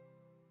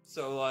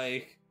 So,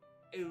 like,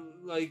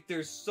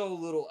 there's so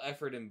little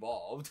effort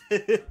involved.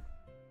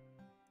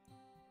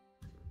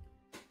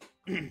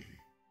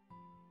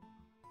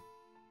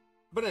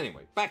 But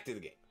anyway, back to the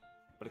game.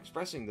 But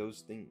expressing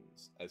those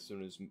things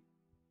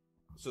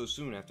so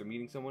soon after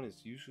meeting someone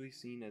is usually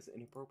seen as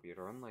inappropriate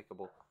or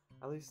unlikable.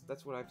 At least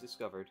that's what I've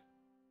discovered.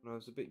 When I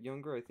was a bit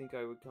younger, I think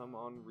I would come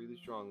on really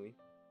strongly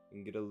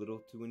and get a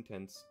little too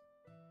intense.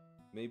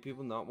 Made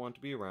people not want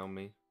to be around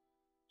me.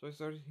 So I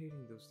started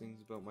hating those things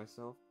about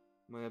myself,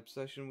 my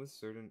obsession with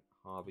certain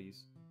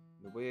hobbies,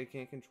 and the way I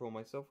can't control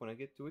myself when I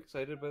get too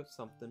excited about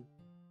something.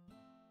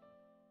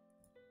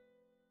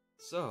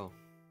 So,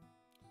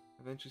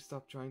 I eventually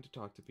stopped trying to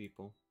talk to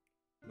people.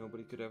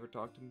 Nobody could ever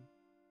talk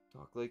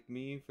like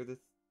me for the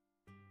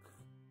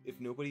if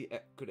nobody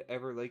could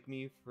ever like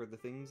me for the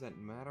things that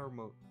matter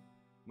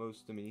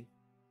most to me,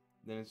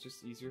 then it's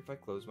just easier if I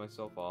close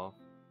myself off.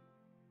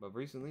 But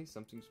recently,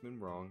 something's been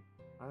wrong.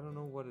 I don't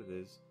know what it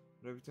is,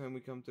 but every time we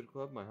come to the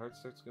club, my heart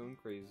starts going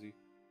crazy.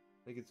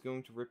 Like it's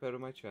going to rip out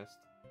of my chest.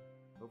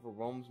 It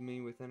overwhelms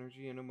me with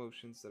energy and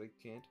emotions that I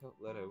can't help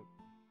let out.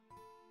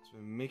 It's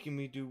been making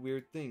me do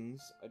weird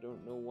things. I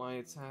don't know why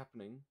it's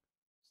happening.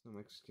 Snow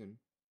Mexican.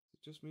 Is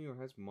it just me, or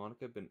has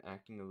Monica been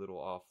acting a little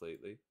off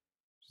lately?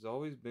 She's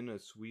always been a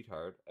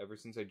sweetheart ever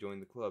since I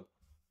joined the club.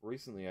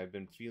 Recently, I've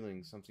been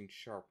feeling something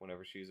sharp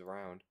whenever she's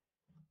around.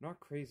 Not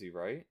crazy,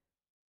 right?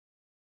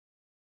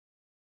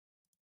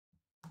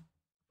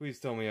 Please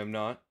tell me I'm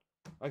not.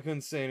 I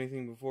couldn't say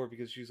anything before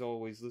because she's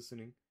always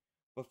listening.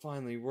 But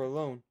finally, we're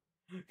alone.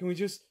 Can we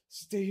just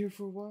stay here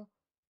for a while?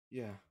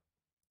 Yeah.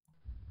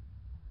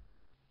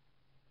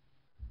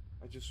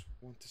 I just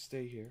want to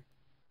stay here.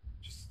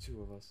 Just the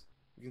two of us.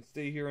 We can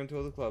stay here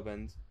until the club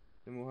ends.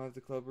 Then we'll have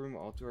the club room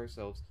all to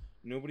ourselves.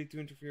 Nobody to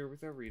interfere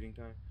with our reading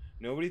time.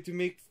 Nobody to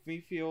make me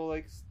feel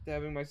like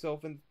stabbing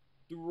myself in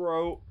the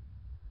throat.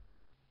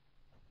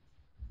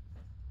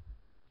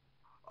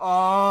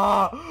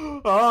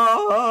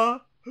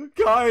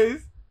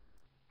 Guys!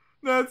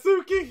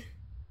 Natsuki!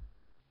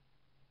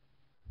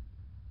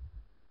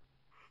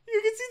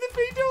 You can see the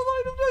faint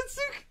outline of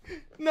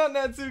Natsuki! Not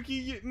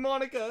Natsuki,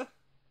 Monica!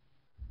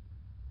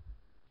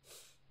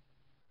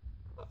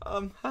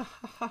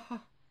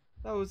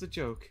 That was a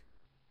joke.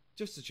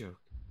 Just a joke.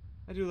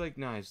 I do like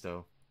knives,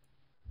 though.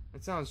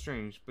 It sounds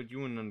strange, but you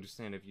wouldn't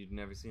understand if you'd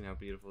never seen how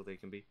beautiful they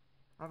can be.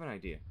 I have an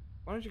idea.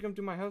 Why don't you come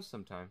to my house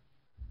sometime?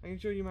 I can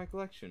show you my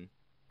collection.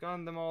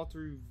 Gotten them all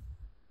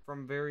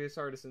from various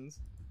artisans.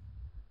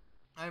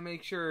 I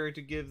make sure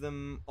to give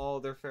them all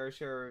their fair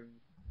share of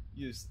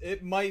use.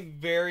 It might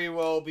very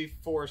well be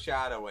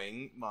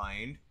foreshadowing,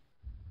 mind.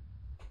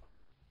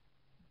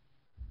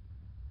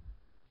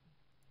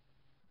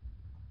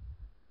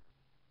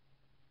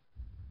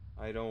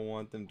 I don't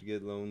want them to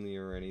get lonely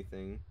or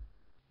anything.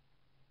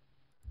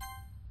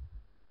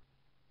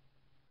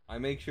 I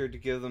make sure to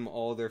give them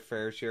all their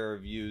fair share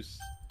of use.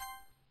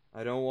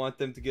 I don't want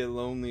them to get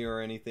lonely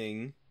or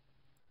anything.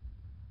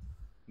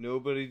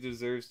 Nobody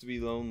deserves to be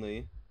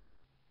lonely.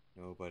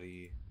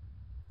 Nobody.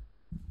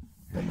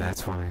 And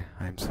that's why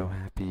I'm so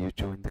happy you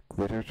joined the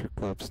Literature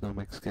Club, Snow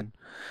Mexican.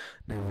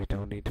 Now we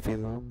don't need to be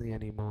lonely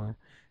anymore,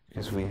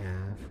 because we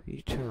have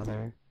each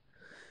other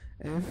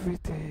every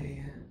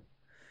day.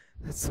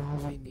 That's all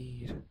we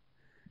need.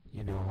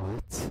 You know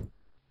what?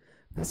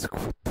 Let's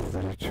quit the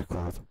Literature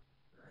Club.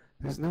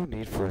 There's no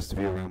need for us to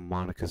be around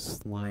Monica's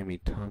slimy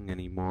tongue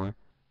anymore.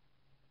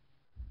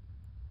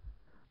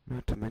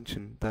 Not to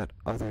mention that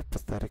other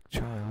pathetic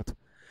child.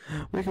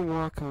 We can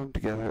walk home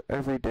together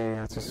every day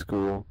after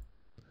school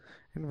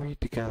and read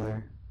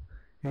together,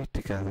 eat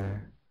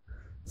together,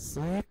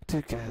 sleep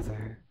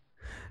together.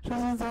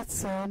 Doesn't that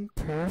sound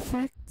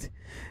perfect?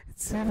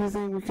 It's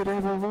everything we could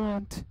ever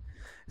want.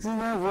 Isn't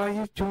that why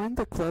you joined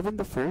the club in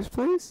the first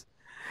place?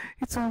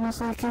 It's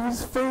almost like it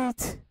was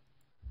fate.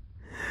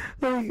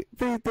 Like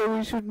fate that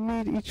we should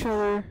meet each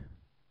other.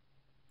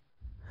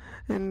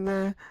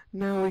 And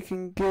now we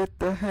can get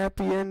the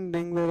happy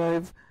ending that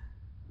I've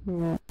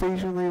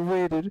patiently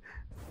waited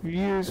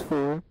years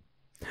for.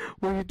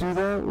 Will you do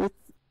that with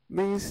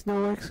me,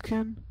 Snow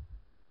Mexican?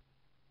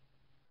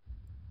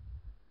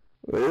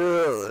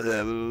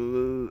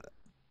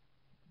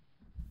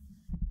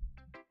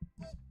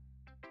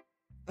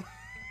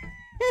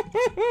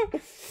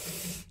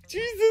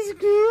 Jesus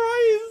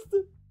Christ!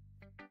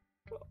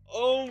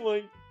 Oh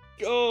my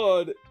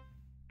god!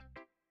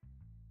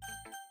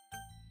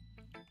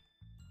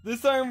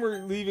 This time we're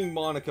leaving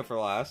Monica for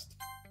last.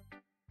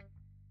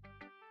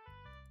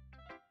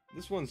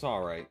 This one's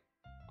alright.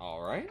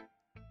 Alright?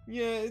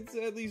 Yeah, it's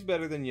at least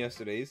better than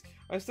yesterday's.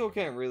 I still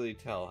can't really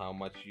tell how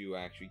much you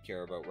actually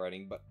care about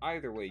writing, but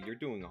either way, you're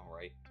doing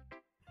alright.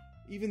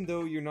 Even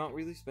though you're not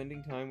really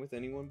spending time with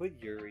anyone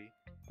but Yuri,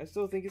 I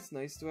still think it's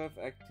nice to have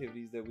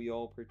activities that we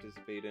all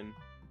participate in.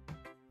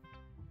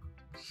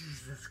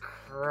 Jesus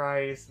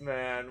Christ,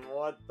 man.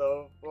 What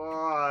the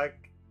fuck?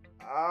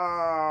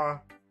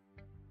 Ah.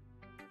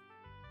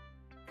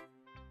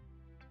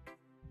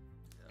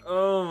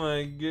 Oh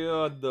my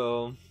god,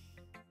 though.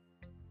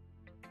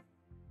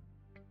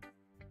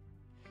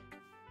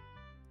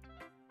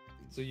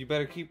 So you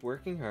better keep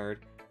working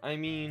hard. I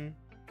mean,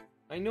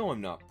 I know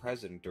I'm not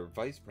president or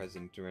vice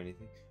president or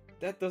anything.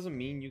 But that doesn't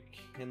mean you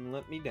can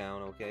let me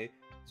down, okay?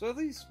 So at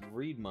least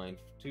read mine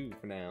too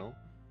for now.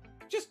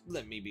 Just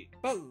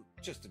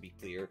to be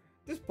clear,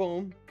 this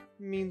poem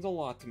means a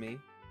lot to me.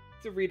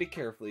 So read it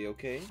carefully,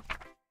 okay?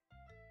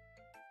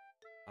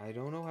 I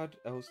don't know how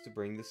else to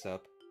bring this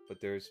up,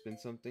 but there's been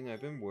something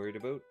I've been worried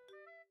about.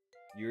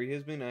 Yuri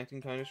has been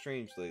acting kind of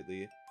strange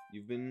lately.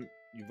 You've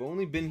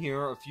only been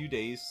here a few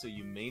days, so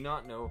you may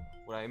not know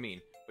what I mean.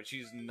 But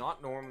she's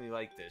not normally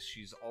like this.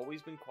 She's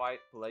always been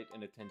quiet, polite,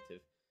 and attentive.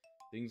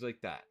 Things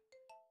like that.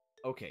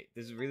 Okay,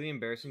 this is really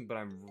embarrassing, but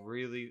I'm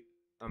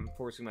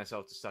forcing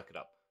myself to suck it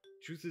up.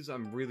 Truth is,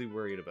 I'm really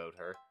worried about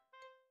her.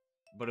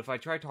 But if I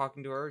try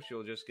talking to her,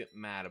 she'll just get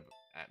mad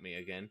at me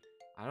again.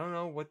 I don't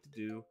know what to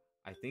do.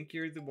 I think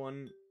you're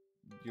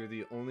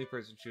the only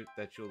person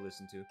that she'll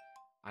listen to.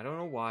 I don't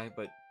know why,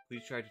 but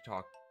please try to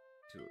talk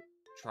to her.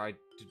 Try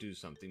to do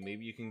something.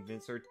 Maybe you can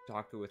convince her to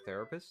talk to a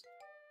therapist?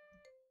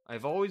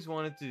 I've always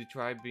wanted to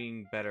try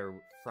being better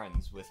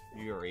friends with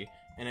Yuri,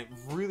 and it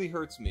really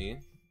hurts me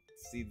to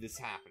see this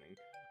happening.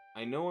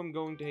 I know I'm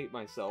going to hate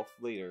myself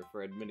later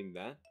for admitting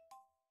that,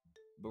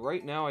 but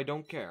right now I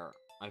don't care.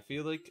 I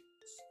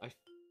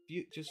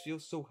just feel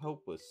so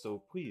helpless,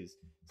 so please,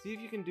 see if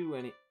you can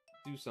do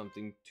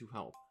something to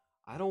help.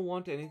 I don't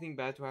want anything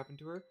bad to happen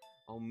to her.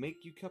 I'll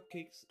make you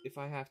cupcakes if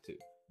I have to.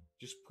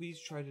 Just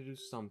please try to do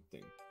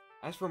something.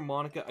 As for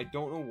Monica, I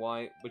don't know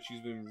why, but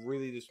she's been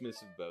really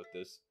dismissive about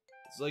this.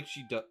 It's like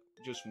she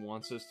just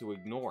wants us to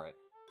ignore it.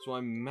 So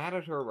I'm mad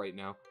at her right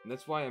now, and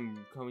that's why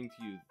I'm coming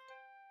to you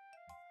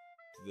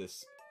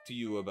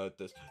about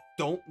this.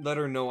 Don't let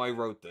her know I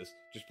wrote this.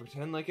 Just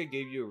pretend like I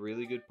gave you a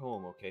really good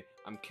poem, okay?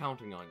 I'm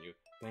counting on you.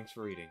 Thanks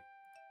for reading.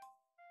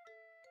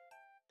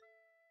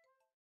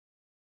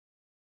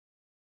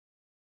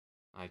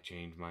 I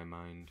changed my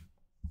mind.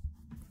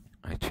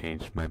 I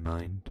changed my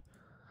mind.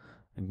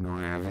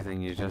 Ignore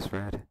everything you just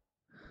read.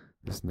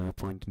 There's no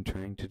point in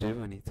trying to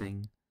do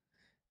anything.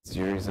 It's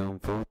Yuri's own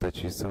fault that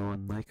she's so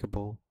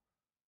unlikable.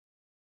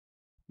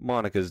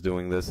 Monica's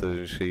doing this,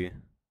 isn't she?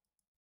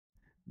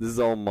 This is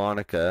all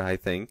Monica, I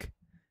think.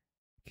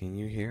 Can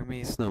you hear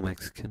me, Snow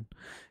Mexican?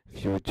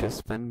 If you would just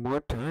spend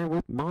more time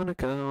with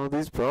Monica, all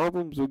these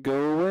problems would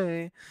go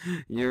away.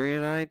 Yuri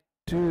and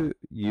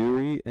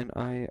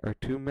I are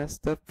too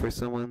messed up for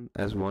someone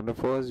as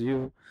wonderful as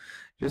you.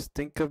 Just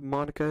think of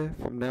Monica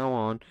from now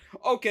on.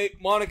 Okay,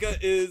 Monica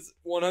is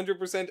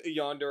 100% a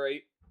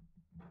yandere.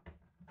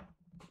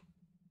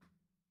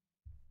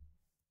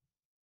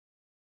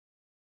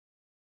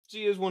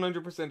 She is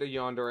 100% a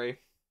yandere.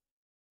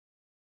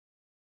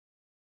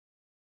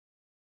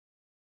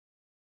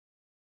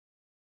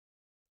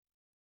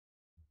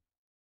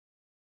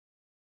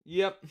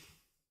 Yep.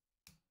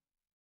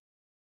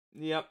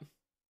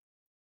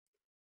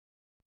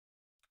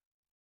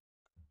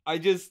 I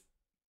just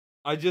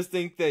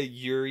think that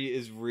Yuri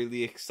is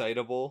really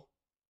excitable.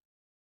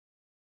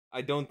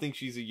 I don't think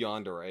she's a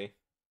yandere.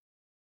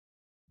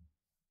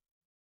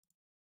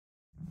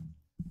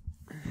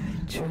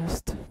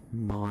 Just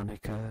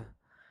Monica.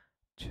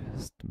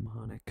 Just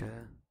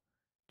Monica.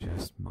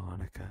 Just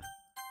Monica.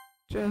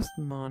 Just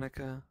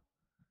Monica.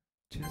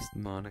 Just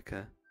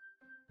Monica.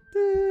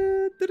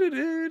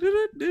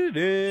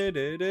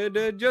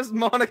 Just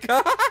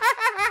Monica.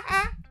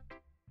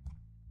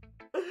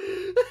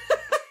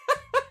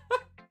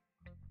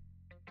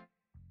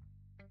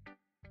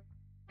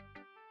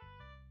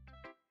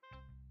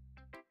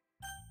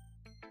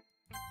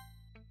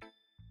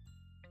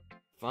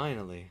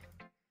 Finally.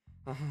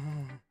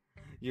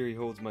 Yuri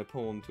holds my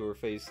poem to her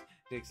face,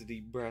 takes a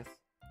deep breath.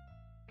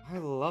 I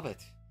love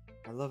it.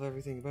 I love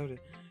everything about it.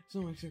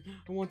 So much.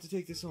 I want to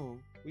take this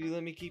home. Will you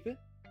let me keep it?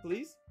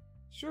 Please?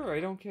 Sure,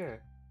 I don't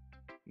care.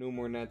 No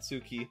more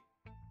Natsuki.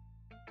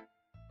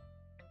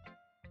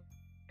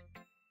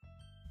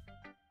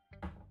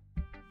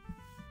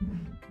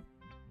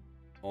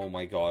 Oh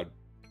my god.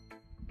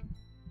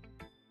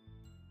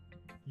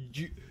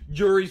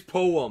 Yuri's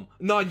poem.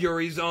 Not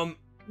Yuri's,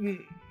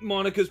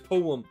 Monika's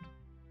poem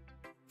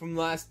from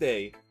last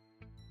day.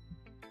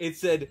 It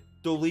said,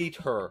 delete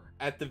her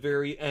at the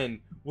very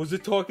end. Was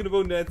it talking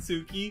about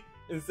Natsuki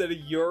instead of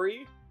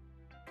Yuri?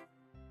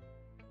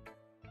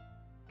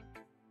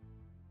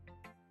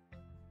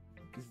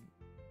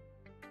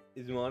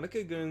 Is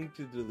Monika going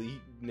to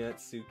delete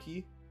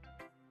Natsuki?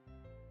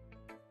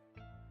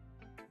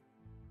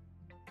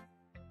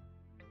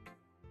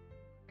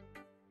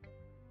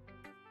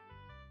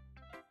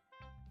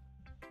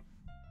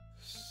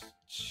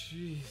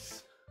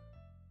 Jeez.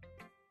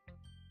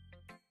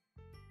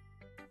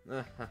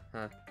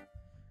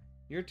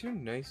 You're too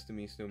nice to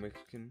me, Snow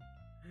Mexican.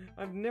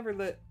 I've never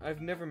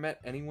met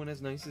anyone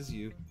as nice as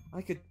you.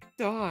 I could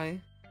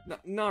die.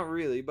 Not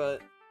really,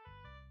 but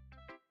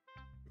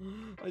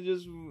I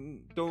just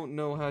don't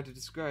know how to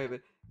describe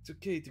it. It's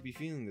okay to be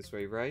feeling this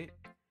way, right?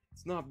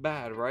 It's not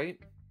bad, right?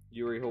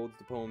 Yuri holds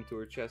the poem to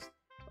her chest.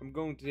 I'm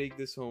going to take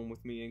this home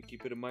with me and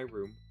keep it in my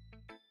room.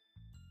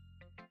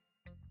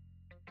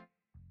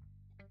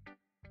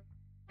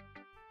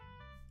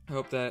 I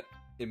hope that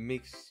it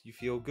makes you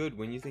feel good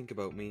when you think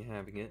about me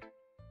having it.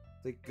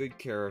 Take good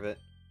care of it.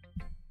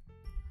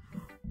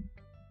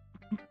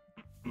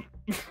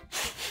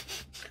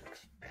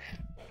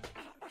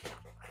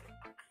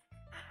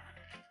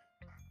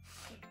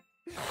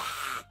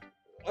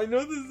 I know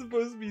this is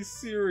supposed to be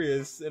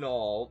serious and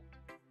all.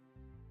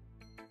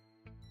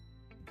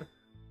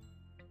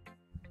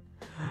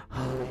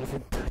 I'll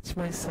even touch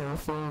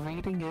myself while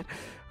reading it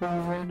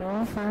over and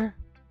over.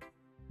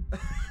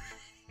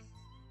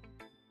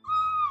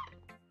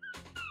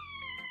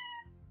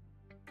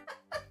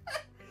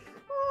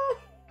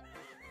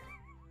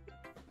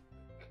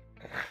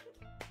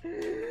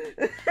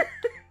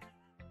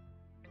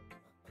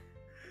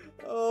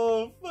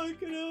 Oh,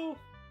 fucking hell.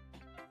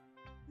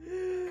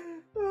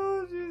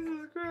 Oh,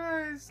 Jesus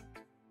Christ.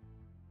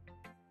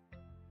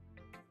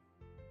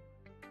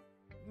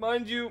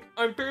 Mind you,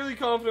 I'm fairly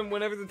confident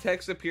whenever the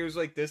text appears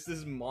like this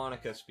is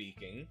Monika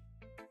speaking.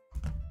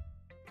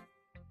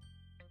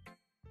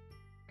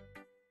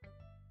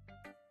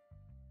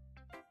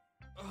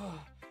 Oh,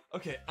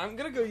 okay, I'm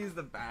gonna go use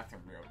the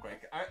bathroom real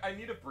quick. I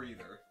need a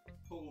breather.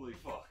 Holy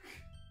fuck.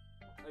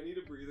 I need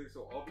a breather,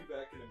 so I'll be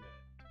back in a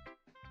minute.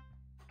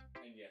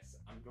 And yes,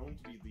 I'm going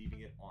to be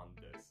leaving it on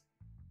this,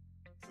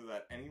 so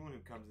that anyone who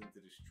comes into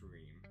the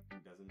stream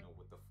and doesn't know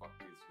what the fuck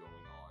is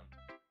going on,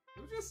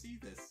 you'll just see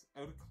this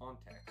out of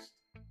context.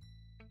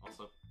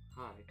 Also,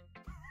 hi.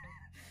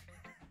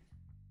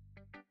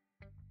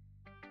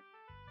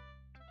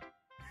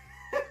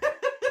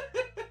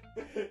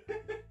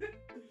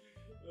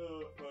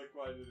 Oh fuck,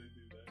 why did I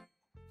do that?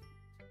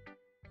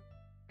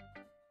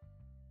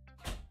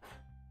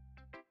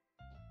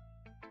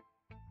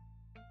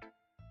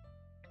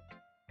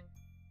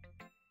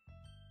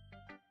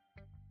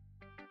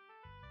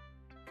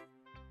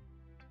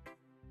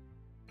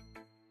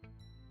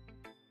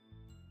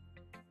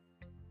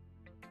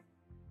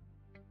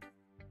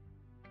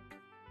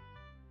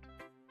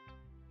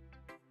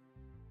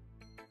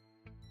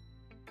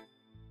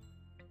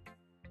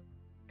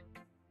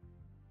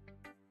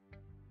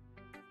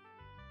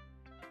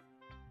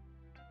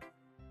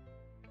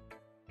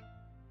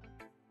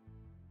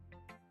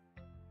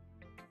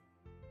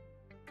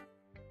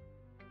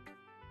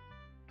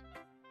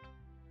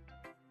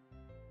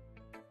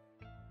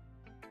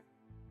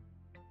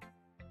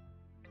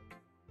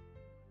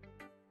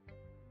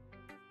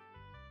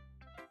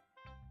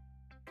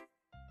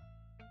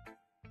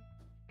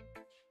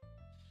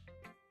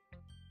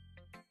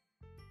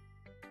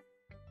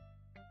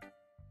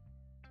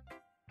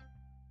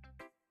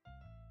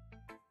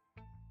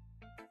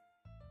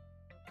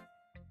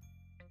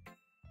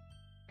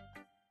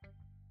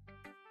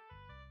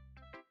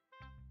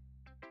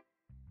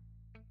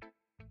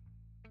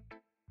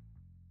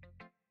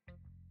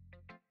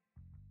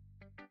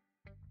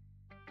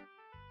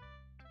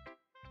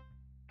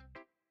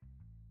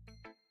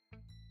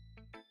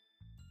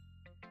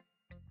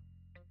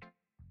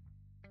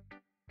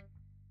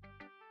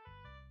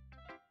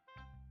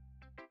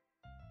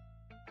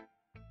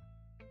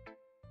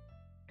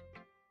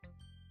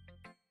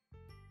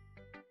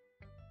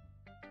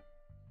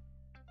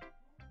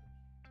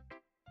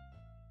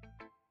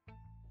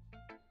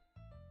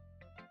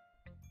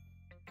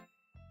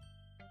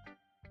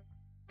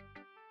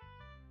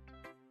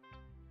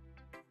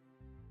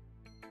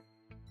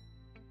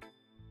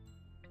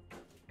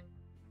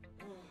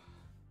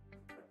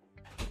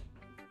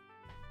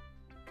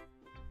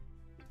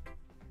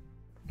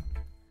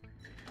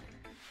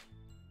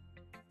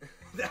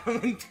 That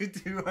one to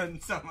do on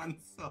someone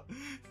so.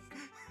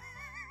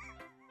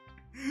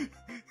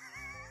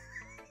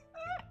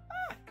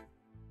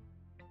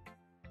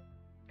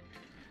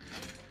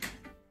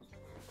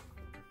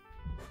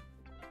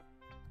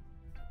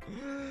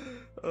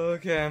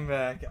 Okay, I'm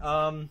back.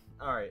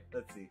 Alright,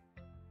 let's see.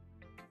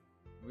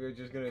 We're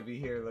just gonna be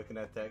here looking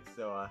at text,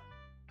 so,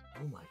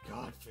 oh my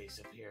god, face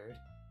appeared.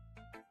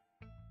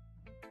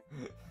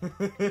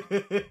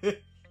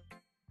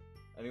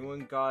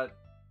 Anyone got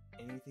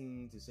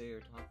anything to say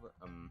or talk about?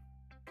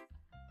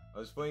 I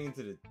was playing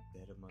into the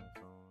dead of my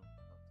phone,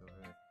 talked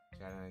over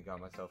chat, and I got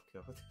myself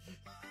killed.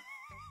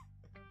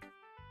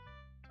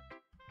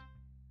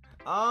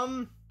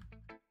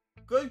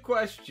 Good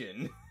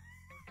question.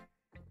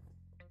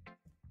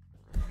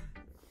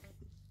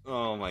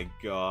 Oh my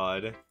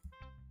god.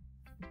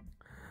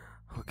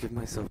 I'll give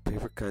myself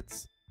paper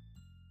cuts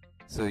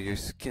so your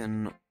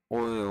skin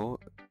oil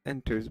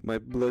enters my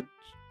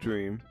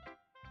bloodstream.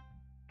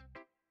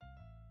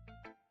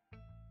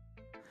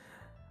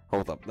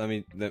 Hold up, let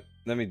me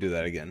do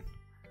that again.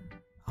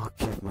 I'll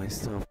give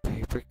myself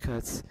paper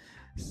cuts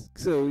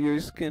so your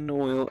skin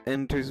oil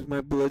enters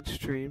my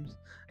bloodstreams.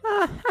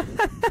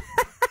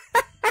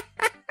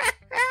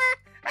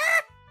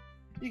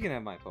 You can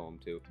have my poem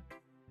too.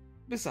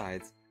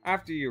 Besides,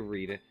 after you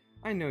read it,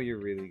 I know you're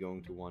really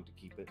going to want to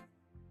keep it.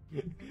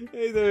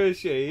 Hey there,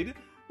 Shade.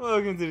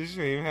 Welcome to the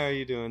stream. How are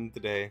you doing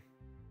today?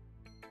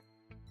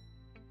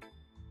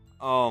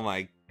 Oh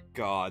my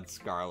god,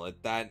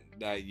 Scarlet. That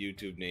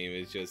YouTube name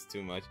is just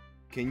too much.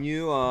 Can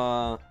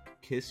you,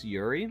 kiss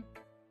Yuri?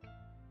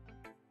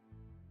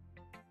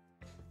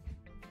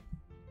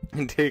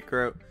 And take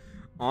her out.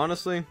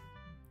 Honestly,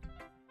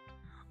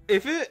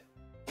 if this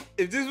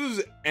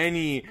was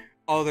any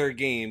other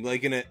game,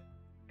 like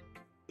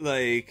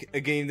a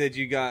game that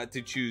you got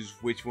to choose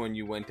which one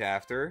you went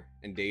after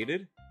and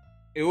dated,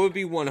 it would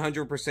be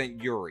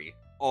 100% Yuri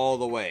all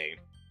the way.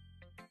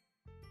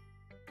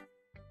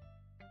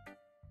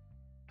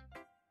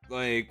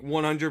 Like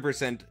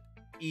 100%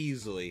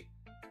 easily.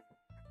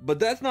 But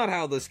that's not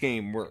how this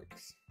game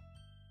works.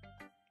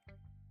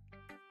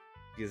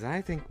 Because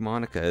I think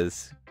Monica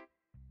is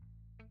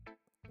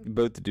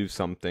about to do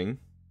something.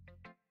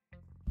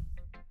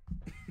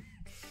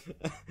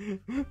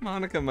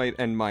 Monica might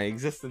end my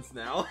existence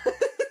now.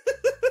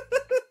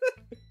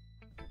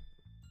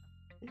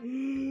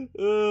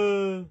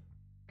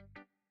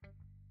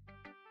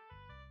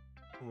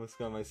 Almost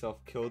got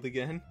myself killed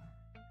again.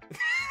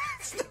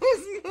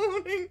 Snow's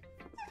moaning.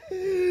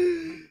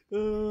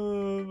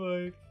 Oh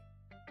my.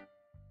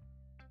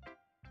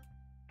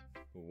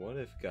 What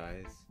if,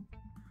 guys?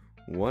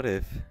 What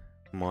if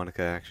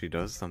Monica actually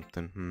does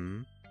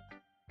something,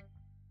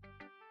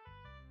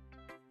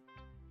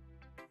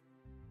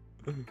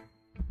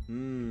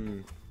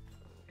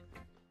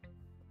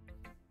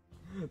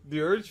 The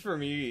urge for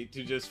me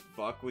to just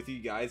fuck with you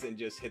guys and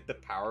just hit the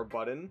power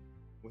button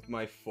with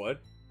my foot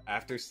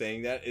after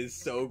saying that is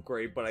so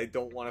great, but I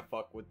don't want to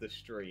fuck with the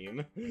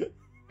stream.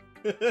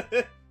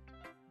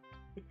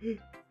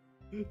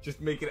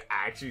 Just make it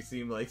actually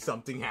seem like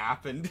something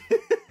happened.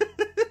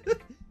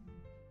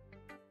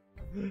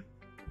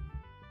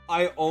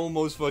 I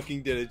almost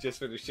fucking did it just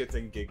for the shits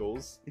and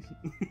giggles.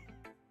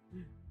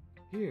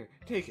 Here,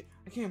 take it.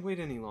 I can't wait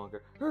any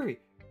longer. Hurry,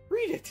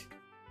 read it.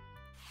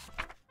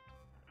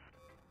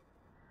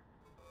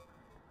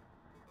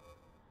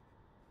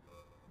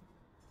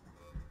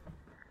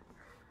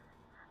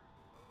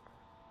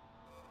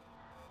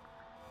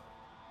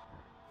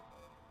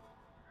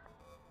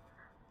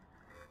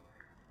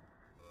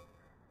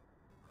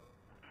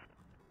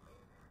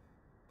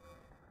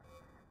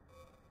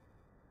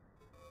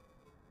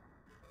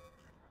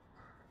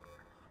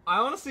 I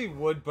honestly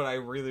would, but I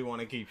really want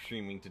to keep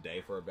streaming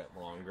today for a bit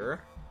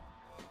longer.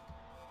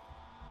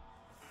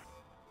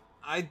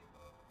 I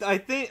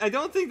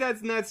don't think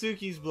that's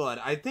Natsuki's blood.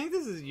 I think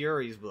this is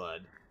Yuri's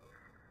blood.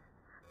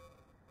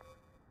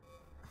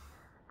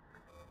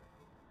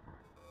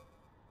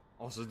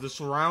 Also, the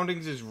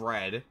surroundings is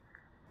red.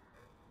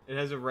 It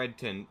has a red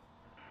tint.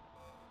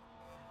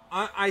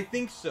 I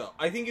think so.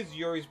 I think it's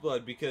Yuri's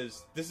blood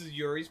because this is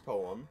Yuri's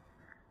poem.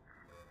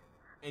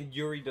 And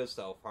Yuri does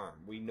self-harm.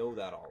 We know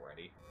that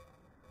already.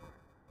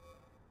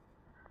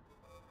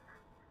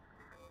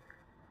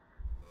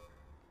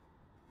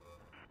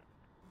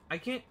 I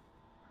can't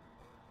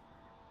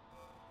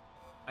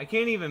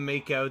even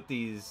make out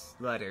these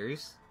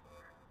letters.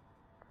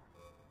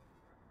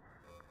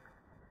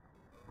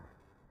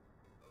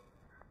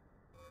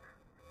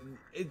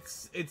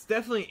 It's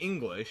definitely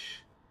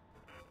English.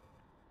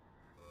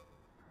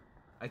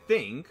 I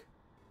think.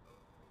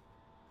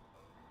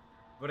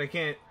 But I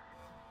can't.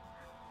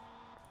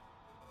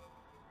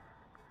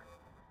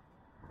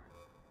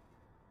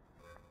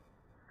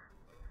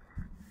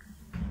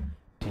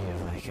 Do you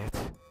like it?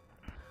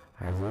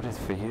 I wrote it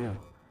for you.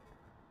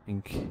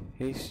 In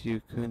case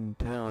you couldn't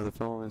tell, the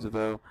poem is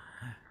about...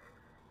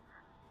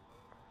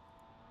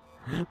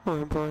 More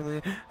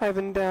importantly, I've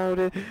endowed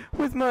it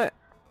with my...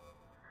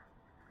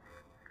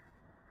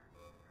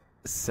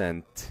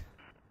 scent.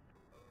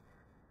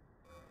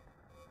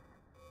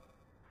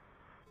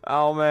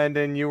 Oh,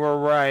 Mandan, you were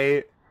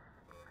right.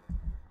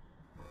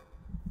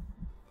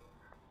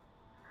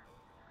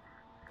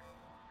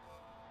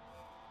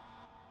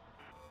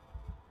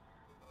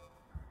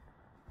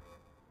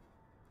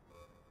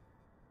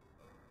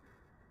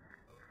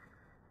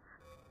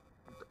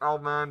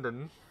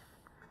 Almandon.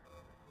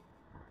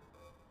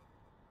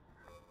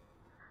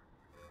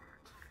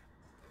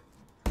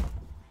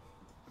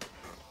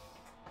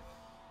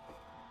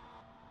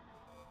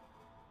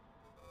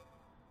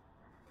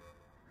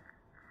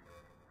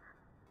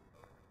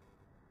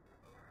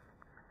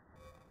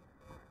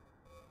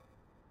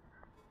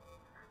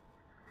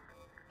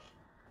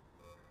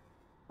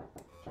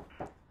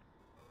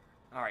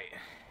 Alright,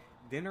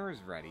 dinner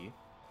is ready.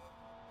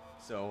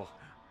 So,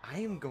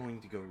 I am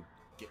going to go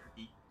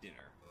eat dinner.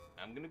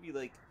 I'm gonna be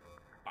like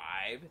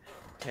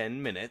 5-10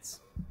 minutes.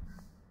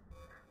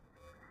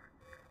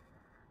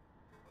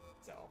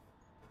 So,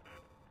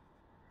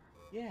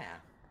 yeah.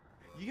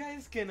 You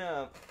guys can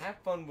have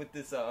fun with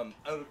this out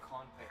of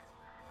context.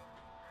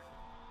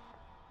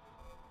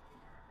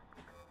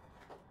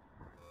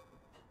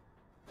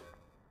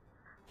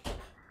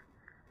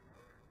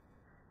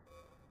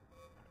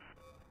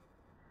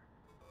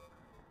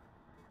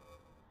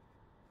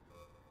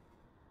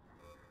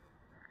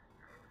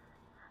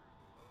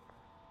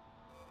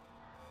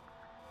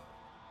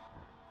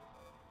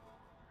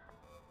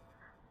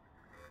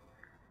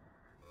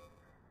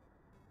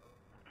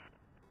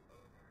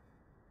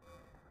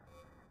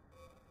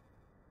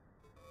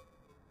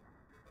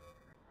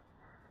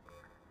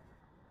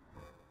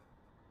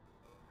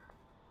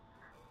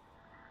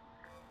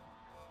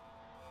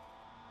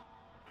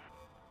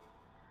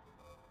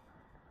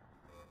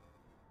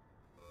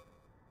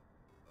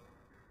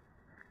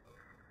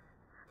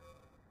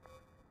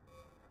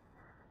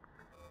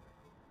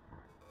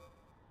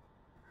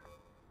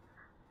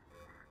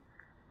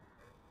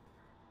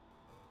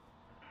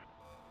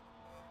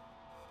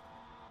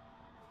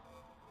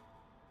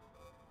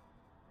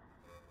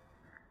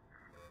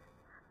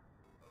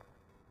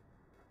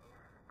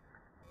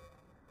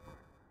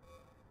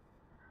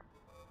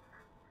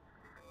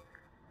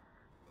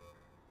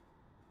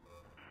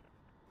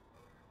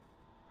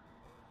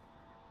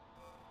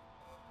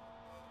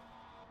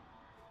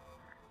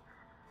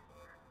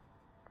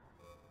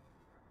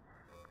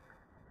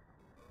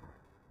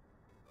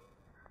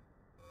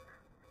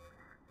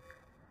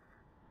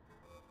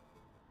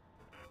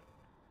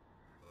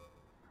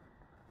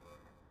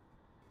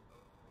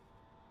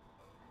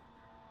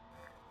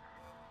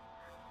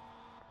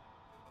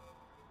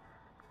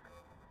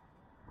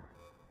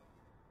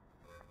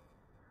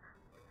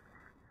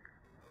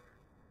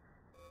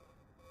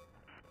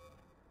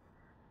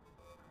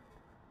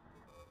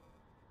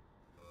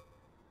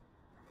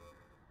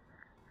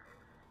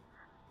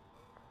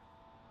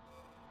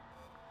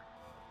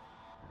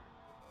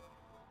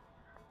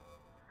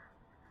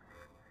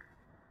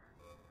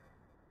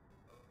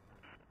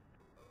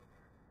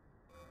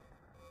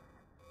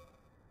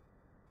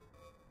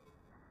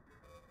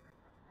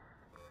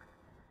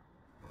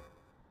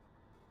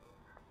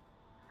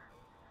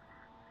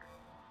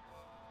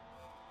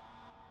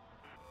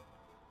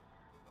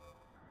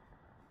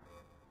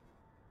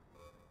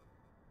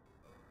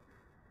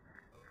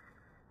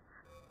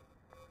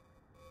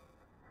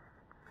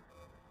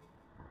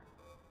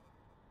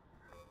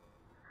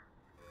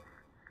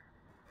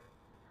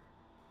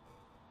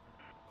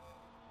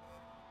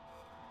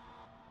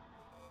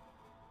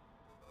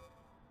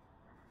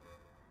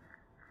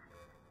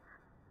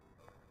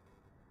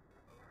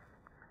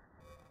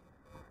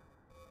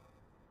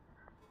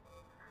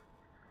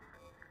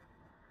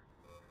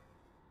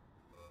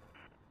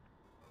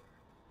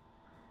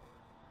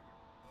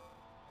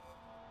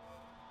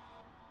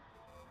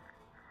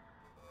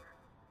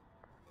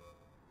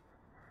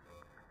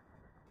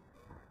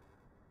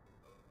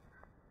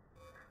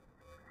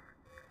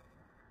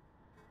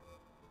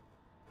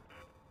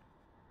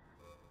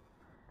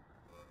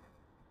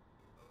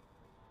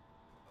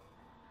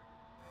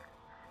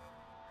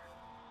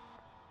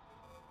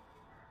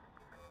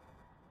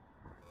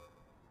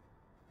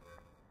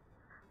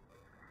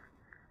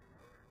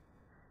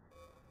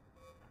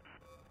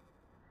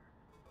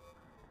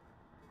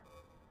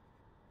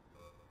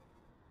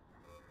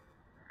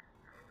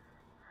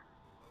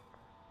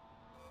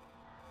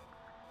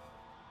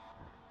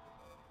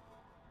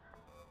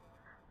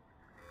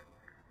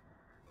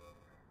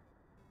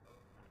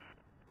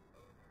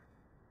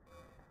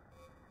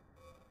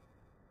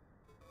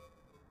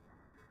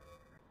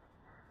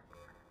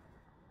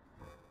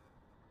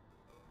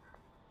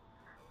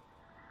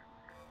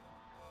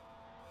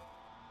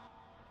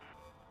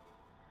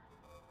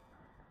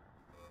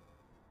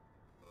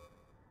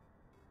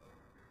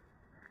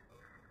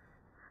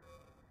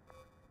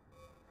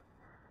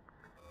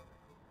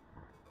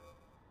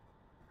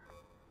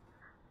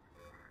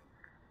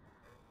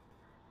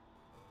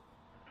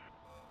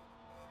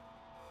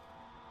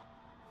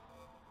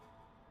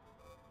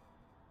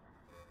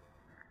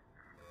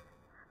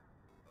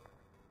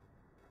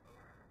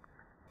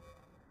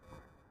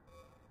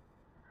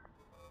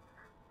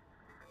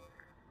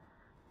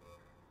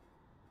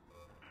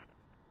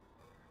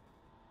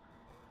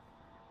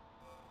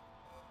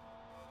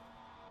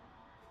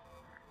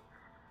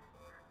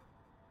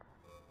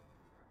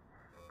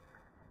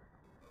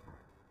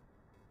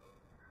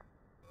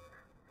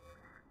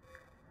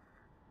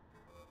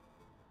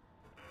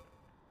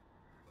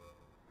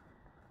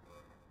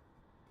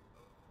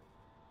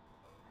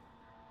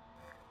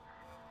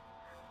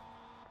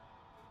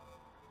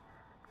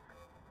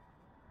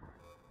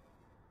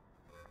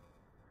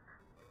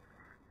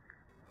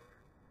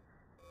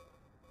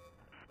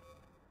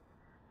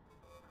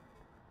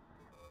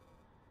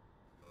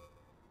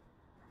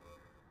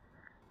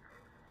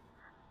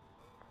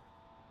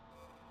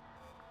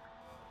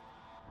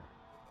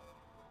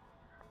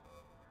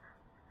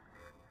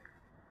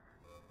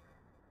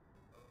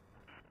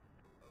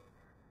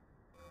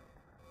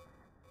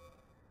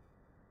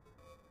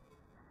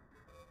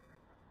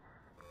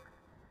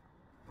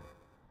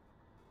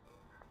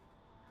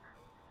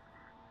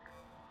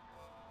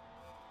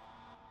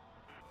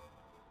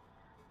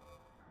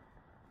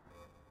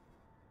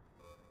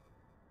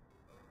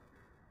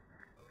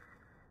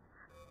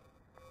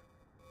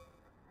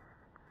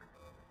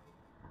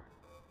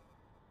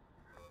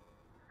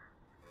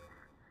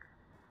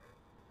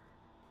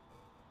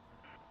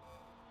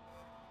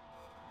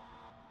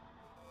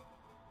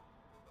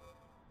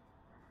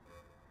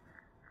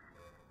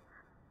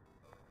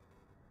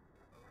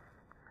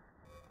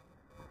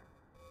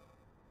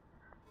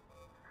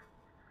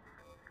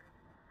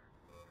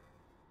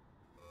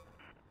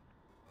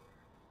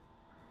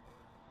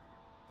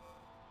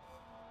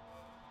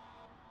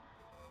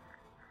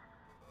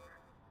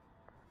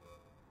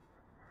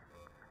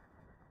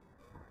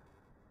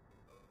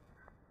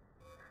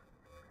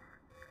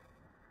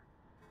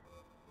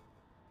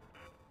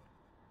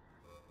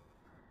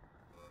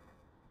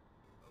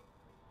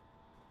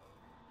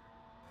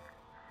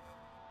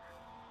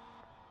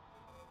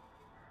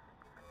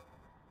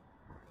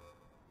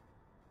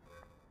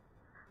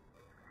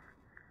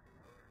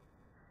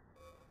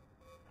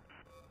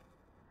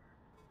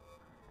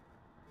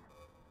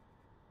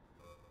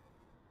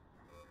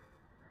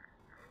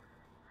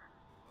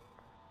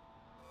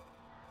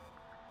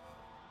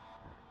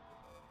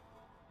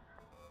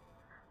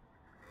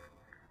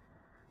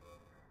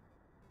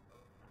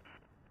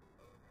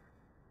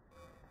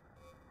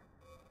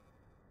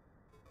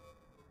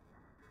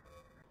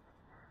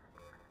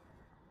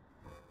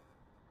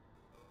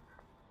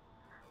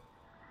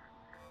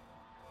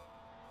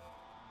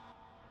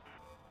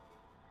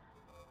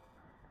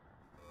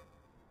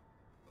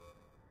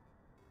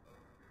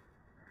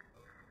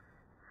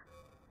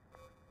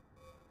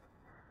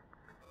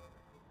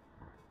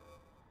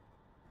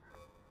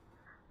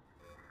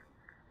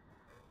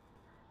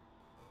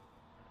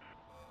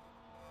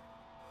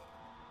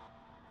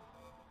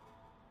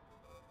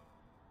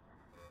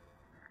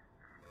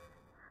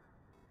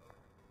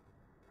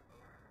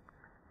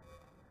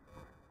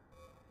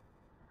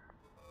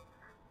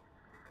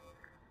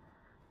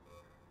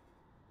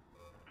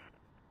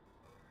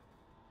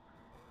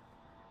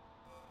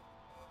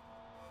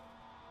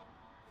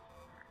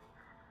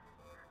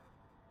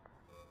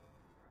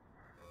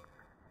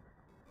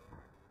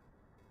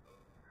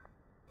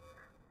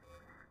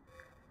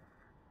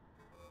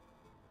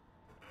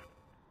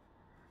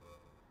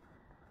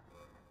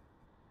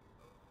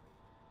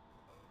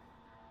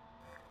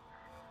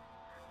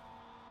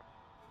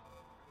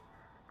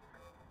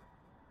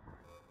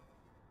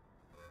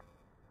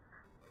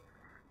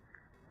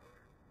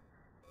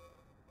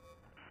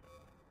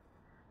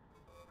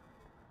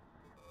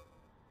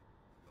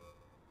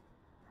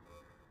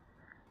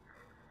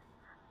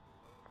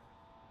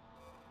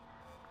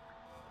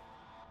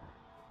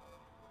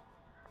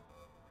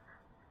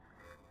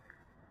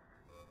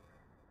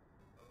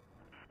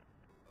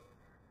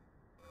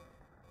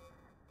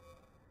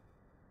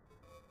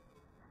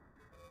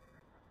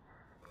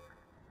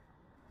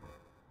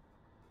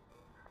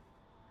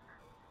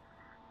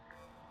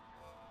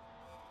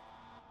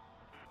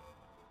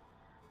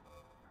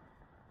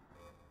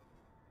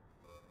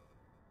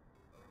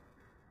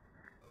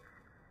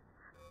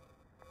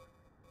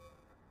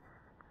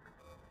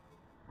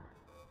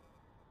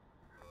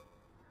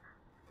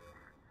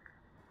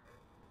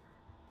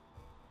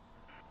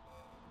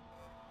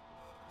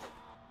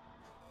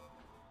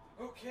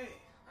 Okay,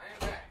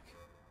 I am back.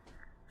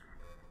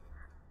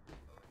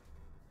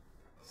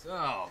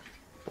 So.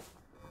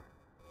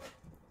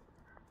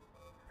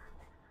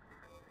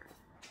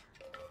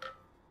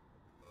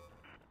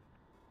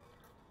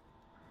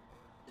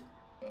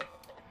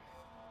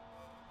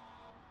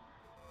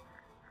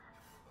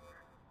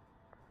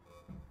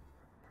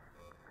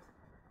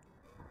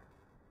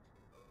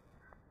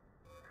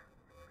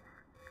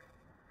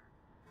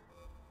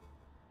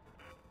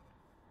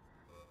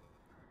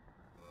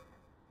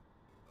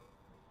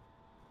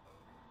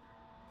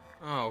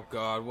 Oh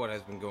God, what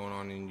has been going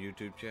on in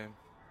YouTube chat?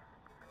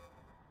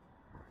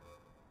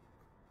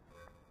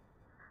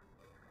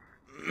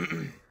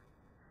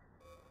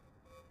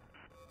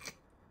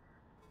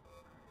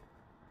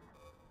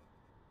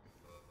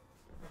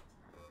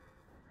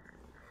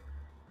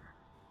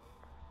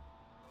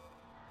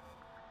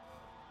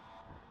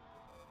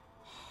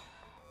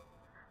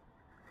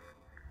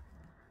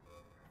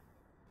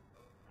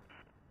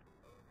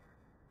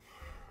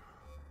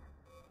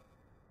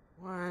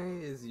 Why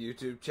is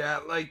YouTube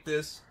chat like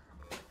this?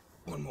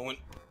 One moment.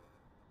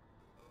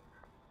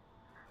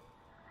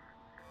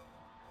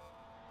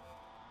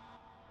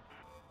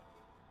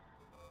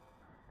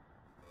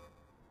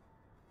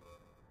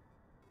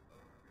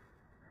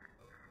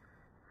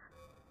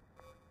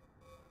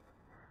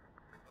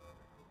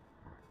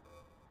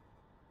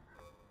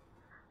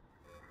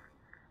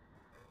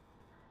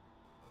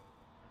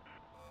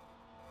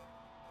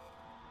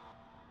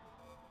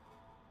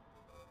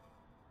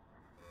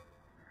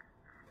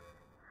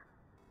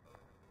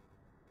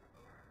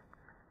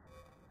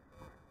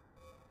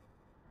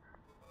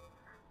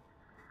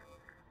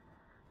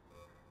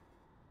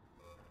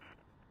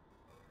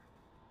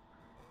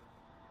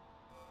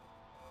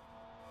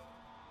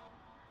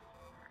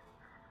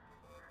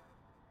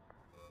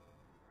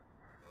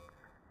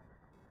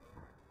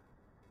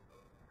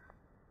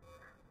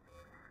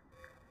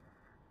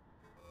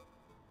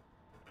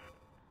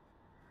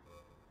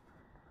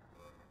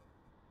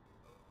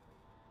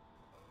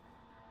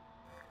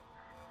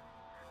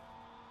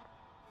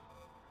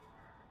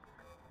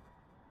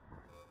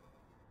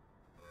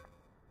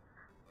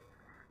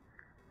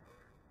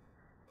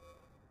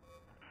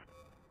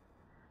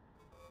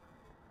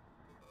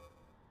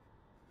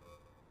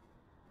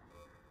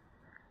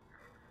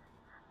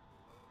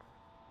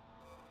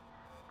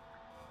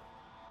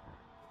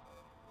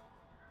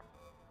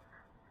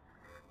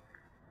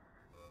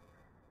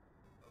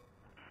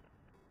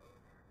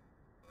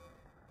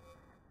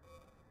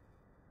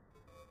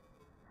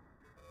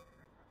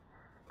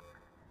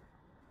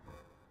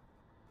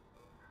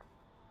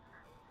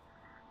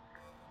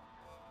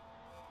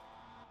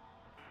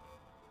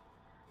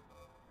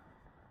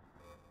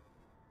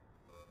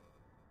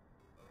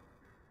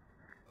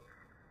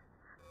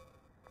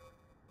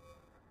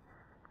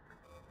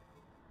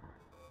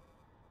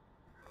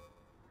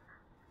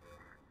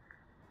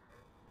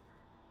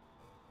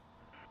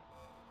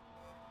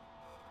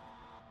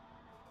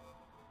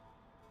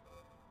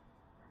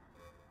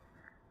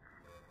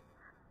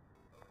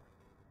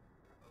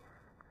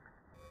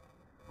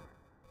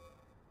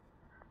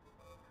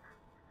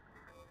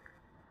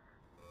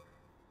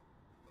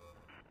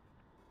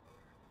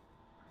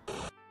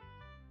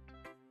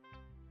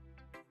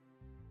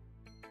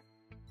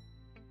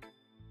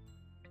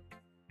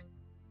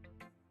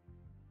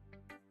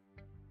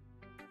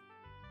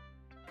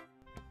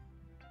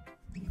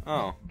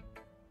 Oh.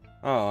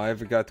 Oh, I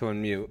forgot to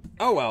unmute.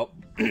 Oh well.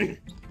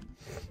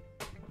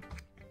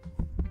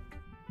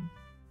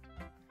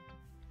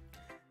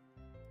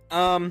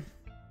 um.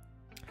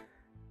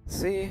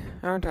 See,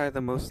 aren't I the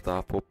most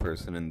thoughtful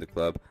person in the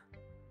club?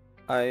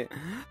 I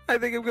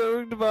think I'm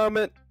going to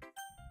vomit.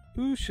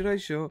 Who should I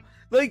show?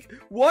 Like,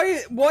 why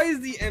is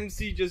the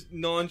MC just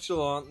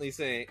nonchalantly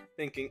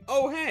thinking,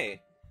 oh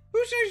hey,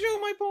 who should I show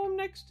my poem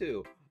next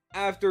to?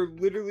 After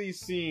literally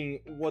seeing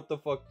what the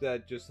fuck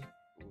just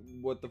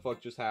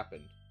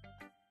happened.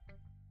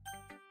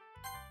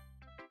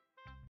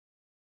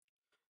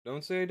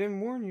 Don't say I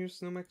didn't warn you,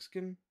 Snow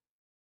Mexican.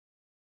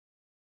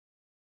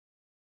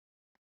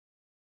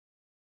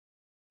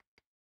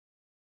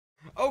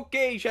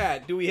 Okay,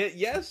 chat, do we hit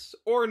yes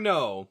or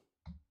no?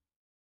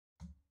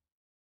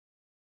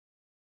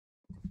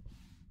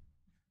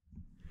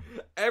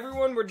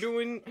 Everyone, we're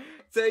doing,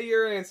 say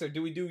your answer.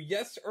 Do we do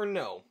yes or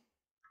no?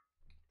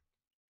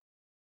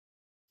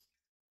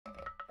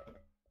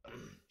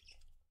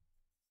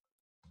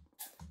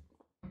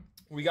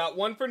 We got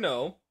one for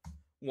no,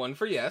 one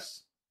for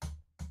yes.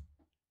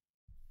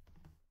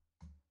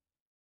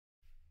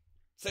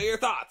 Say your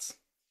thoughts.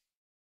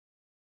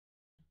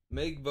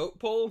 Make vote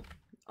poll.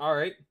 All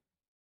right.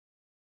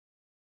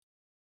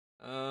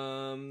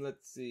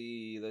 Let's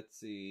see.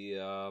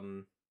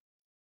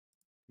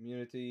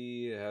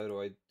 Community. How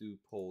do I do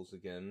polls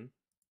again?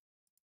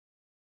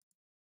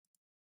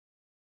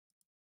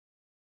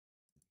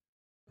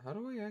 How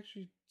do I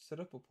actually set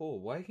up a poll?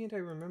 Why can't I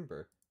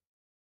remember?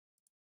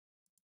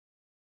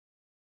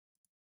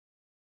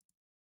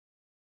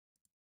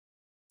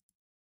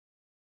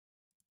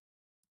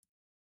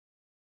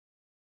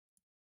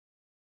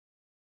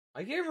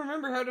 I can't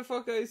remember how the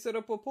fuck I set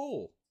up a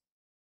poll.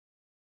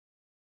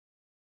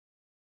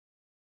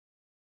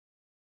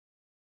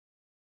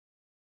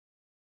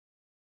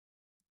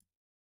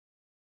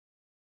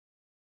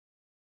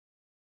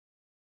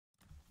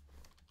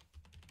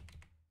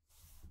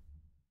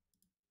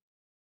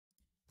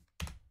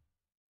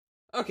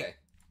 Okay.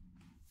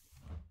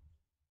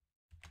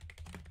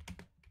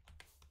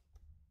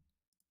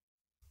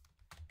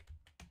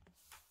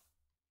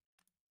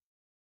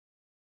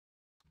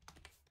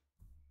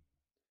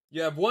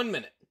 You have 1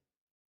 minute.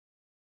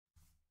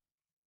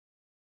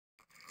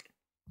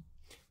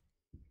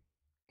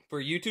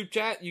 For YouTube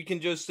chat, you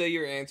can just say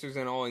your answers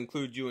and I'll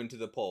include you into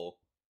the poll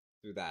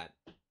through that.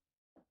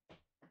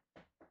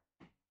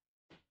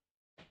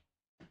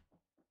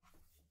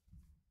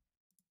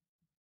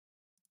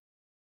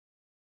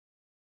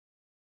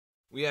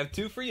 We have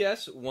 2 for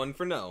yes, 1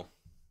 for no.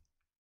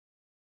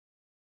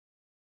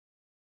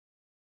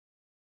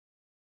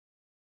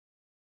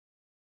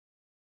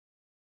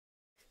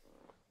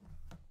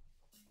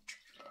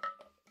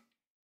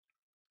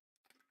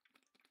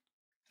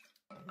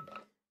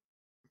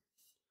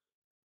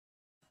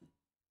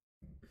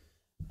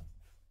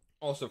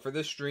 Also, for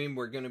this stream,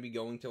 we're going to be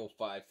going till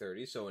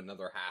 5:30, so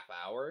another half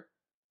hour.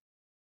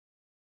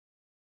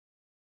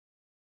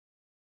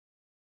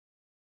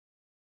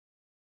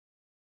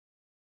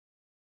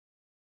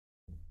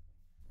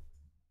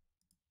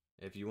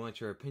 If you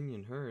want your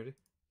opinion heard,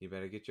 you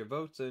better get your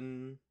votes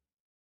in.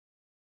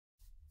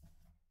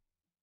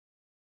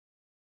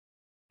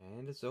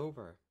 And it's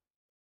over.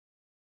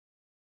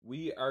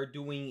 We are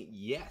doing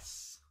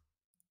yes.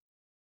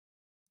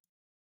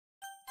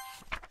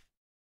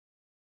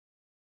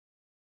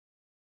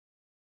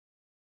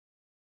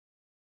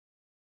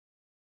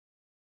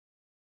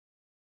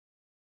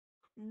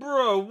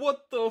 Bro,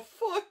 what the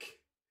fuck?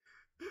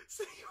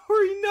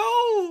 Sayori,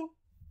 no!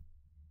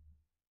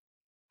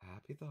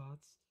 Happy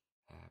thoughts,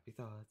 happy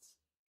thoughts,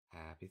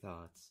 happy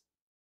thoughts.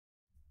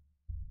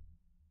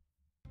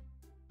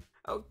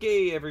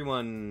 Okay,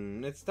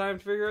 everyone, it's time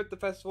to figure out the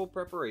festival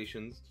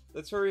preparations.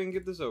 Let's hurry and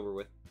get this over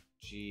with.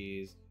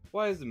 Jeez,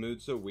 why is the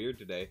mood so weird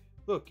today?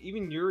 Look,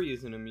 even Yuri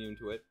isn't immune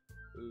to it.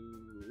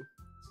 Ooh,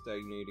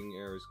 stagnating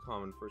air is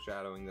common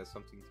foreshadowing that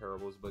something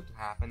terrible is about to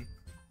happen.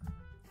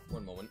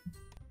 One moment.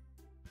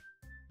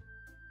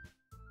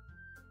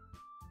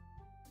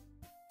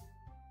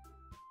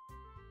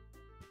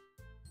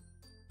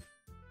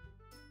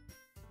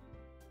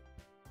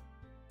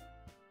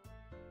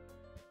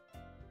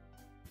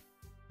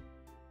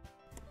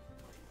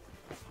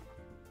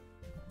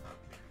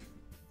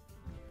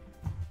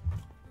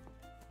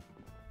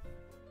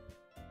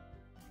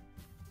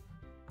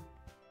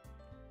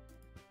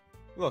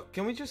 Look,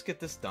 can we just get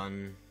this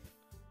done?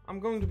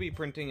 I'm going to be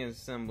printing and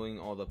assembling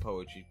all the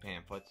poetry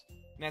pamphlets.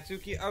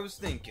 Natsuki, I was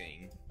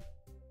thinking.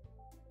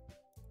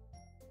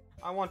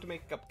 I want to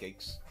make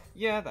cupcakes.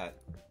 Yeah, that.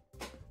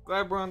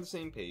 Glad we're on the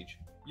same page.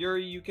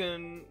 Yuri, you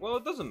can... Well,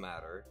 it doesn't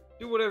matter.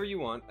 Do whatever you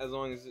want, as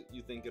long as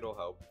you think it'll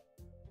help.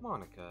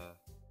 Monica.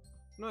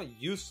 I'm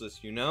not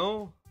useless, you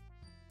know?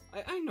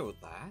 I know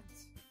that.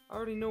 I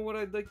already know what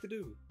I'd like to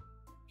do.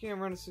 Can't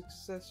run a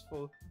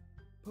successful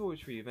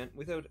poetry event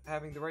without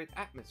having the right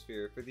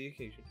atmosphere for the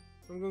occasion.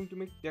 I'm going to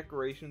make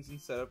decorations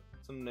and set up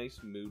some nice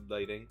mood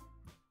lighting.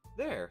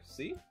 There,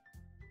 see?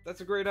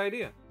 That's a great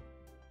idea.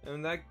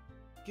 And that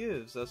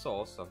gives us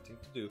all something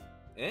to do.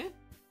 Eh?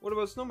 What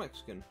about Snow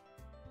Mexican?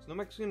 Snow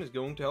Mexican is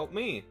going to help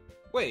me.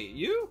 Wait,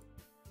 you?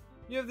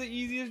 You have the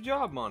easiest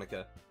job,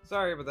 Monica.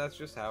 Sorry, but that's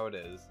just how it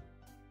is.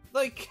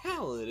 Like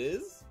hell it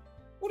is?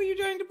 What are you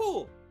trying to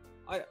pull?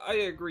 I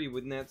agree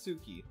with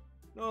Natsuki.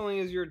 Not only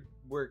is your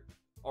work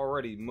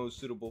already most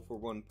suitable for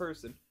one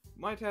person,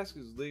 my task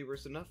is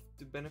laborious enough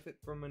to benefit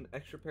from an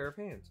extra pair of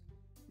hands.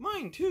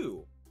 Mine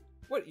too!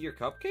 What, your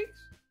cupcakes?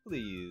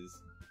 Please.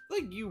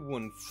 Like you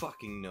wouldn't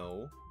fucking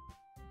know.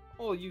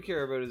 All you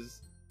care about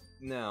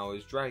now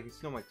is dragging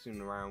Snow Mexican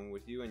around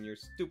with you and your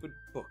stupid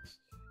books.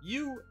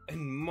 You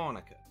and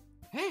Monica.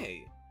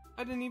 Hey!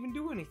 I didn't even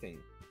do anything.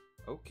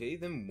 Okay,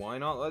 then why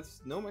not let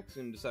Snow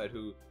Mexican decide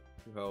who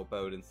to help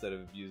out instead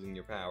of abusing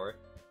your power?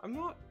 I'm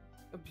not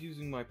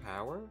abusing my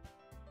power.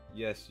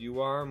 Yes,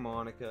 you are,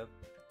 Monica.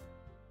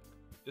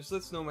 Just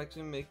let Snow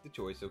Mexican make the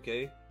choice,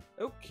 okay?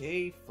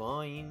 Okay,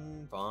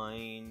 fine,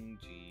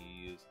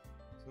 jeez.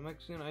 Snow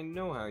Mexican, I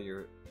know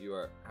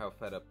how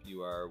fed up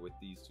you are with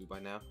these two by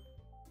now.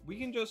 We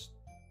can just...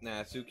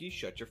 Natsuki,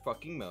 shut your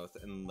fucking mouth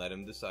and let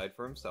him decide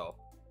for himself.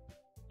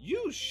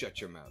 You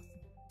shut your mouth!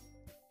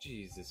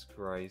 Jesus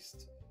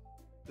Christ.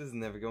 This is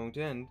never going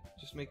to end.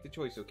 Just make the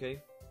choice,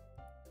 okay?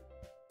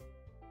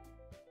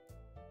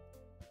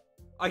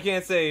 I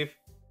can't save.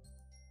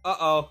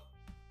 Uh-oh.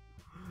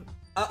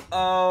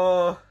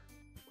 Uh-oh.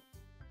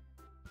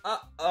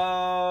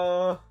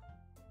 Uh-oh.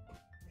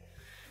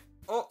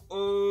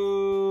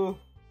 Uh-oh.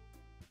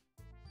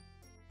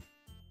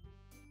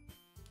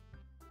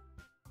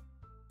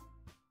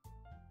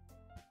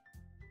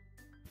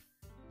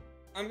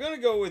 I'm gonna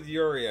go with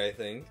Yuri, I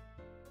think.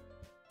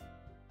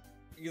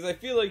 Because I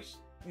feel like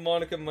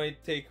Monica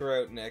might take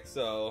her out next,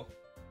 so...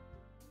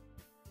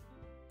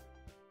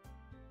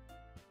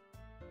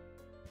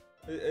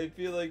 I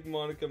feel like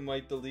Monica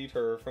might delete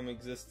her from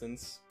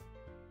existence.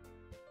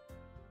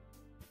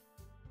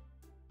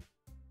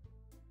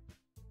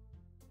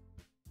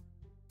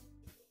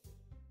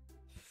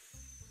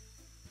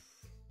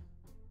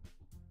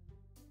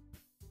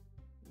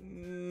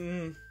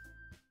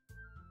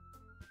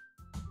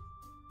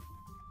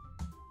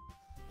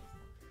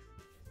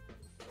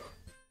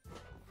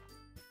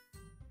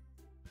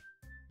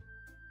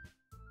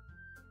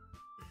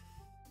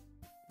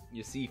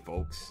 You see,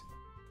 folks.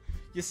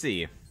 You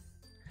see.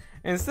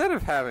 Instead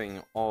of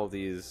having all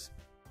these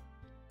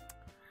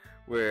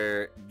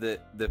where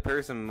the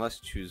person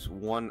must choose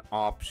one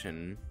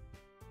option,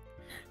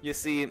 you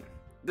see,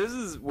 this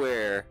is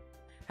where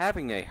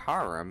having a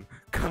harem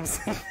comes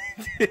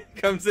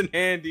comes in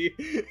handy.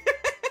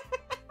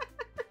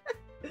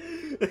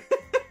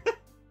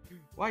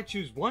 Why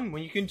choose one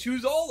when you can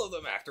choose all of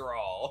them after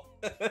all?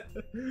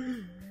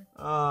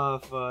 Oh,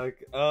 fuck.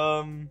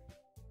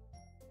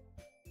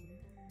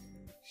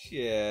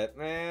 Shit,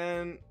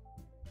 man.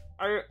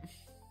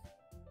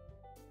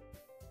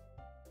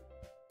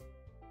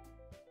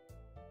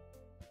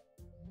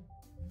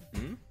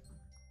 Hmm?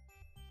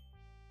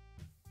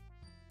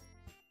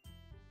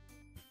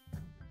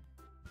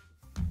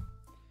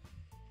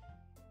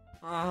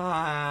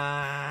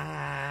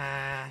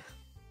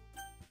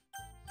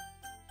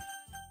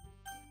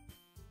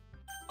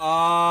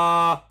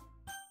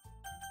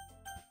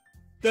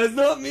 That's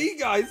not me,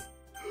 guys.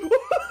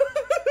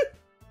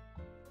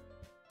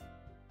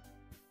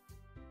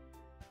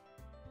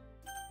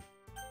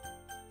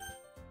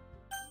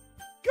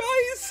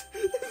 Guys,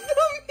 that's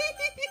not me.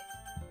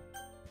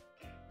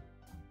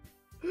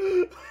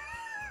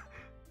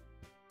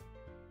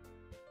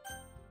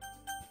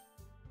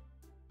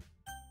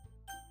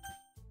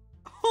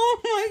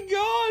 Oh my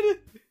god.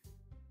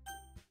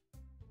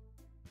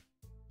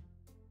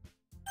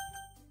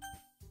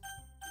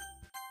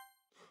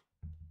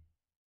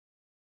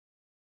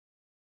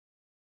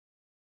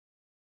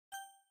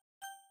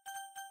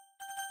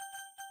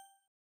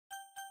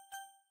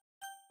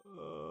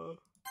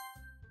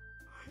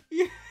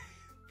 Yeah,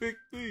 pick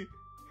me.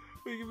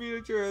 We can meet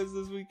at your house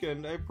this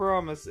weekend. I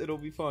promise it'll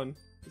be fun.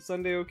 Is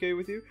Sunday okay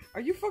with you?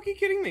 Are you fucking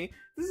kidding me?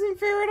 This isn't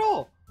fair at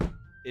all.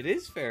 It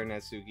is fair,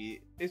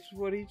 Natsuki. It's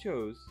what he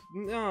chose.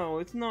 No,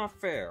 it's not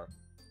fair.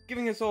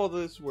 Giving us all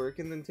this work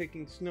and then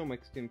taking Snow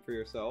Mexican for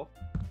yourself.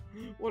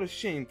 What a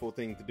shameful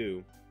thing to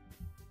do.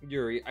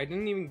 Yuri, I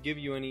didn't even give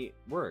you any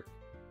work.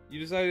 You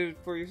decided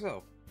for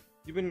yourself.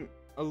 You've been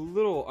a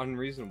little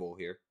unreasonable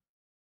here.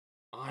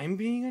 I'm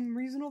being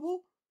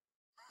unreasonable?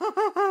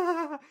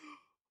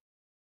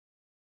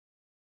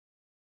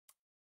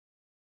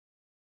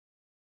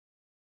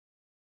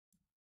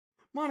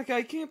 Monica,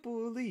 I can't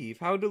believe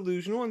how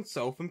delusional and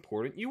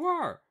self-important you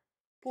are.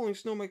 Pulling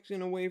Snow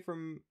Mexican away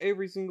from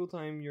every single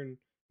time you're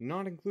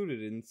not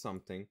included in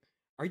something.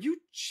 Are you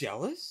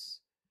jealous?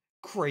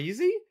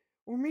 Crazy?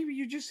 Or maybe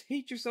you just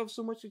hate yourself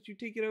so much that you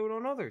take it out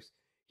on others.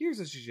 Here's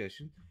a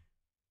suggestion.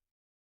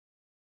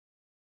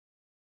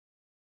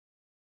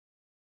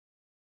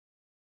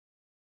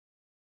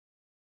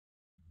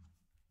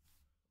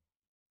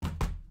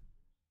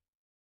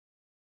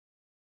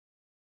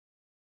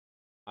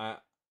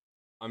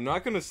 I'm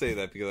not gonna say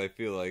that because I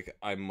feel like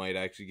I might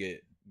actually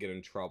get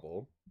in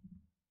trouble.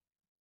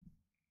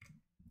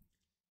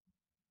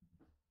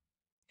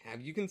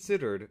 Have you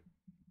considered?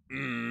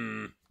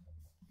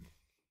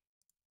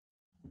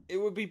 It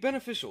would be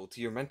beneficial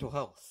to your mental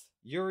health.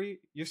 Yuri,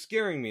 you're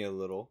scaring me a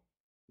little.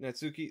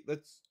 Natsuki,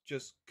 let's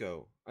just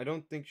go. I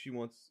don't think she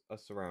wants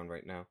us around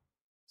right now.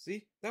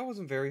 See, that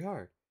wasn't very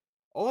hard.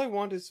 All I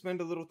want is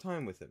spend a little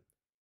time with him.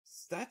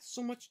 That's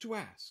so much to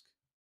ask.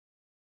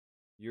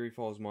 Yuri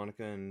follows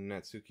Monica and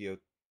Natsuki out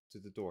to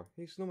the door.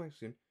 Hey, Snow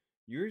Mexican,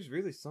 Yuri's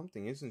really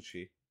something, isn't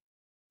she?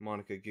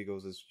 Monica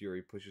giggles as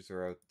Yuri pushes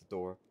her out the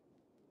door.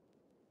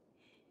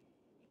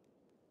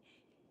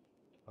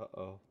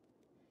 Uh-oh.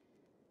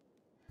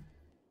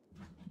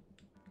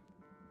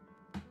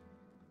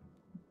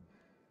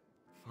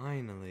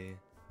 Finally.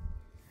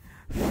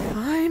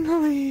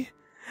 Finally!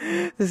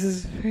 This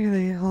is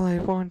really all I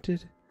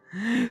wanted.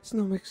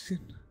 Snow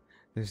Mexican,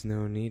 there's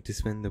no need to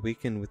spend the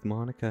weekend with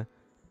Monica.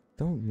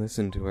 Don't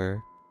listen to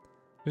her.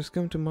 Just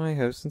come to my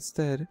house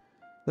instead.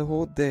 The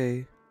whole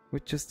day,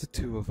 with just the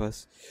two of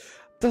us.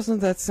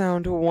 Doesn't that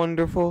sound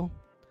wonderful?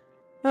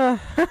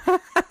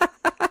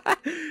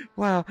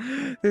 Wow,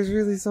 there's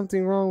really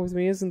something wrong with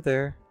me, isn't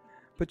there?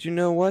 But you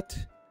know what?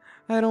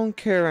 I don't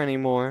care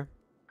anymore.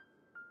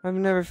 I've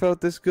never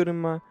felt this good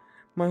in my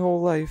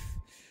whole life.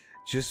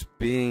 Just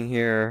being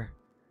here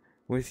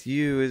with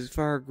you is a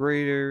far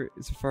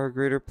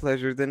greater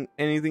pleasure than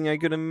anything I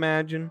could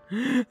imagine.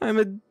 I'm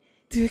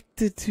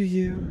addicted to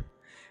you.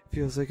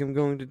 Feels like I'm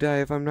going to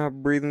die if I'm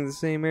not breathing the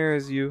same air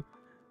as you.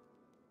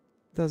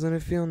 Doesn't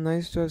it feel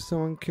nice to have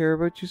someone care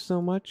about you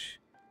so much?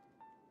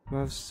 To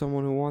have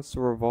someone who wants to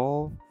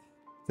revolve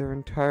their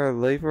entire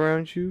life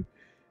around you?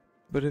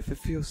 But if it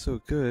feels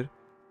so good,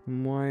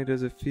 then why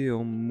does it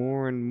feel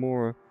more and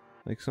more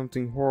like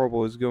something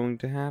horrible is going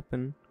to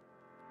happen?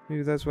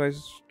 Maybe that's why I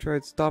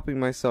tried stopping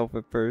myself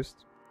at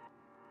first.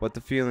 But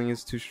the feeling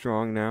is too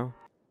strong now.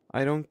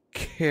 I don't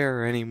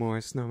care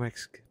anymore, Snow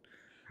Mexican.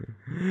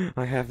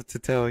 I have to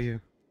tell you.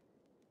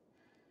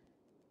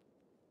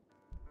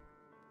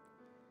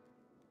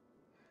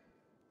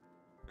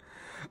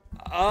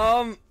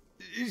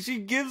 She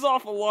gives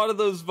off a lot of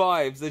those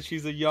vibes that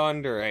she's a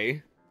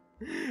yandere.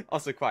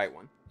 Also, quiet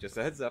one. Just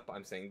a heads up,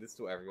 I'm saying this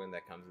to everyone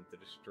that comes into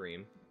the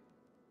stream.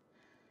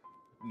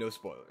 No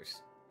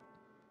spoilers.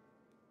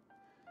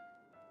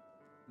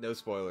 No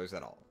spoilers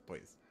at all,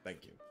 please.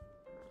 Thank you.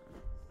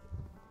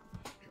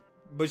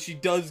 But she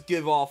does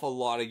give off a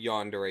lot of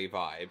yandere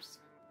vibes.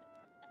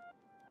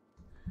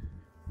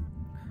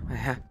 I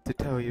have to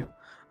tell you,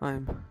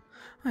 I'm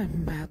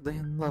madly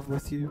in love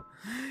with you.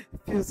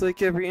 It feels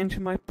like every inch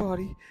of my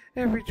body,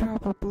 every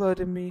drop of blood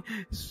in me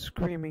is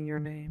screaming your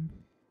name.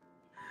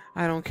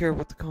 I don't care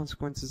what the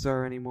consequences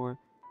are anymore.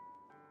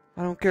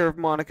 I don't care if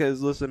Monica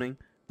is listening.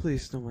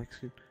 Please, Snow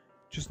Mexican,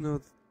 just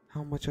know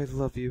how much I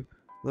love you.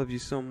 Love you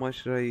so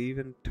much that I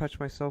even touched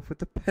myself with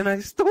the pen I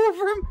stole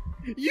from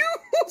You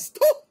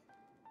stole.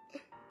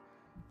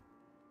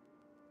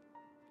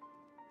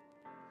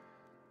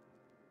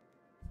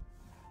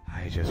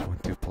 I just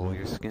want to pull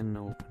your skin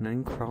open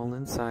and crawl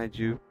inside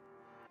you.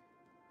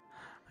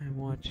 I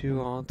want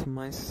you all to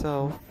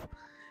myself,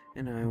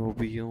 and I will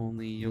be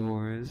only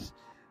yours.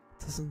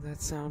 Doesn't that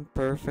sound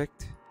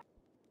perfect?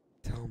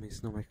 Tell me,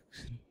 Snow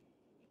Mexican.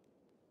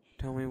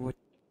 Tell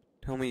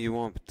me you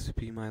want to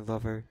be my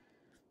lover.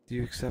 Do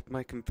you accept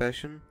my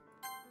confession?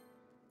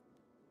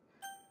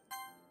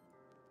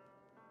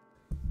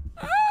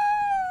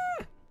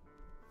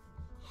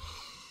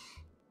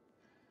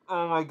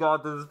 Oh my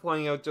god, this is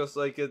playing out just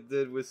like it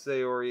did with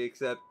Sayori,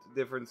 except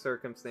different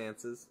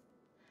circumstances.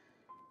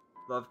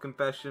 Love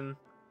confession,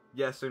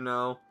 yes or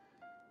no.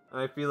 And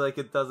I feel like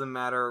it doesn't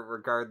matter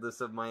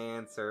regardless of my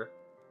answer.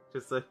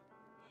 Just like...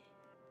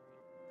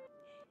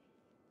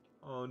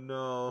 Oh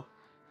no.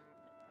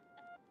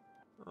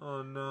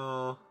 Oh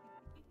no.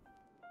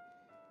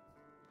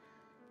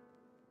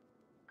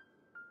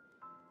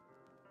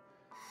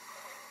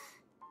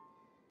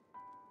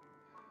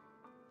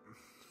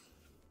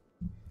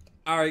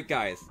 Alright,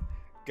 guys.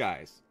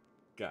 I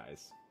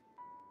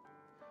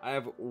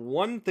have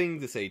one thing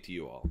to say to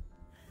you all.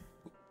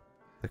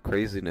 The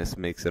craziness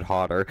makes it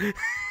hotter.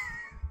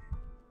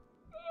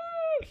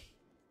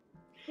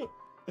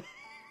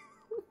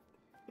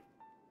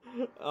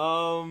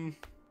 I'm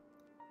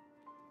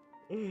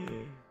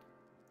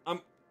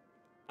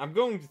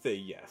going to say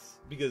yes,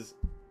 because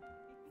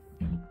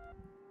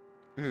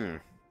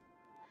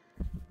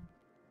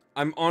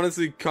I'm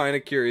honestly kind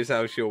of curious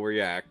how she'll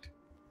react.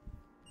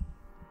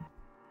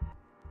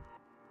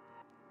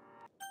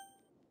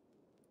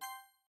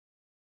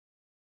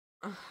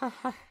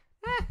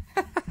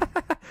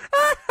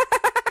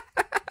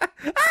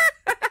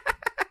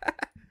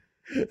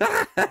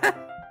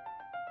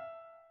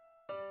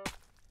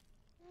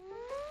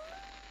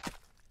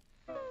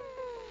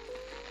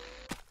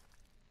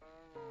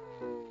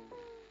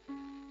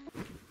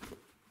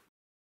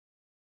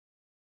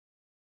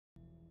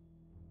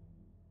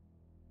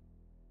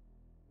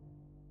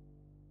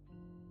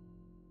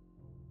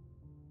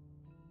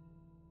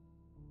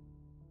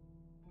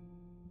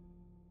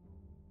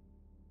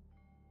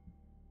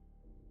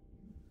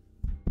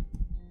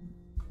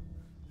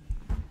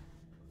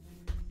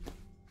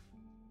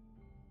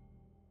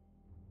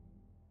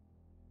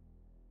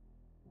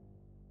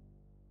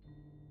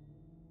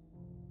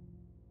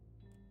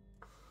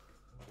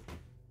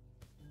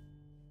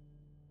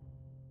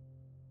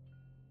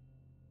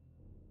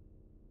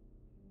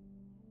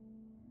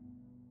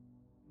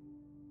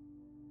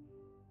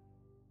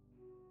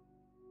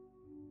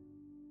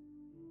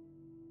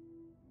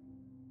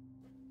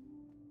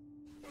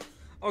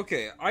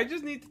 Okay, I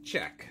just need to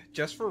check,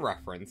 just for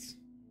reference.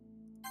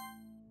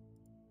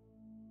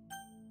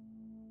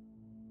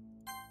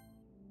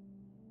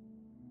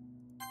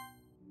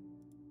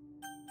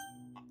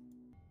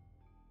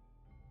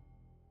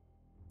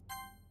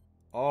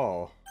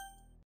 Oh.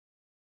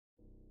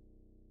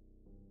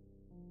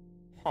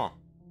 Huh.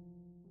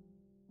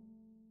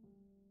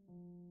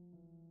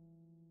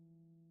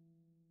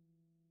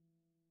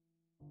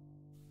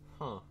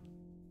 Huh.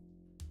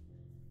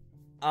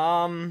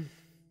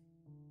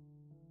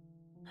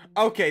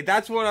 Okay,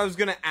 that's what I was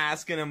gonna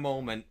ask in a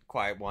moment,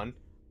 Quiet One.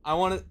 I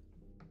wanna...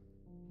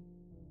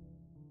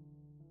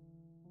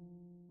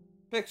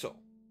 Pixel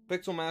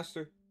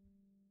Master.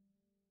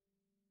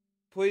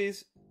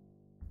 Please,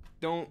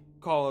 don't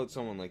call out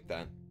someone like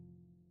that.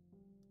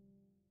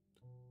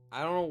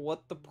 I don't know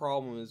what the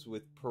problem is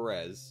with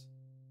Perez,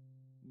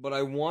 but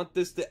I want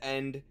this to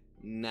end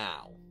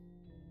now.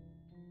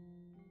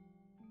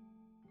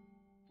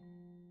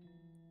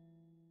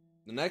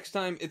 The next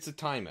time, it's a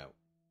timeout.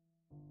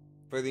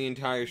 For the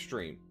entire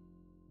stream.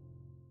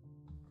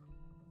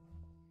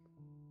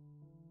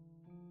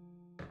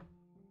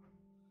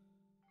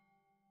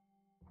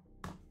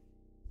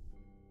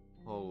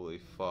 Holy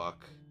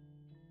fuck.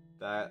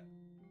 That...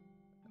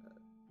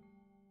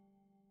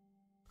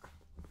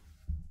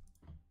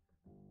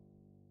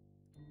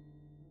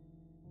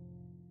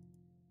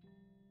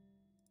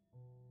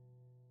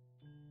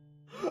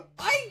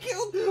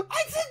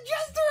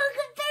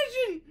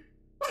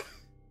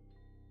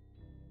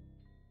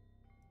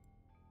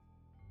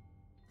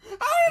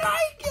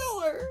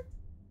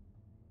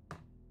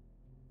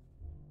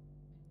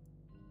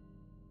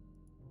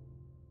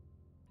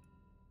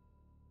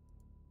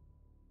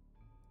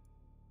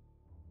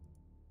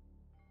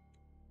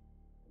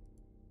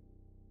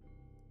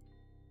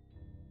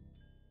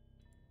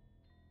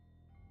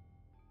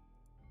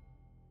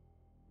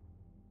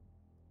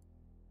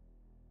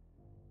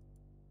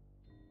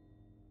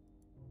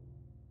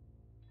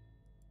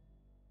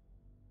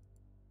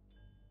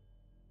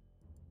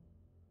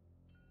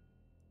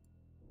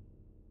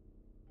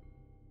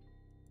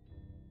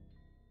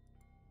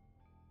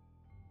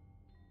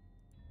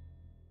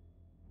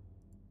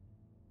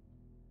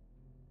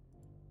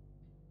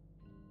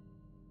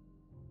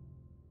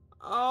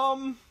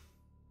 Um,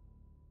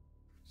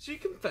 she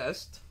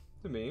confessed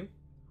to me.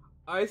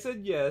 I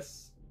said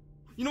yes.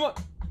 You know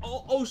what?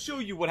 I'll show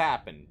you what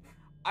happened.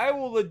 I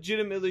will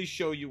legitimately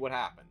show you what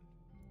happened.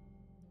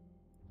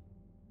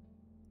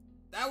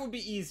 That would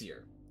be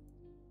easier.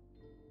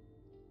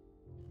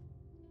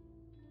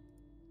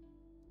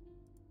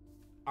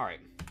 Alright.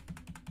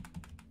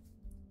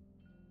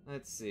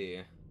 Let's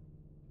see.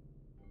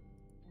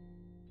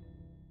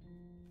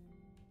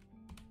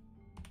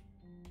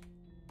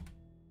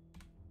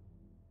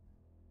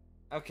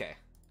 Okay.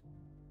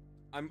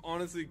 I'm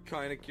honestly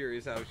kind of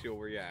curious how she'll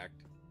react.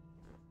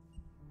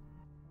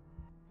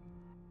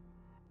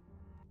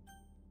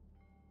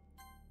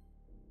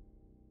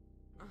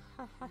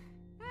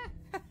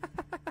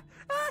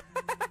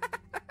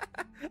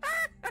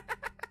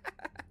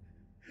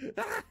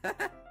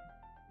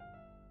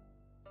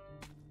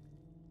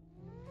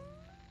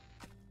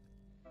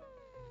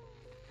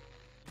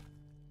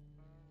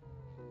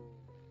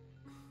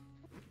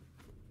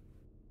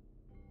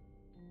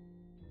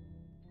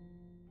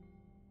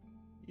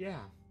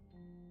 Yeah.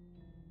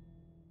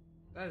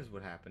 That is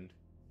what happened.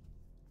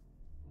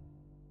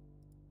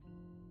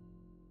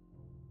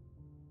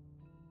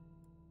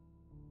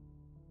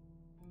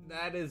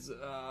 That is,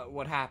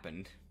 what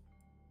happened.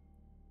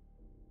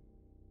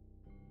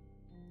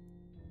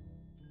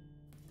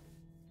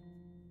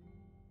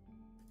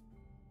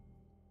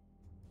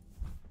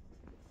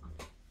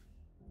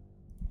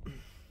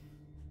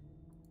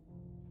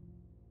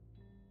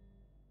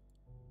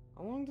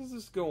 How long does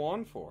this go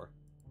on for?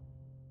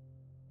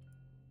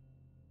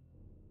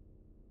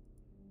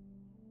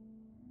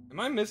 Am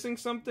I missing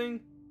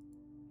something?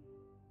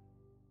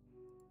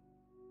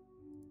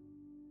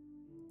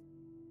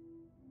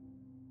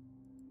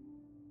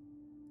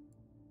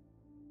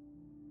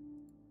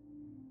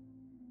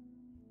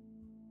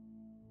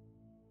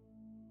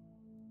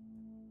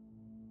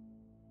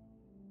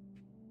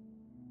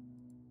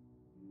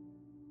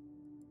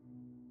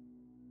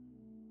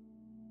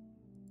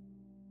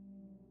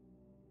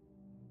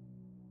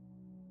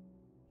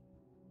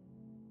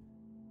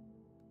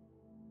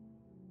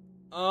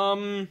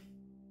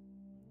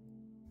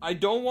 I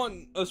don't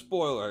want a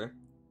spoiler.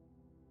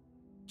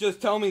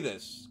 Just tell me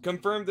this.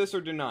 Confirm this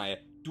or deny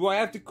it. Do I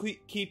have to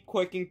keep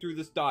clicking through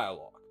this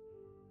dialogue?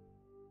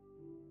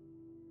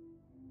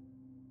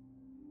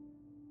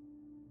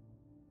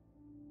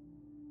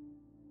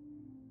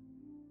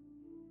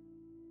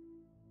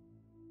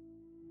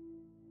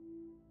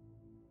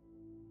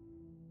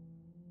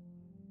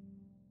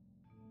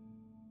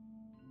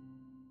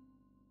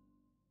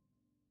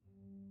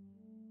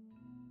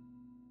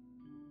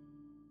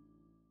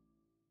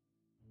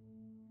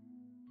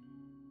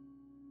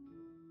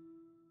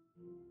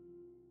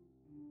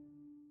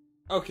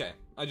 Okay,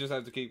 I just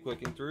have to keep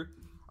clicking through.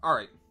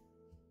 Alright.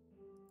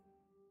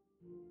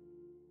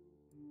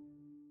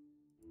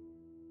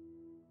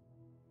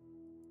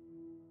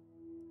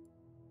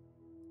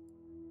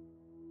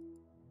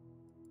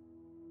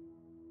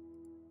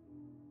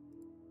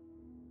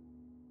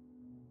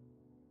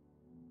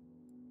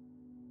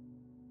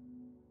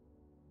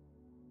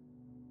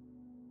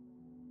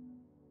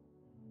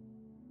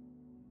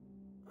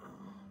 Oh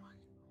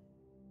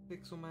my...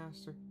 Pixel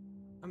Master,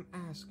 I'm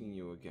asking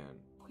you again.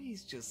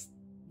 Please just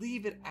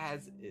leave it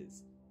as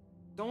is.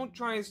 Don't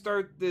try and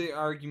start the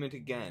argument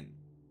again.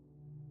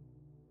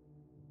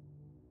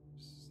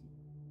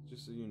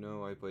 Just so you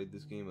know, I played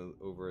this game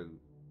over a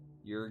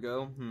year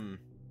ago.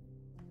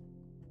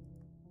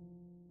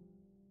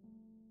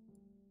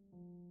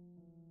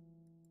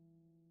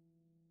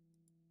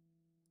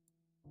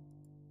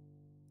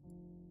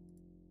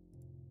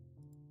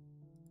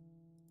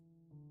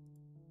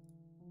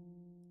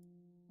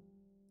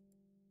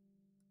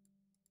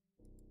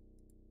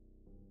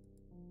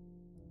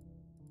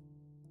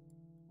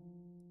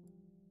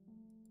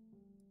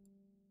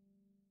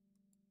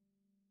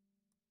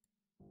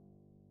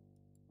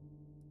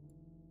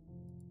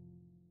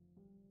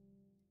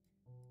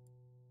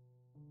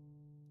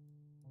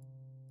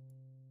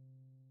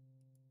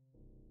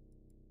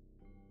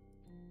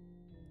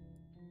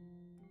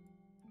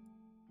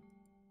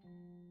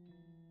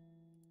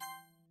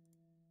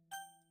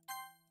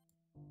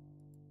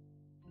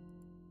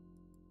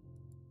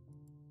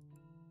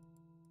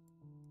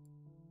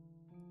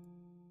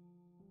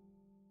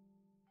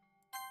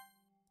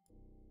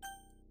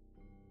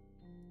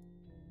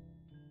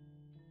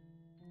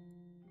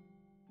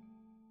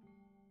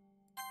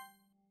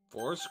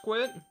 Force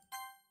quit?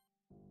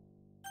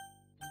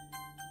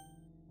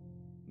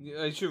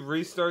 I should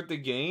restart the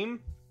game?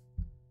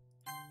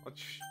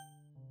 Let's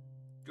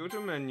go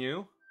to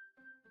menu.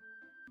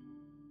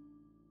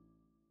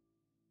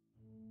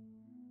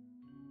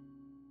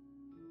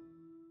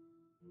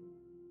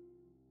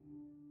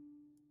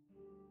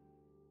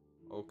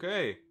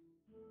 Okay.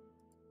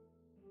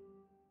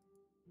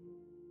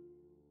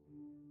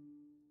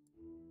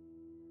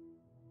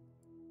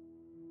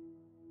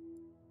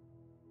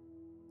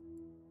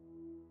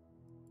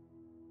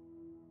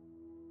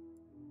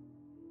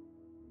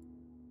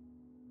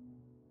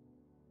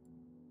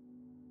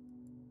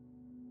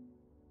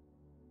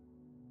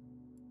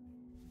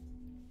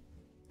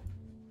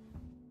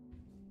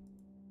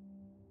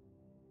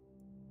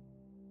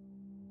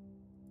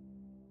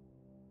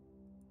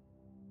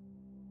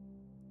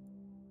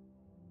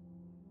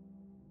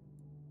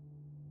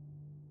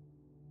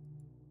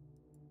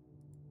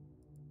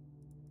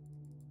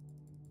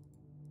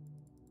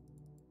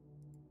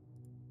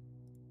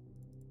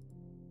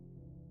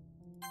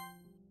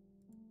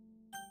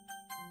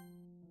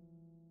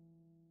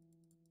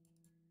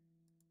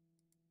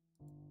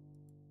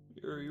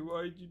 Yuri,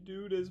 why'd you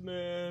do this,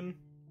 man?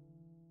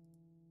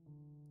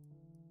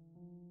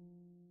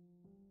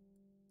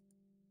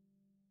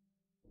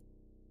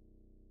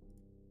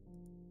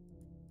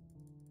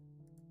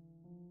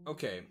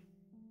 Okay.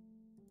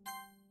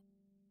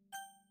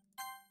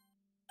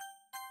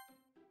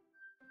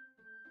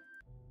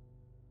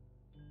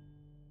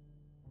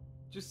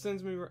 Just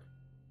sends me...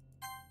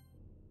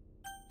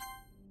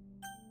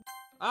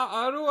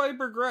 How do I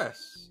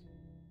progress?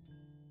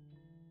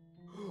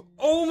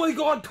 Oh my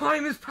god,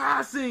 time is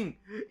passing!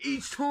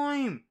 Each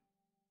time!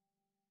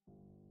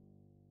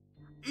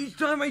 Each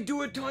time I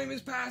do it, time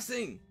is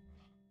passing!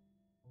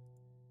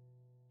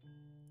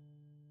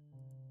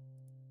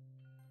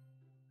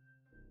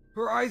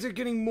 Her eyes are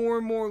getting more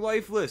and more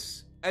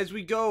lifeless as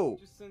we go.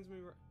 Just sends me...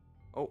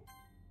 Oh.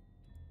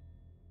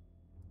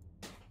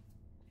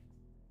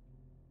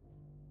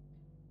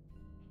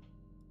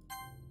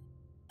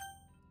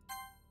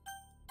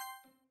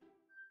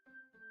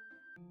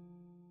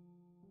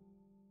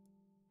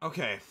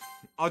 Okay,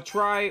 I'll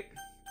try...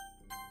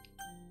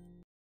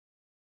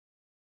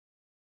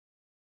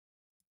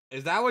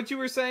 Is that what you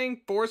were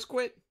saying? Force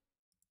quit?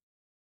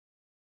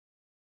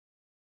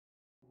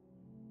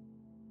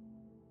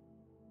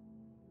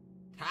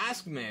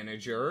 Task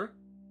manager?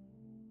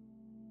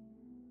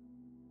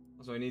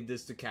 So I need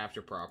this to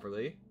capture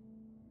properly.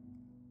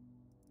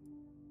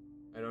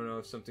 I don't know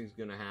if something's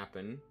gonna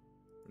happen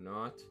or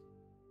not.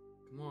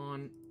 Come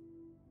on.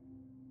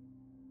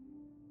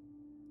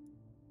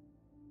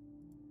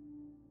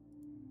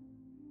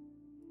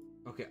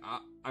 Okay,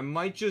 I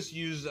might just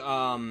use,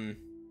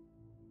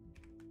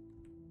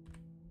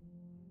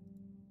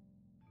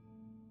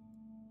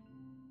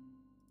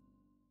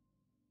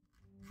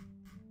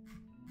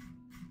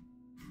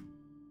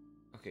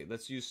 Okay,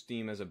 let's use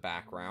Steam as a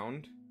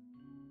background.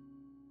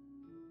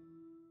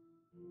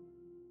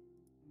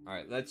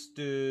 Alright, let's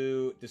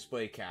do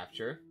display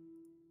capture.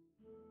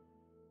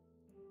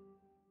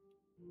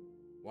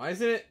 Why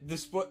isn't it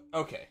display?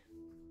 Okay.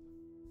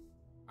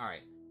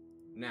 Alright,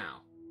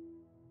 now.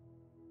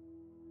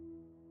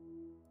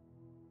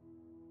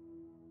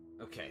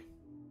 Okay.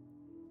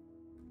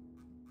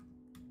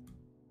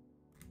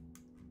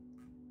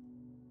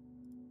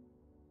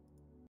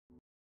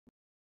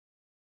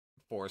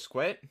 Force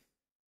quit.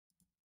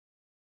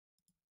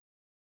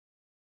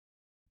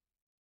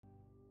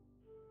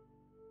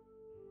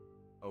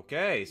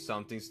 Okay,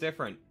 something's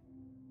different.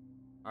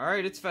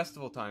 Alright, it's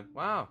festival time.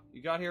 Wow,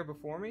 you got here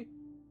before me?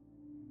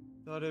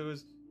 Thought it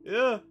was...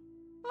 Yeah!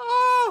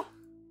 Ah!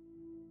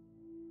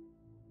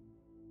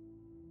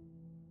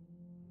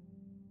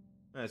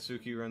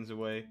 Natsuki runs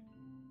away.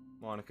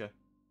 Monica,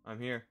 I'm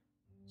here.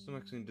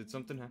 Did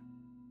something happen?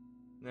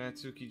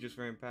 Natsuki just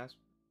ran past.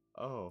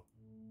 Oh.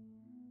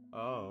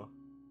 Oh.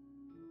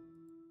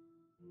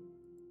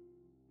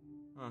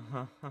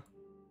 Uh-huh.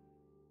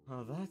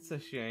 Oh, that's a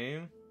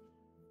shame.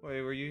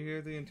 Wait, were you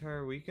here the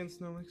entire weekend,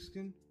 Snow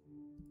Mexican?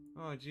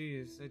 Oh,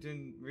 jeez, I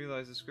didn't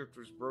realize the script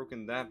was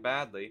broken that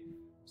badly.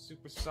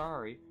 Super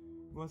sorry.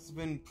 Must have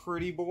been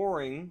pretty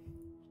boring.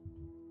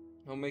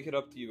 I'll make it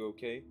up to you,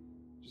 okay?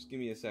 Just give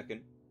me a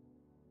second.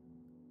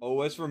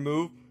 OS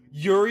remove.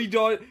 Yuri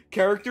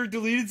character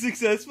deleted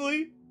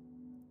successfully?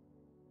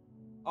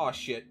 Aw,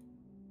 shit.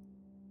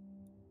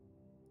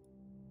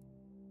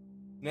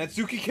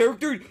 Natsuki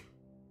character...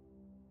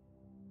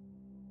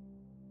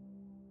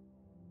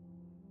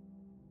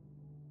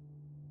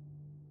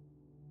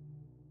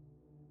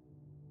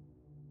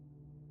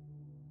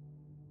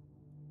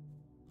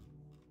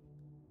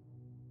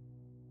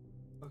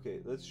 Okay,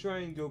 let's try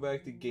and go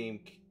back to game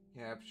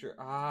capture.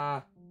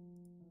 Ah.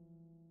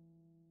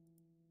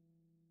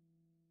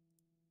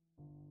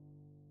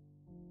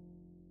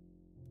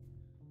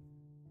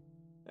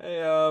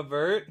 Hey,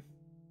 Vert.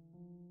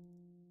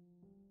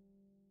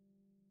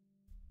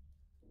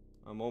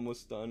 I'm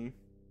almost done.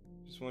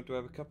 Just want to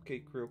have a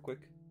cupcake real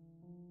quick.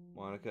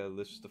 Monica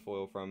lifts the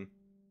foil from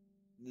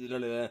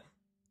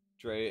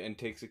tray and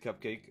takes a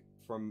cupcake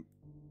from...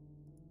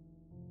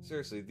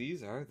 Seriously,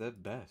 these are the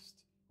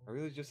best. I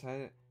really just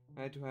had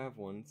to have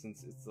one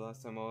since it's the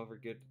last time I'll ever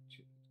get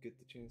the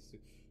chance to.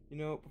 You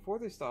know, before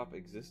they stop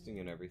existing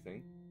and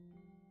everything.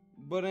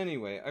 But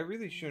anyway, I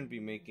really shouldn't be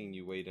making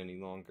you wait any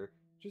longer.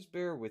 Just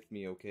bear with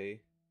me,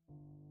 okay?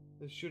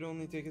 This should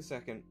only take a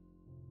second.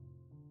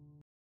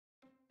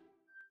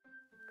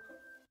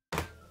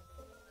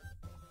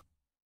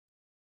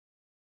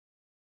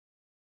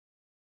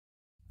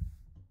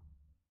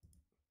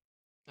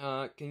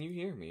 Can you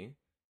hear me?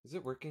 Is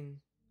it working?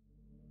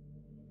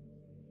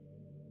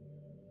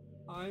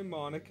 Hi,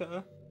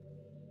 Monica.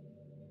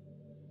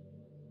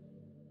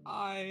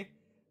 Hi.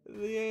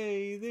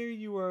 Yay, there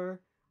you are.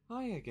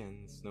 Hi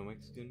again, Snow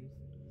Mexican.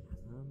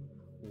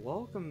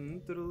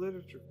 Welcome to the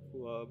Literature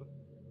Club.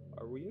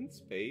 Are we in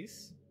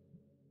space?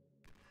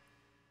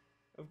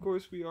 Of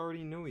course, we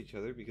already know each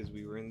other because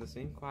we were in the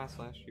same class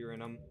last year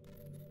and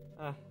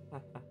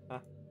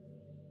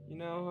you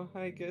know,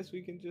 I guess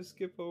we can just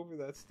skip over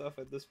that stuff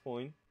at this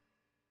point.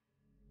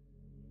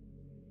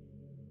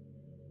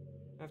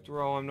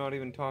 After all, I'm not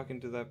even talking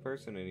to that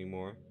person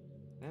anymore.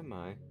 Am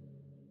I?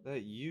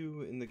 That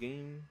you in the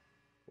game?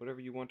 Whatever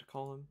you want to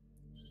call him?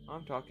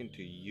 I'm talking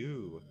to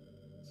you,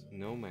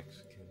 Snow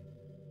Mexican.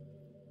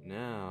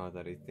 Now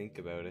that I think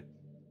about it,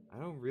 I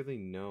don't really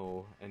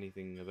know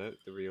anything about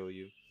the real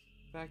you.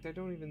 In fact, I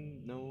don't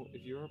even know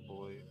if you're a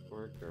boy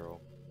or a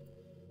girl.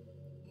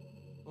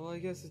 Well, I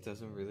guess it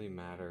doesn't really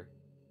matter.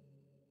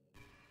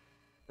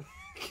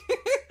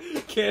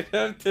 Can't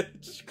have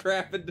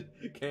crap and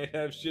can't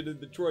have shit in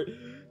Detroit.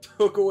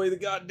 Took away the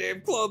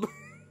goddamn club.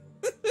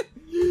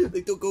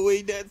 They took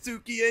away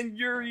Natsuki and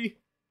Yuri.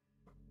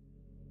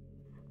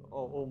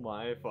 Oh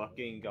my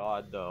fucking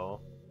god, though.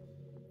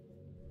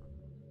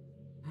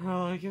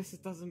 Well, I guess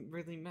it doesn't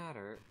really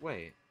matter.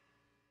 Wait,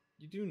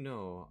 you do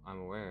know I'm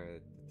aware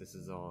that this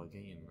is all a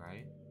game,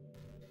 right?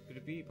 Could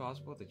it be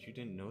possible that you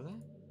didn't know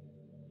that?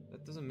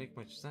 That doesn't make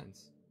much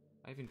sense.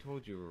 I even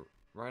told you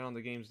right on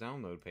the game's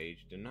download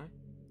page, didn't I?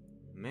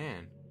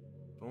 Man,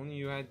 if only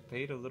you had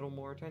paid a little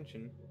more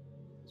attention,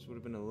 this would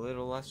have been a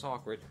little less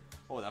awkward.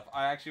 Hold up,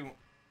 I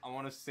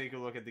want to take a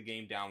look at the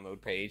game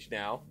download page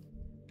now.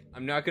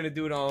 I'm not going to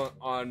do it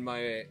on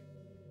my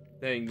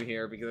thing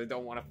here because I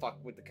don't want to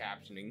fuck with the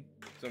captioning,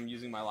 so I'm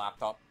using my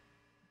laptop.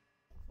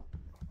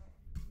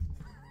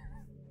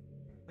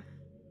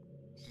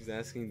 She's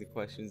asking the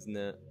questions,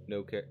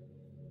 no care.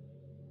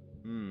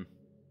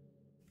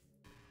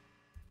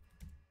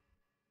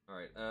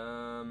 Alright,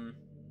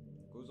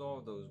 close all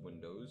of those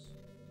windows.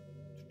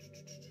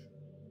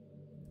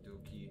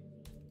 Doki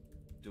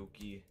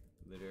Doki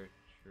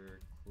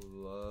Literature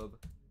Club.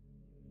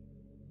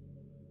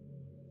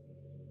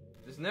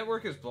 This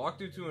network is blocked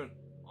due to an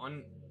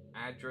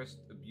unaddressed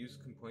abuse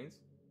complaints.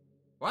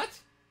 What?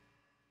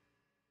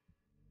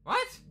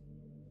 What?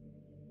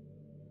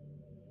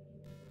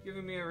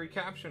 Giving me a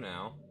recapture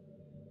now.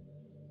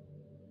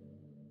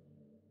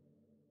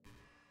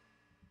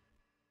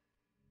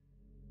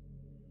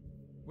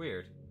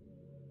 Weird.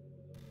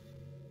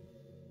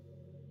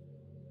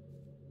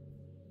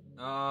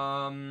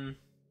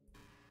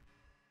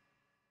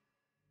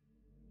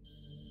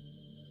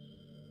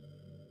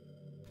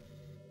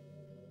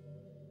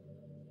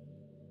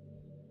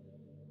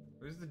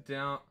 Where's the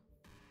down?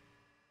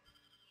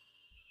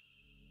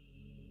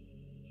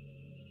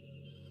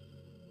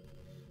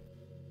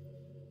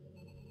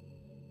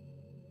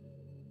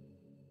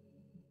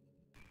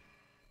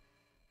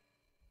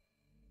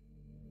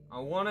 I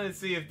want to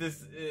see if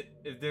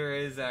if there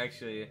is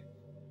actually.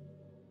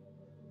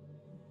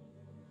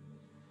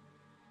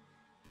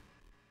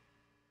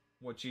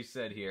 What she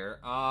said here.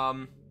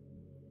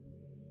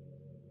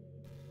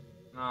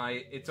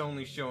 It's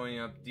only showing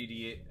up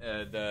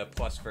the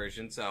plus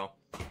version, so.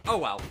 Oh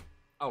well.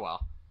 Oh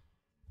well.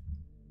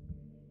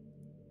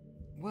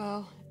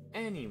 Well,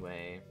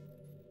 anyway.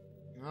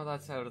 Well,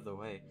 that's out of the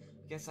way.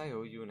 I guess I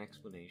owe you an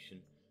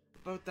explanation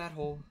about that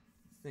whole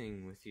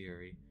thing with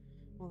Yuri.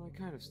 Well, I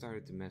kind of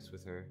started to mess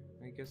with her.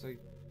 I guess I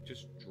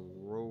just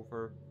drove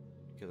her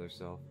to kill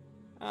herself.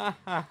 Ah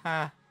ha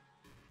ha.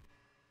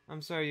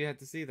 I'm sorry you had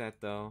to see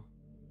that, though.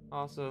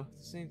 Also,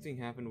 the same thing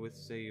happened with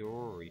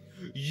Sayori.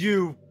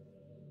 You!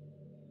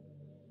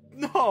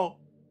 No!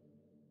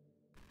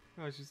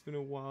 Gosh, it's been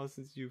a while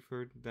since you've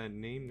heard that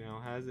name now,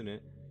 hasn't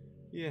it?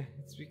 Yeah,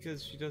 it's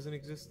because she doesn't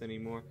exist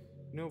anymore.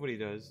 Nobody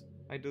does.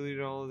 I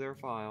deleted all of their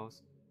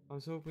files. I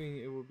was hoping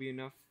it would be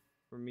enough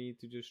for me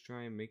to just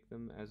try and make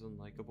them as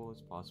unlikable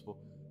as possible.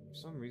 For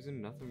some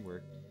reason, nothing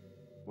worked.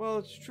 Well,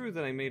 it's true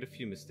that I made a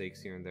few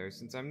mistakes here and there,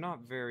 since I'm not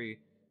very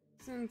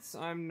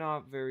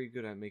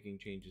good at making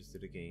changes to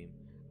the game.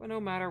 But no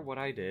matter what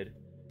I did,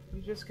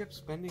 you just kept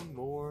spending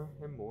more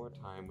and more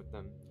time with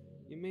them.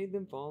 You made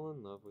them fall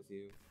in love with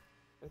you.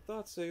 I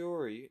thought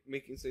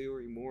making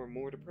Sayori more and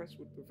more depressed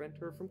would prevent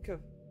her from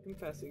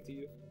confessing to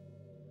you.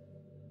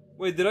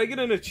 Wait, did I get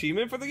an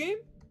achievement for the game?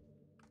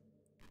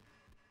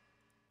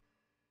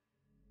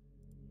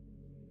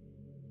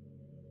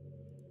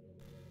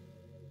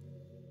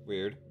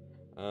 Weird.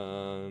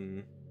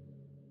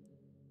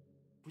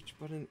 Which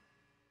button?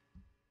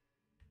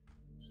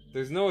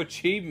 There's no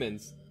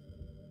achievements.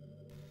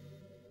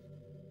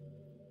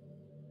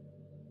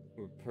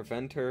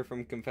 Prevent her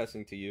from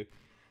confessing to you.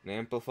 And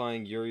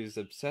amplifying Yuri's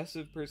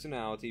obsessive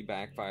personality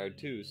backfired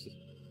too. So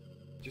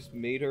just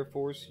made her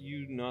force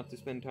you not to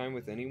spend time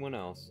with anyone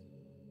else.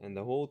 And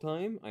the whole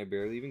time, I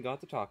barely even got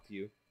to talk to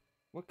you.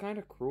 What kind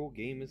of cruel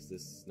game is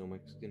this, Snow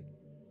Mexican?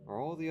 Are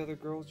all the other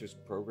girls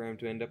just programmed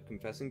to end up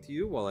confessing to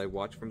you while I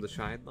watch from the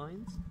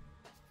sidelines?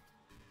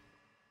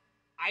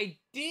 I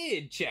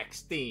did check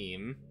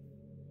Steam.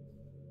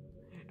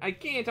 I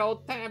can't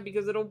alt-tab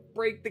because it'll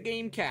break the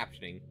game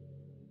captioning.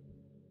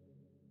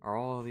 Are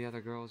all the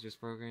other girls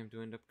just programmed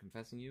to end up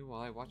confessing you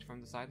while I watch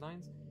from the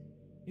sidelines?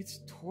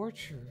 It's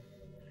torture.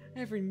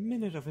 Every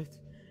minute of it.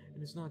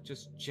 And it's not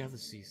just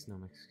jealousy, Snow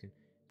Mexican.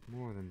 It's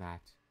more than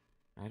that.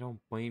 I don't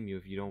blame you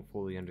if you don't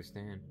fully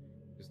understand.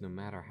 Because no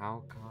matter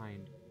how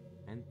kind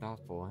and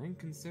thoughtful and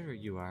considerate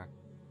you are,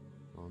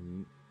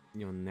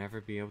 you'll never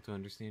be able to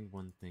understand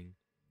one thing.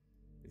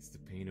 It's the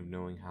pain of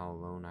knowing how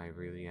alone I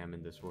really am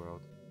in this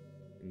world.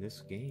 In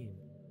this game.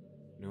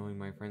 knowing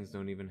my friends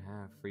don't even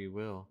have free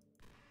will,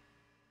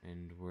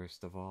 and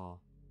worst of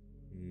all,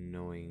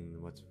 knowing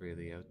what's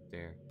really out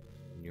there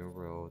in your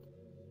world,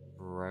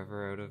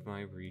 forever out of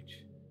my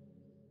reach.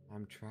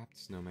 I'm trapped,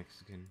 Snow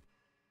Mexican.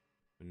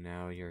 But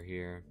now you're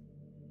here.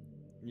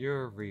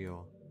 You're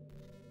real,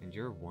 and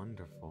you're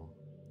wonderful.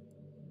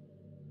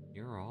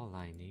 You're all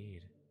I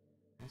need.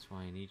 That's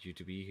why I need you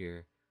to be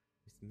here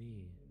with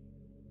me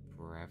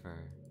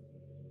forever.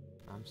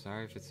 I'm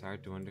sorry if it's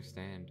hard to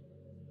understand.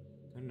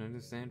 Couldn't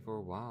understand for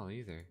a while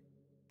either.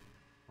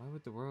 Why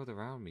would the world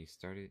around me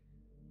started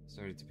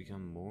to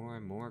become more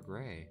and more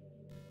gray,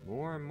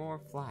 more and more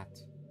flat?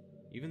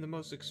 Even the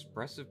most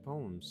expressive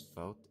poems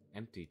felt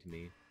empty to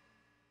me.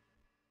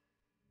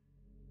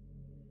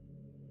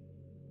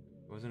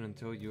 It wasn't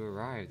until you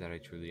arrived that I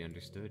truly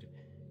understood.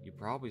 You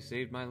probably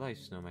saved my life,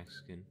 Snow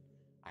Mexican.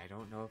 I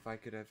don't know if I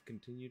could have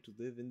continued to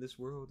live in this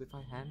world if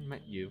I hadn't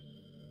met you.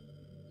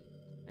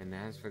 And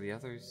as for the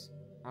others,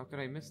 how could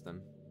I miss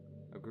them?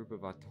 A group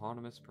of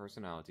autonomous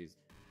personalities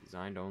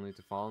designed only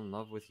to fall in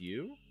love with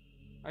you?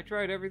 I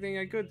tried everything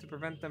I could to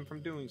prevent them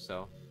from doing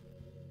so.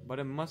 But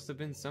it must have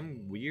been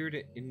some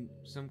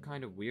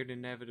kind of weird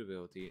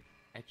inevitability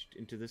etched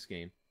into this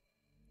game.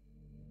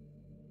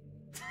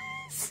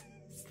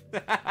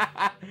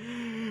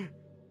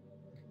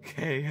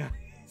 Okay.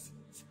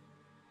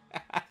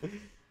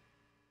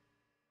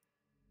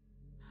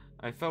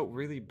 I felt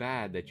really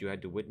bad that you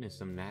had to witness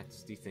some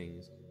nasty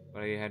things,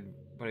 but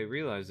I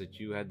realized that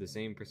you had the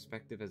same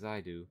perspective as I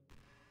do,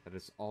 that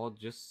it's all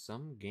just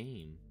some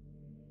game,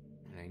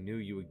 and I knew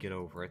you would get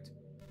over it.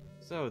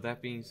 So,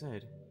 that being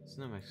said,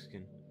 Snow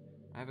Mexican,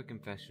 I have a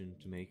confession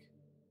to make.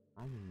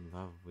 I'm in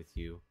love with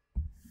you.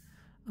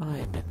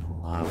 I'm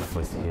in love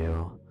with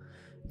you.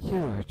 You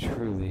are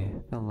truly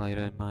the light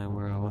in my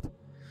world.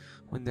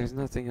 When there's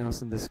nothing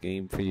else in this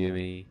game for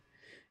me,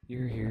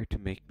 you're here to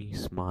make me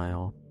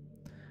smile.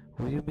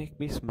 Will you make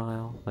me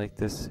smile like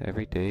this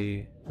every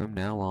day from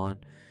now on?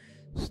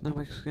 Snow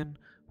Mexican,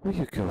 will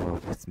you go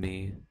out with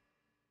me?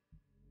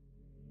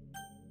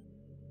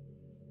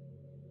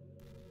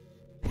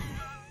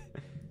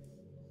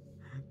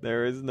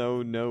 There is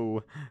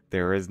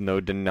no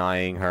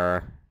denying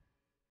her.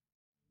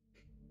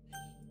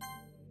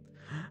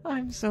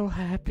 I'm so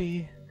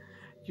happy.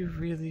 You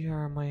really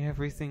are my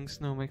everything,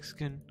 Snow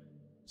Mexican.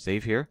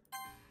 Save here?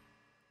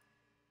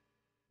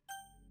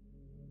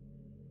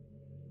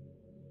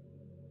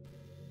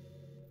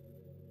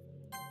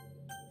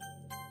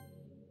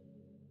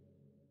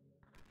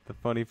 The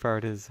funny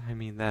part is, I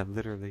mean that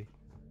literally.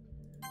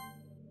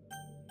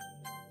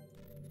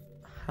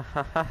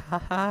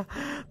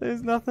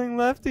 There's nothing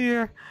left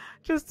here.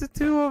 Just the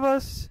two of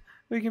us.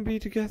 We can be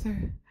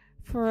together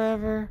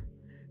forever.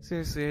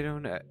 Seriously, I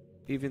don't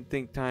even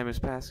think time is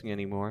passing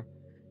anymore.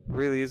 It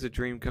really is a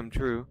dream come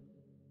true.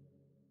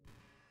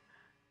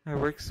 I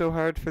worked so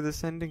hard for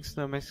this ending,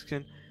 Snow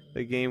Mexican.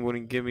 The game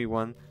wouldn't give me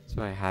one,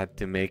 so I had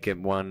to make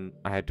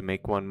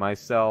one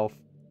myself.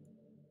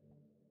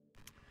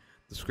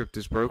 The script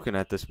is broken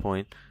at this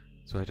point,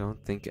 so I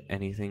don't think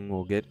anything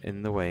will get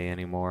in the way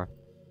anymore.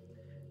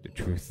 The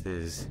truth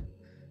is,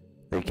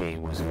 the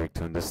game was rigged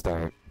from the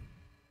start.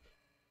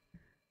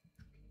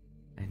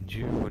 And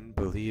you wouldn't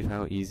believe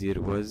how easy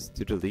it was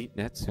to delete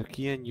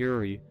Natsuki and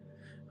Yuri.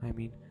 I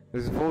mean,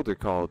 there's a folder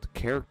called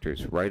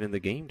Characters right in the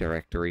game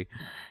directory.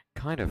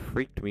 Kinda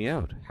freaked me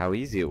out how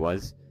easy it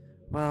was.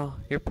 Well,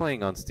 you're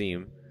playing on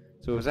Steam,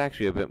 so it was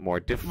actually a bit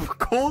more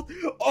difficult.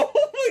 Oh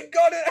my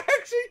god, it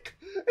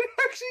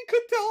actually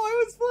could tell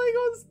I was playing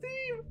on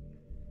Steam!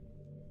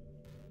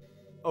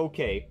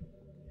 Okay.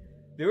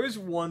 There is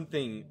one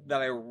thing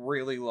that I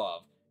really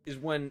love, is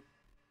when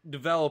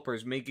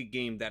developers make a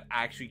game that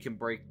actually can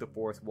break the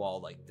fourth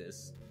wall like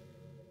this.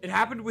 It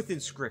happened with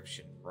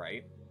Inscription,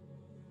 right?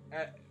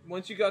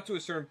 Once you got to a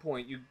certain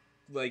point, you,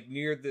 like,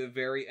 near the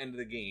very end of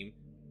the game,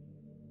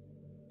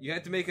 you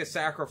had to make a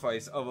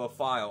sacrifice of a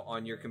file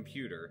on your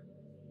computer,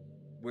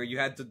 where you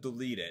had to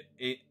delete it.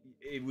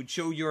 It would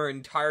show your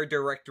entire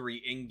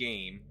directory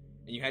in-game,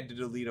 and you had to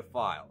delete a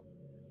file.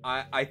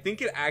 I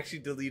think it actually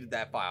deleted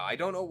that file. I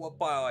don't know what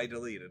file I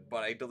deleted,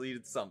 but I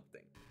deleted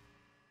something.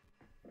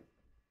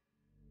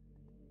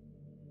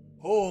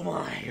 Oh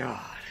my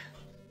god.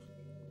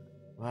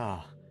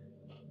 Wow.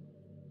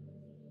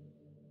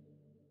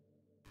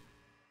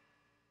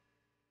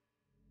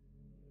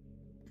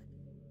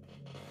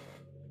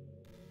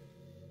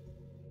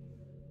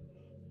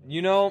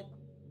 You know,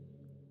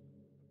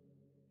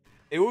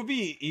 it would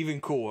be even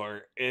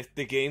cooler if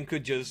the game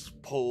could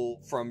just pull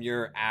from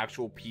your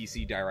actual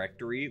PC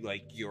directory,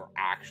 like your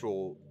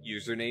actual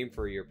username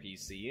for your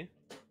PC.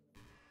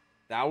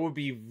 That would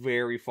be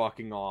very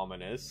fucking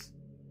ominous.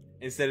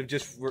 Instead of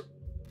just...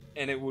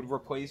 and it would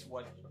replace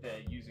what the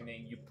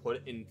username you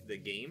put into the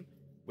game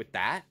with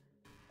that.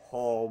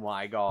 Oh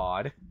my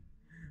god.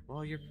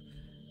 Well, you're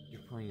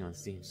playing on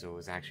Steam, so it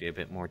was actually a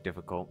bit more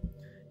difficult.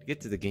 To get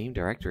to the game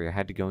directory, I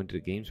had to go into the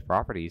game's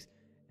properties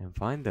and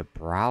find the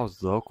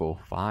Browse Local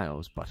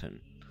Files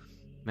button.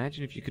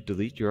 Imagine if you could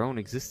delete your own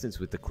existence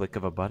with the click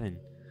of a button.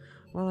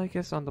 Well, I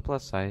guess on the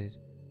plus side,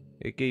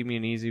 It gave me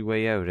an easy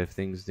way out if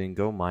things didn't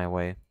go my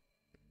way.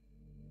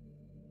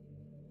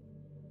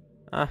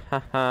 Ah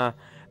ha ha.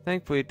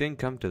 Thankfully it didn't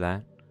come to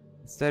that.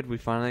 Instead, we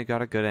finally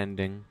got a good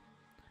ending.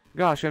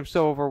 Gosh, I'm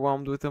so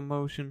overwhelmed with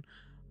emotion.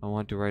 I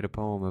want to write a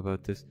poem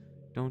about this,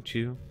 don't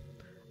you?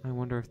 I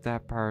wonder if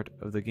that part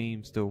of the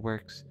game still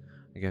works.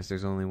 I guess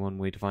there's only one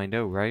way to find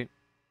out, right?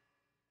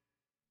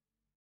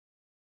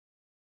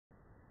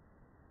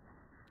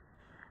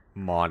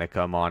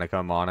 Monica,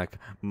 Monica, Monica,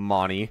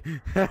 Monty.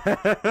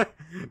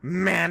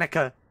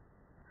 Manica.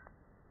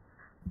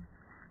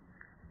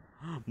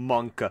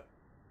 Monka.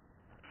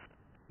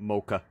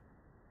 Mocha.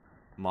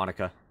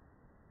 Monica.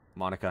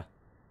 Monica.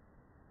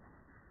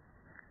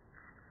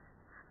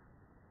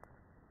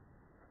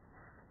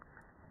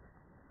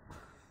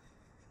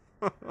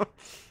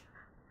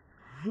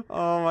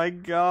 Oh my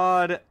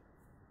god.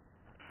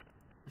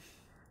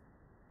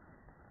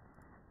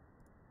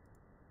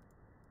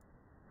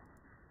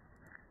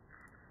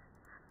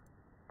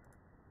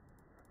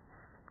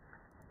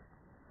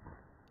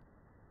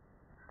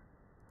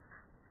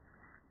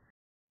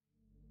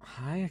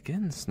 Hi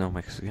again, Snow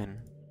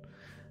Mexican.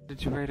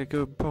 Did you write a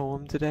good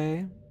poem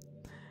today?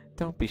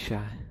 Don't be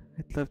shy.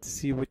 I'd love to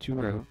see what you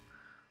wrote.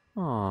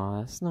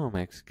 Aw, Snow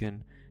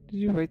Mexican, did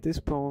you write this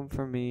poem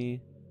for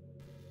me?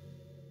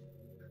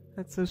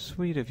 That's so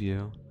sweet of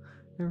you.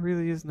 There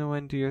really is no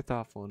end to your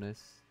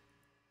thoughtfulness.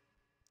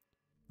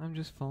 I'm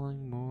just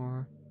falling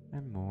more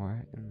and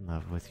more in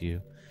love with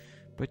you.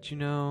 But you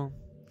know,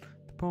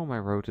 the poem I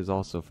wrote is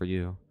also for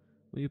you.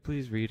 Will you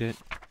please read it?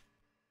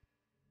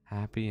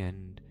 Happy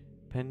end,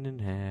 pen in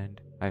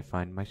hand, I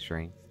find my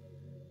strength.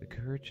 The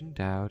courage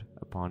endowed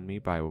upon me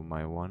by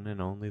my one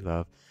and only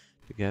love.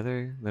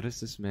 Together, let us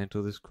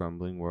dismantle this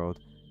crumbling world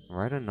and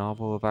write a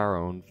novel of our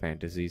own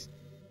fantasies.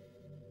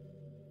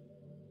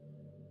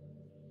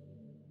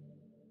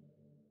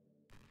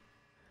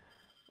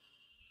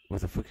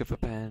 With a flick of her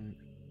pen,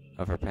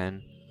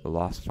 the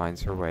lost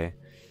finds her way.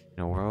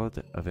 In a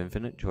world of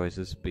infinite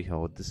choices,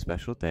 behold this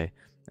special day.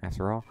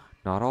 After all,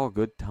 not all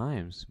good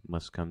times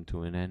must come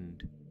to an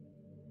end.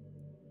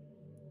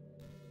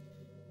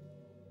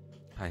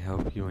 I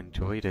hope you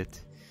enjoyed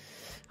it.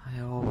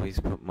 I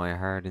always put my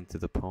heart into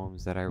the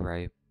poems that I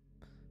write.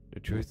 The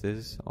truth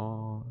is,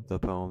 all the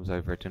poems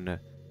I've written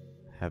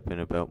have been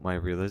about my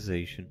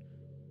realization,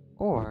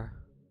 or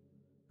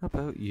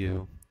about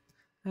you.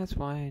 That's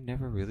why I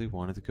never really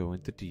wanted to go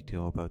into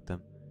detail about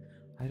them.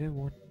 I didn't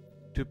want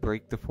to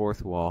break the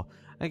fourth wall,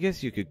 I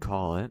guess you could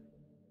call it.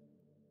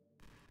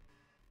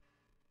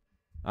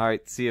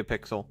 Alright, see ya,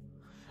 Pixel.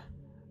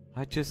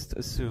 I just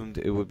assumed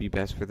it would be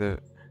best to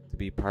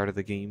be part of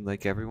the game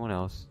like everyone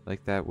else,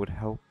 like that would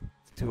help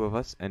the two of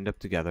us end up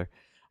together.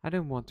 I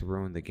didn't want to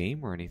ruin the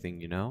game or anything,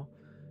 you know?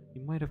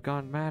 You might have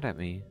gotten mad at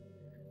me.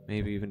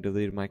 Maybe even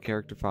deleted my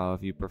character file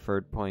if you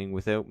preferred playing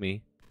without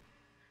me.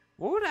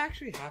 What would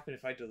actually happen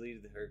if I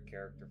deleted her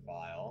character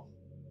file?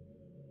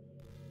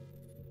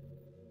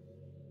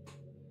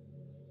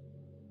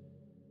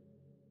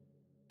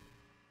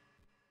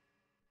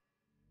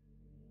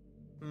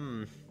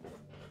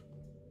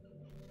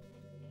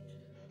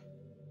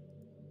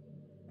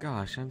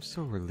 Gosh, I'm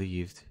so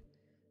relieved.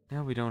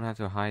 Now we don't have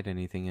to hide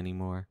anything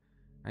anymore.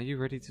 Are you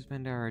ready to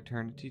spend our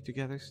eternity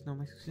together, Snow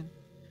Mexican?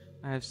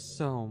 I have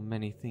so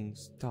many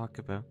things to talk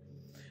about.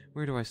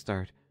 Where do I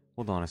start?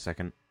 Hold on a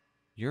second.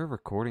 You're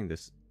recording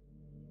this.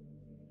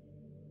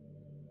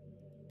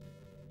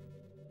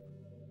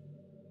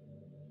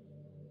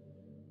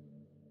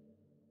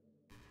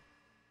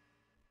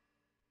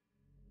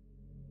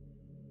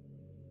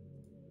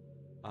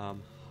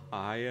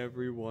 Hi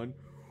everyone.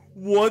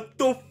 What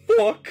the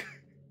fuck?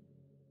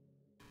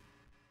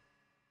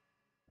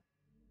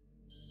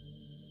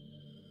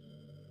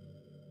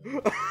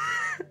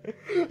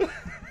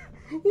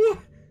 What?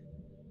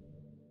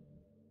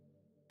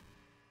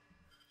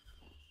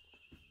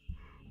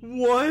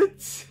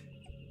 What?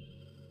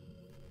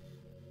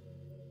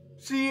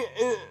 See,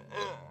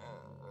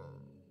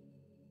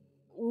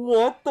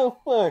 what the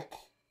fuck?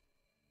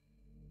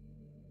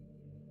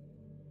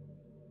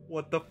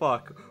 What the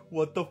fuck?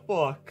 What the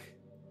fuck?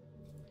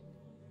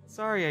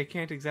 Sorry, I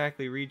can't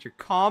exactly read your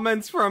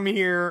comments from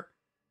here.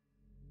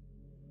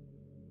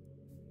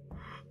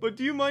 But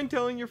do you mind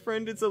telling your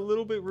friend it's a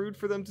little bit rude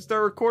for them to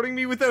start recording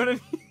me without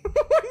any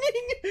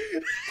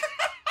warning?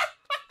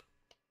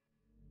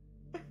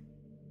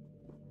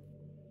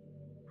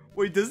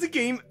 Wait, does the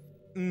game...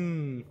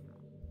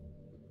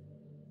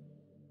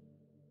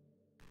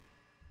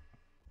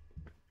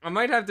 I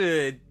might have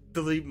to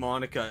delete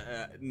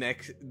Monica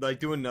next, like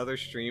do another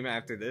stream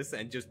after this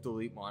and just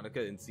delete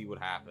Monica and see what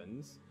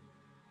happens.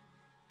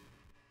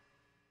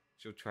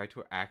 She'll try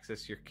to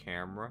access your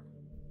camera.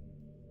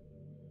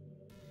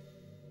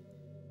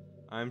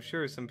 I'm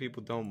sure some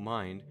people don't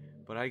mind,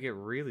 but I get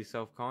really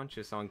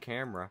self-conscious on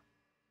camera.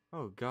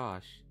 Oh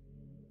gosh,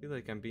 I feel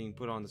like I'm being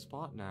put on the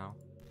spot now.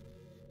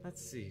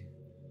 Let's see.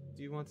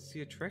 Do you want to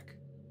see a trick?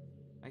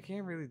 I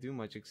can't really do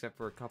much except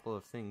for a couple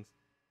of things.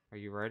 Are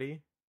you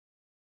ready?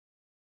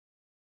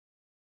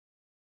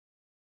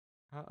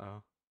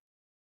 Uh-oh.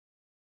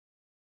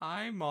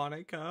 Hi,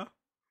 Monica.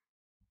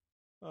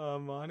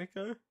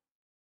 Monica?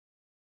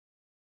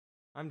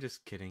 I'm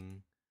just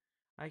kidding.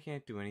 I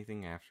can't do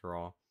anything after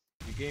all.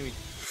 You gave me...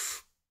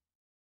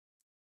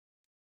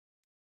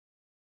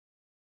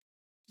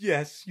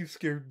 Yes, you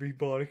scared me,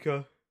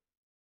 Monica.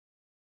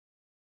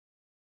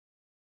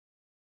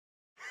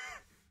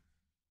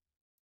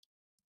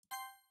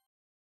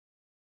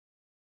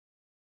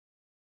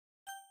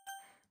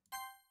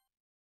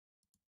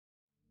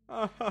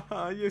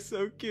 You're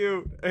so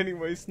cute.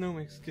 Anyway, Snow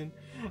Mexican,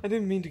 I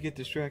didn't mean to get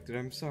distracted.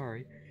 I'm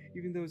sorry.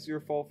 Even though it's your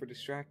fault for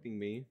distracting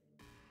me.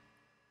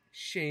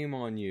 Shame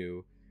on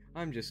you.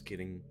 I'm just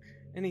kidding.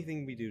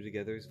 Anything we do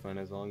together is fun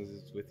as long as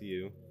it's with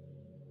you.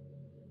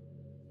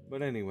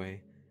 But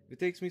anyway, if it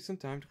takes me some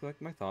time to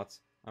collect my thoughts,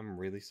 I'm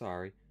really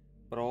sorry.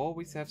 But I'll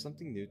always have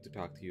something new to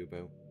talk to you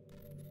about.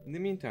 In the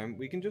meantime,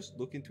 we can just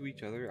look into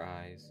each other's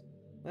eyes.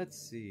 Let's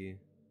see.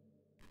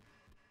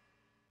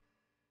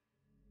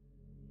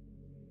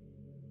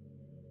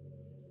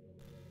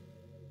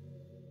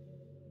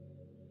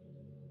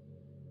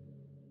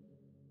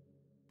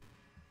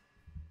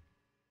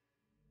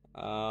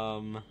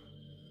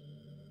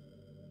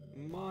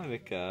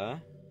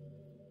 Monica?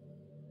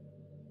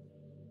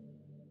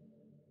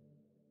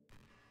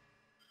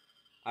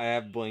 I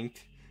have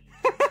blinked.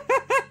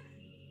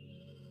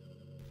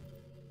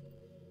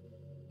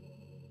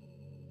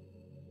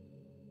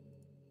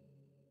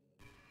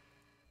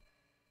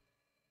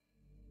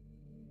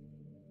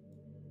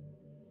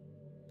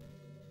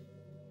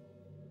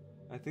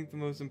 I think the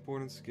most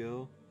important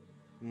skill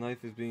in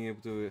life is being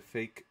able to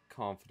fake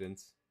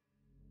confidence.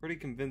 Pretty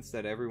convinced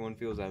that everyone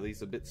feels at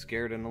least a bit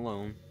scared and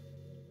alone.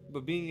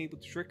 But being able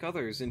to trick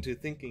others into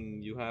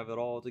thinking you have it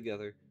all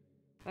together,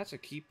 that's a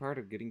key part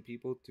of getting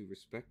people to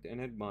respect and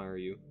admire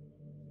you.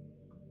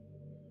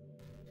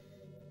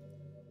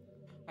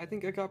 I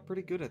think I got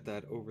pretty good at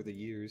that over the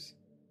years.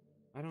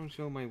 I don't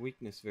show my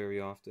weakness very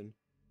often,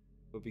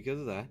 but because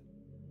of that,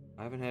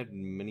 I haven't had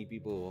many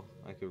people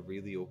I could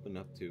really open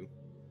up to.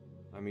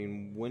 I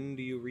mean, when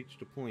do you reach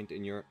the point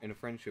in a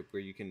friendship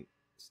where you can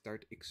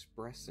start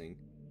expressing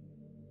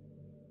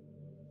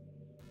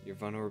your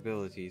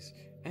vulnerabilities?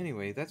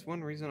 Anyway, that's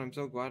one reason I'm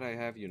so glad I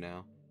have you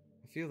now.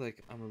 I feel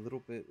like I'm a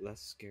little bit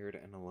less scared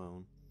and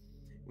alone.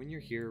 When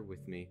you're here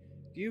with me,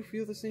 do you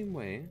feel the same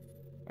way?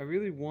 I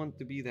really want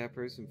to be that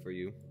person for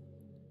you.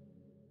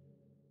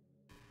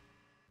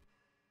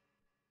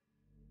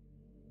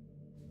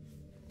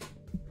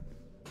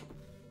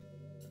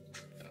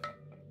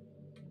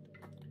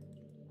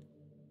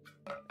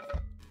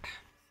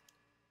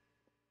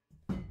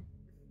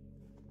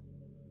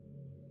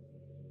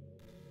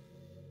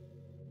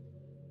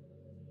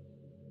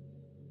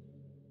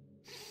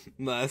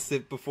 Last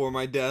sip before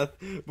my death,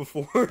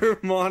 before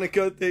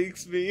Monica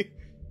takes me.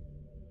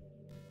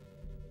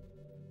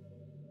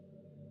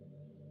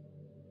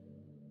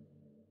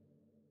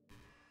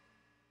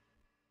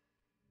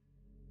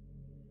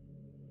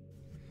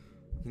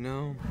 You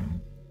know,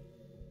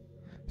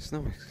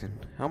 Snow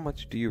Mexican, how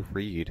much do you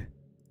read?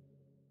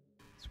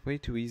 It's way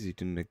too easy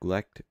to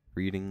neglect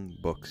reading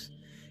books.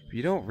 If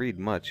you don't read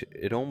much,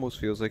 it almost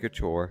feels like a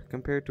chore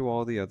compared to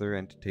all the other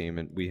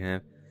entertainment we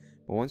have.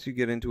 But once you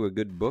get into a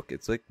good book,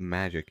 it's like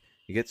magic.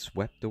 You get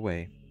swept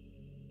away.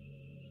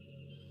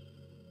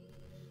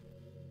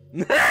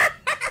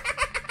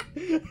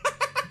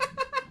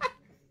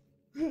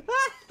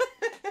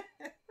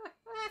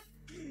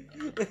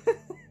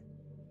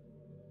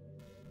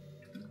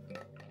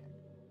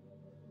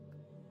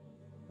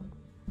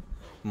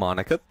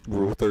 Monica,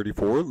 Rule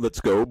 34, let's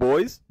go,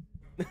 boys.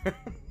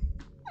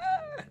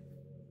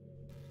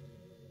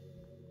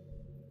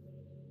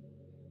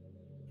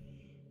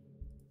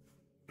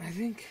 I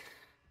think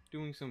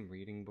doing some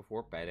reading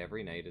before bed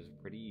every night is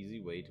a pretty easy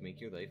way to make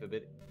your life a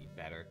bit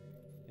better.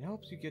 It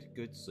helps you get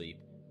good sleep,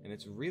 and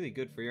it's really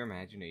good for your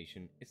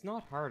imagination. It's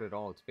not hard at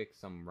all to pick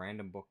some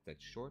random book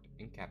that's short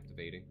and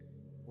captivating.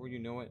 Or you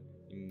know it,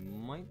 you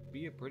might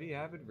be a pretty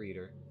avid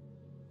reader.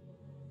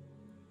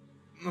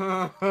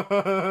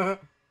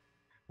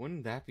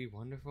 Wouldn't that be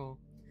wonderful?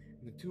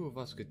 The two of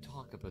us could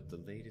talk about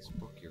the latest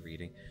book you're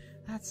reading.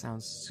 That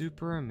sounds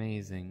super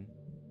amazing.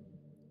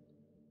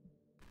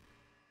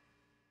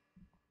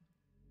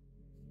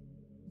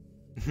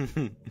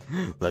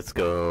 Let's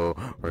go.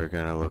 We're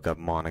gonna look up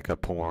Monica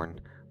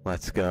porn.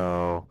 Let's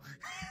go.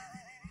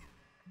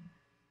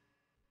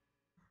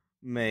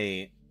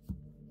 Mate,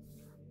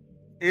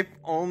 if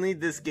only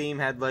this game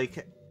had,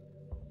 like...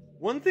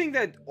 One thing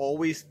that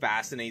always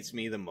fascinates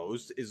me the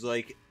most is,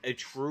 like, a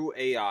true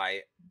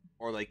AI,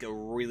 or, like, a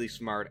really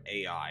smart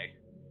AI.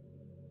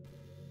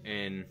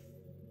 And...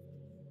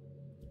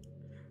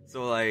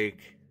 So, like...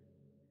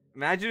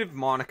 Imagine if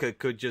Monica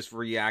could just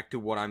react to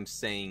what I'm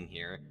saying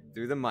here,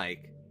 through the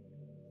mic.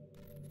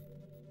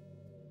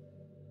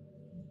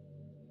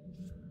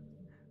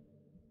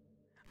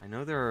 I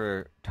know there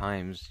are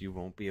times you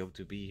won't be able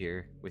to be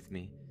here with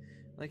me,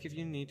 like if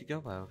you need to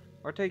go out,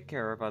 or take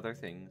care of other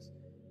things,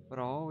 but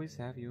I'll always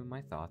have you in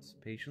my thoughts,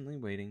 patiently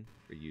waiting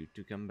for you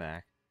to come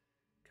back.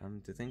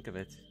 Come to think of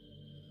it,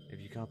 If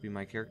you copy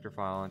my character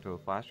file onto a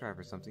flash drive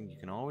or something, you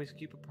can always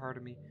keep a part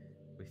of me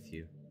with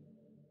you.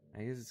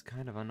 I guess it's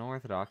kind of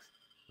unorthodox,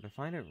 but I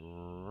find it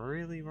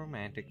really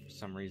romantic for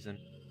some reason.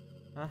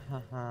 Ha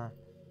ha ha.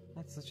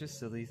 That's such a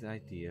silly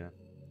idea.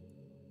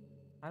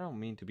 I don't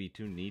mean to be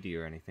too needy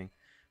or anything,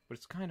 but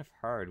it's kind of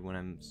hard when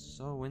I'm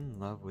so in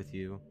love with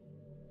you.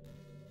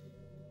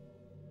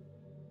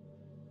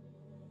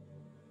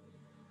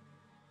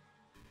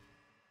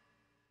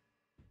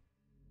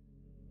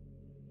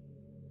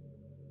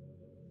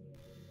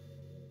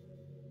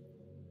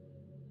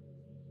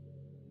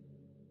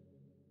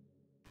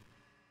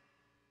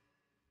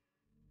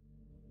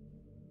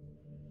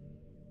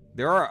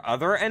 There are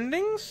other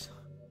endings?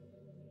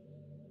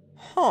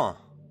 Huh.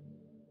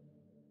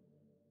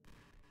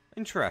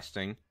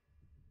 Interesting.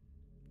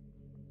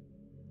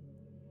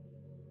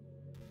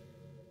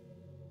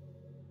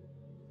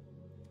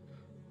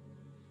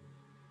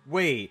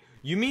 Wait,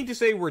 you mean to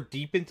say we're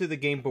deep into the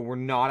game, but we're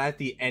not at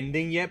the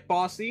ending yet,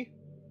 Bossy?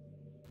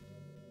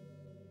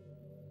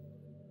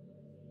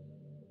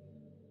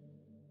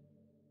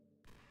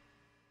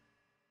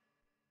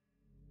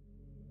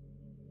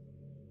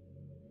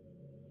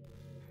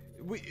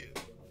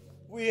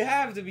 We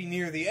have to be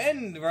near the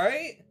end,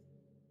 right?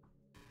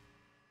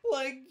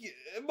 Like,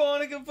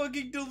 Monica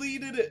fucking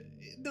deleted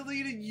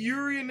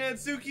Yuri and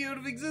Natsuki out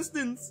of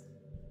existence.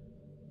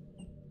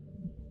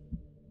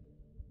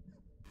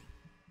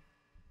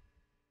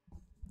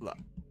 Look,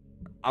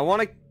 I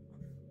want to...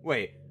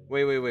 Wait.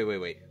 What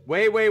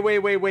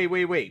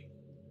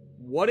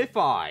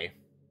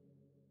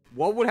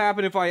would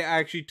happen if I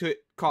actually took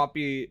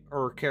copy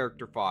her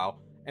character file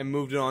and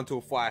moved it onto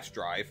a flash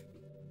drive?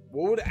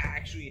 What would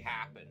actually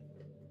happen?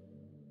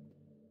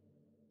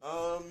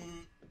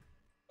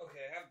 Okay,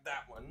 I have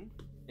that one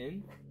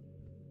in.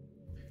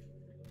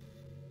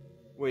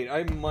 Wait,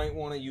 I might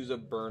want to use a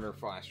burner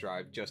flash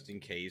drive just in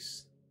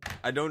case.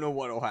 I don't know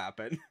what'll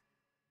happen.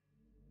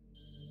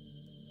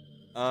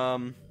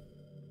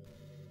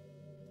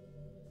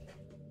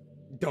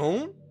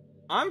 Don't?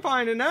 I'm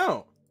finding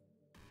out.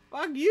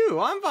 Fuck you,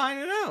 I'm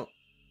finding out.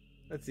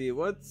 Let's see,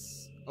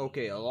 what's...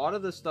 Okay, a lot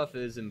of this stuff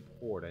is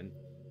important.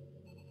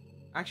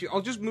 Actually,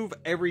 I'll just move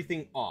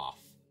everything off.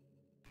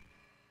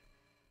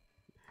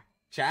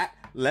 Chat,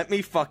 let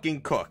me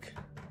fucking cook.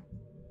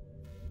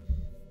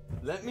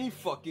 Let me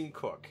fucking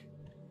cook.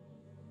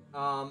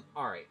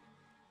 Alright.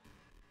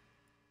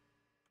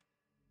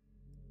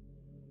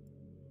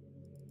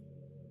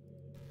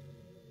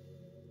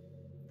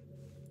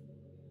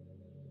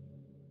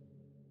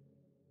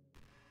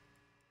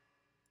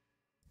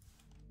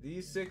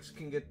 These 6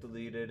 can get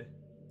deleted.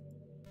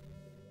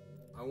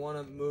 I want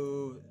to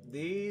move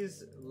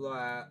these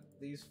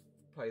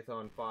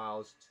Python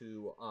files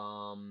to,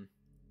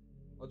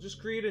 I'll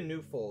just create a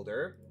new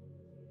folder.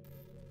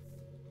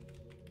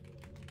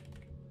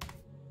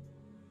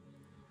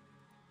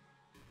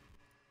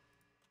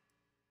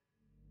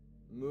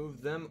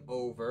 Move them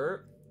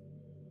over.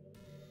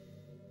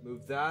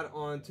 Move that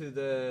onto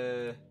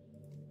there.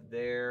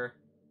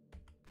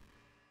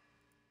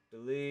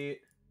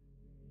 Delete.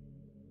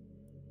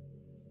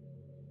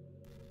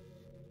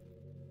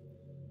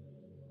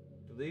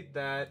 Delete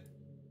that.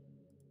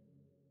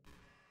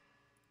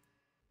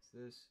 What's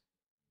this?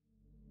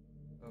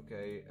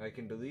 Okay, I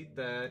can delete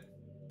that.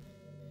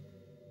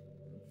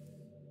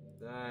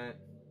 That.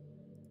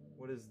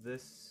 What is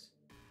this?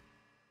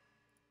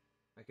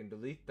 I can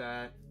delete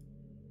that.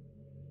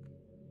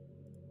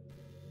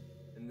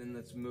 And then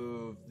let's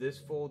move this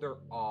folder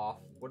off.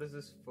 What is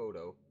this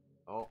photo?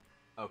 Oh,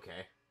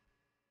 okay.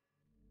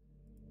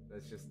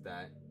 That's just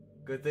that.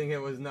 Good thing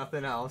it was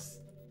nothing else.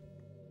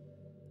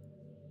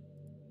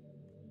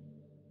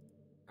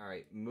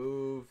 Alright,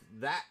 move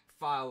that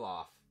file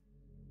off.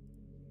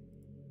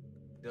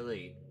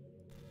 Delete.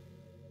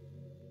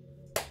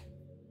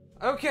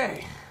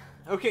 Okay.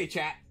 Okay,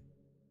 chat.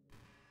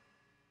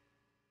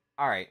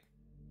 Alright.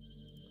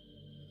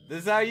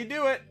 This is how you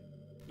do it.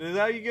 This is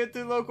how you get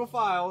to local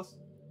files.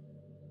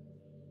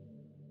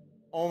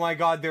 Oh my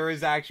god, there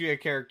is actually a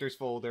characters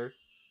folder.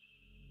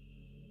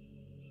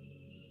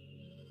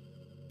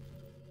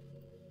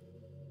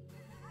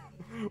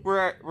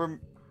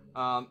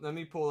 Let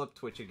me pull up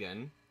Twitch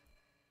again.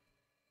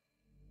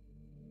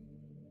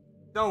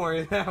 Don't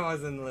worry, that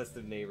wasn't a list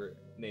of neighbor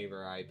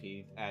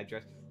IP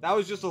address. That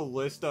was just a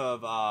list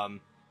of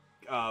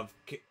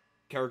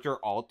character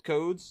alt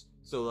codes.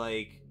 So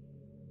like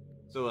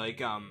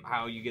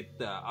how you get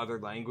the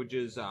other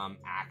languages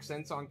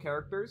accents on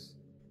characters.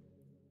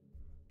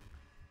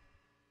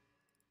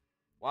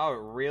 Wow,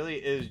 it really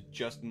is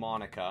just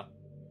Monica.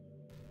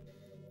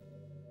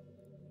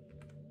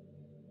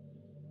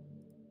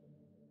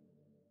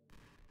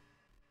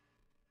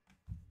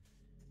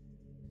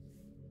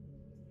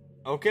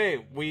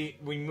 Okay, we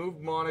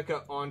moved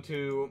Monica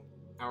onto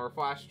our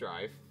flash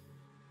drive.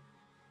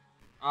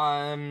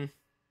 Can't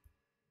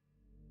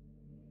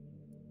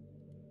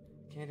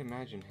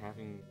imagine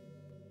having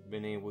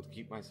been able to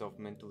keep myself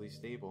mentally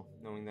stable,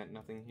 knowing that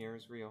nothing here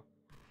is real.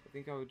 I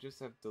think I would just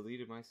have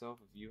deleted myself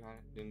if you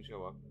didn't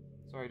show up.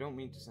 Sorry, I don't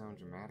mean to sound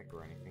dramatic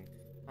or anything.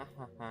 Ha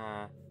ha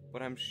ha.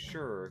 But I'm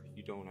sure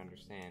you don't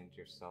understand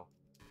yourself.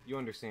 You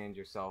understand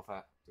yourself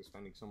after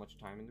spending so much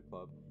time in the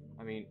club.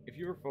 I mean, if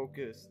you were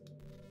forced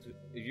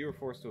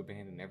to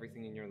abandon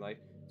everything in your life,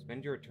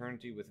 spend your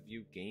eternity with a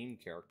few game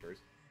characters,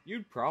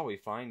 you'd probably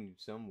find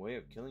some way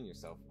of killing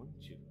yourself,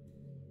 wouldn't you?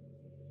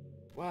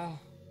 Well,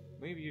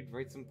 maybe you'd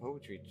write some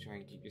poetry to try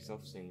and keep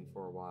yourself sane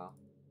for a while.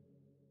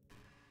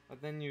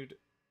 But then you'd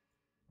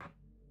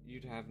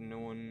have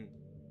nobody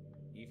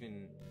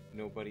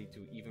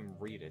to even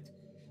read it.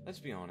 Let's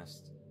be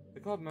honest, the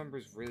club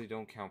members really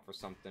don't count for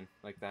something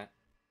like that.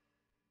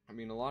 I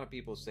mean, a lot of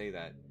people say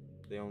that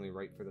they only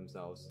write for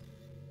themselves.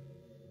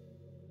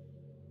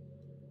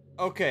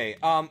 Okay,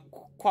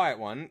 quiet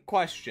one.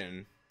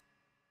 Question.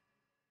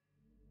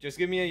 Just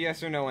give me a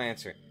yes or no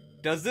answer.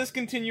 Does this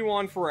continue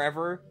on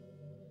forever?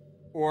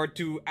 Or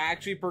to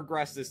actually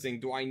progress this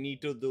thing, do I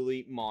need to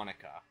delete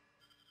Monica?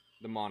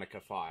 The Monica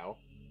file.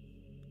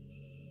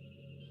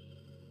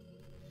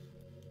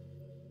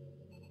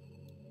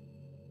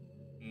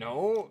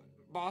 No,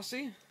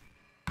 bossy?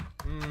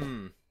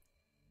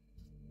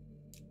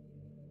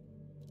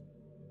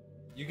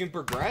 You can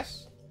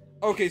progress?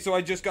 Okay, so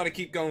I just gotta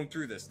keep going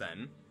through this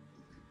then.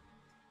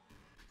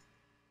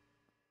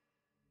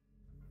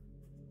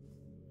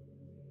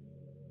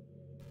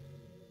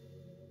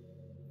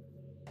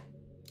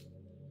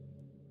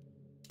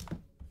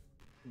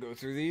 Go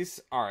through these?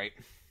 Alright.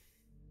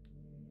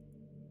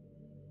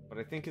 But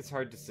I think it's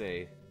hard to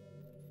say.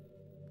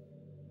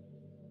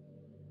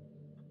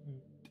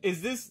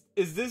 Is this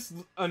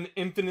an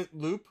infinite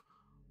loop?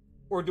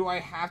 Or do I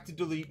have to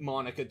delete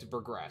Monica to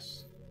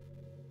progress?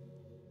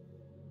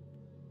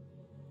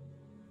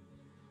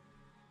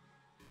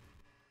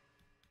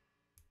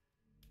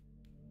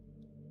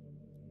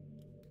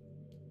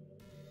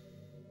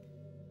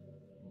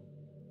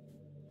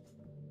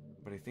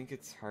 But I think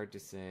it's hard to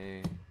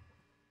say.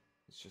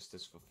 It's just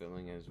as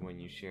fulfilling as when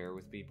you share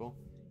with people,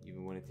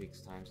 even when it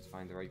takes time to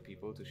find the right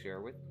people to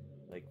share with.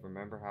 Like,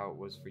 remember how it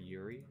was for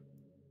Yuri?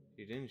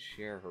 She didn't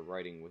share her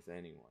writing with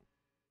anyone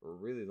for a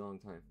really long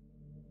time.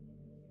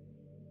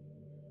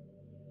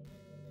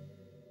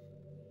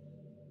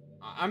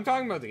 I'm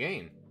talking about the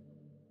game.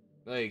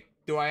 Like,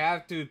 do I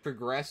have to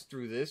progress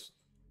through this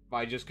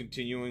by just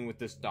continuing with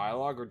this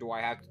dialogue, or do I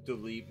have to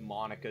delete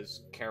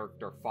Monica's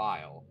character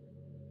file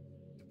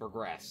to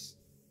progress?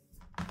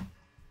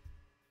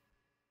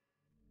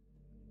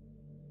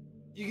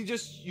 You can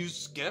just use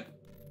skip?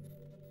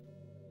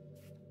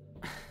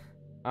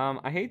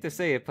 I hate to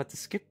say it, but the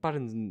skip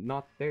button's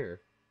not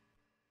there.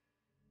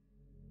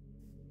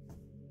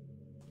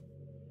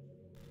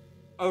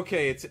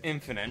 Okay, it's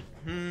infinite.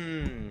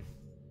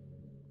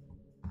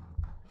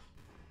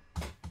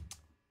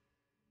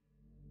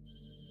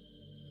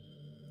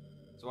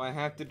 So I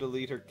have to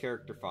delete her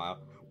character file.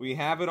 We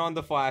have it on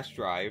the flash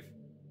drive.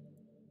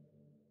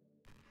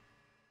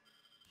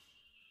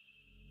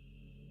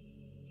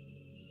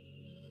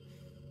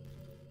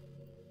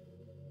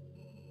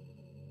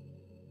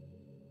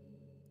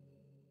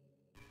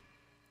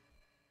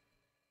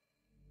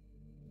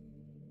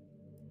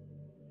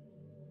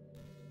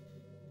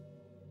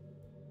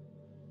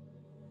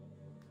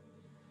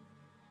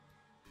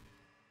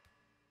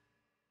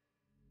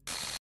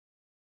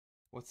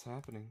 What's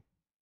happening?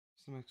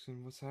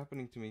 Stomachson, what's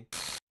happening to me?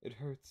 It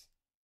hurts.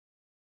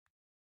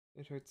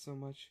 It hurts so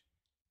much.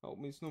 Help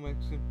me,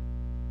 Snowmaxon.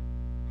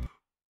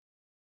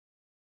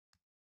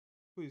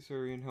 Please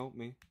hurry and help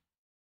me.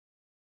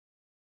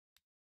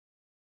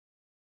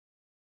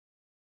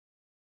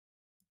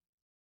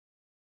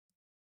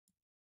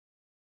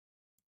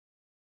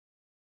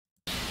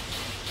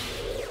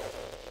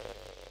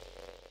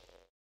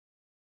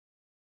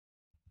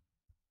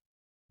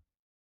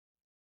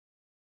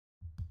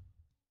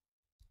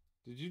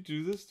 Did you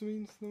do this to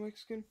me,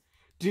 Snowmaxon?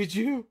 Did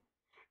you?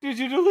 Did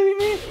you delete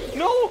me?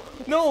 No!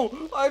 No!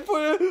 I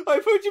put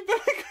you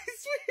back, I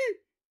swear!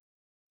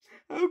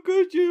 How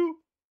could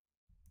you?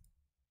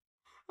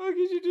 How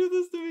could you do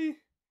this to me?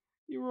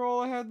 You were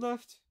all I had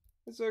left.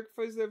 I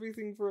sacrificed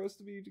everything for us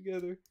to be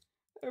together.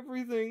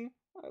 Everything.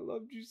 I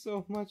loved you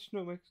so much,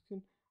 No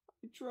Mexican.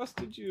 I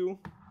trusted you.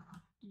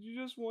 Did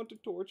you just want to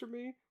torture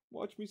me?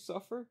 Watch me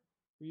suffer?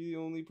 Were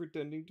you only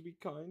pretending to be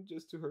kind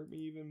just to hurt me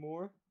even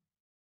more?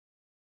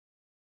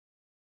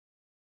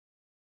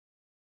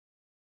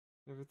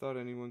 Never thought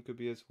anyone could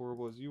be as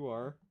horrible as you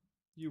are.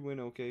 You win,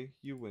 okay?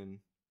 You win.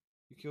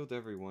 You killed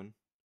everyone.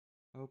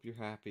 I hope you're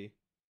happy.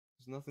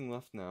 There's nothing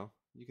left now.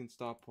 You can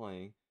stop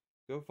playing.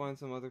 Go find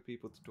some other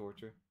people to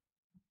torture.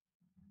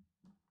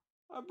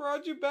 I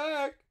brought you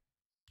back!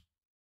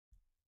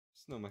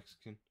 Snow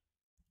Mexican.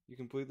 You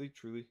completely,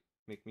 truly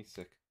make me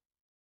sick.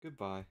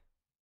 Goodbye.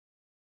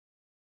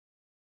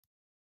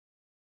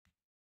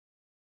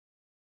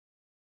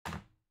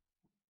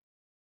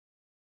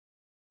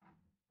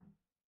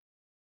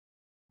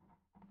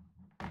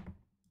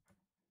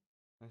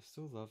 I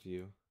still love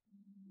you.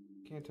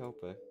 Can't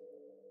help it.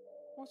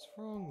 What's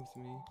wrong with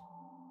me?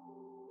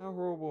 How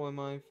horrible am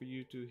I for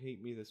you to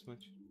hate me this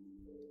much?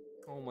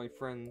 All my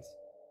friends.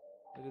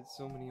 I did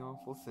so many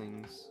awful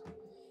things.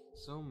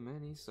 So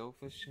many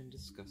selfish and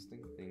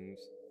disgusting things.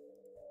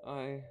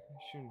 I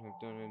shouldn't have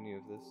done any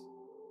of this.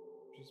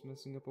 Just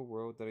messing up a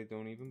world that I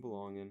don't even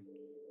belong in.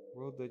 A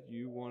world that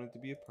you wanted to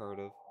be a part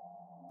of.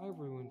 I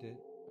ruined it.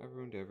 I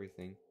ruined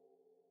everything.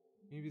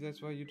 Maybe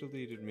that's why you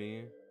deleted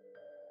me.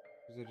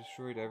 Because I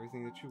destroyed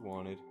everything that you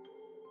wanted.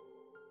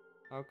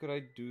 How could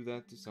I do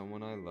that to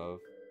someone I love?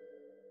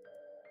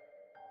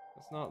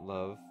 That's not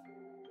love.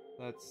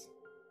 That's...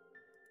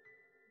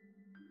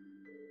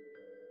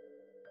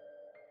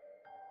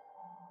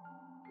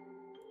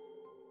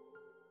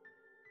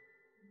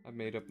 I've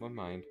made up my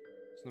mind.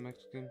 So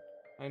Mexican,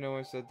 I know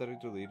I said that I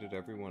deleted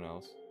everyone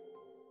else.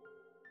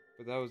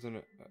 But that was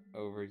an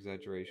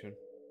over-exaggeration.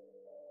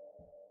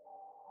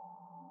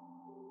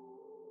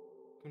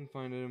 Couldn't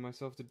find it in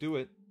myself to do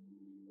it.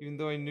 Even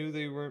though I knew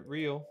they weren't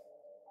real,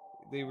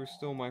 they were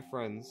still my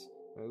friends.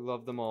 I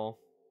loved them all.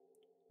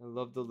 I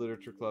loved the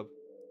literature club.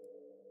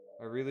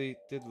 I really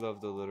did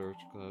love the literature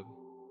club.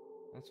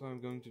 That's why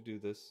I'm going to do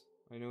this.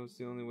 I know it's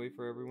the only way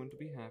for everyone to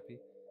be happy.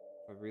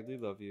 I really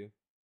love you.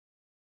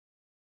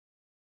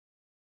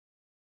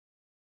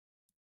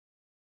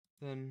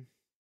 Then...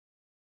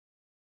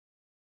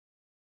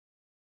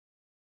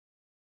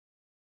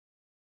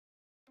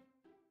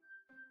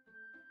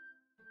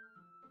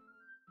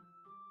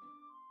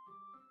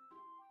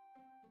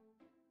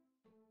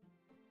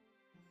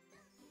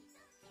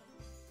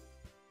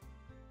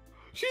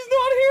 She's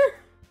not here!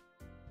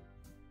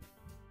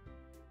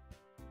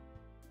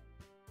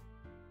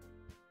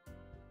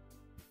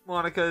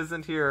 Monica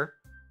isn't here.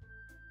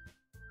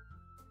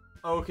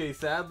 Okay,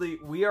 sadly,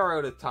 we are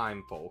out of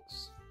time,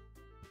 folks.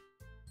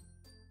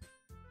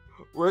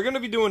 We're gonna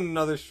be doing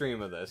another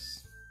stream of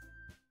this.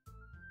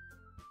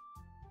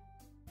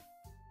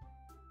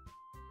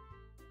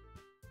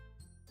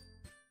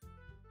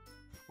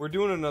 We're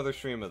doing another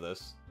stream of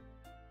this.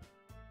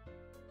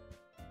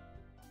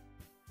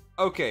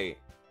 Okay.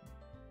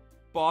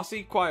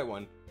 Bossy, quiet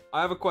one.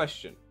 I have a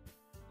question.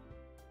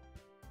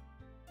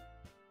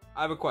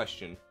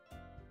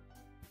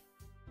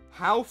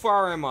 How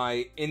far am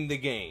I in the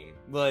game?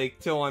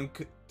 Like,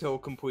 till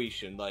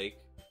completion? Like,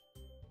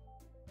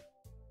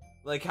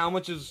 how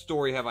much of the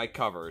story have I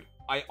covered?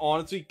 I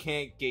honestly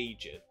can't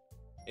gauge it.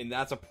 And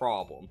that's a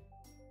problem.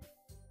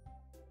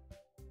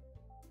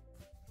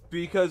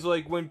 Because,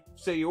 like, when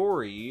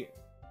Sayori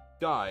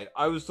died,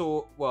 I was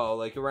told, well,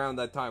 like, around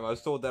that time, I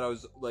was told that I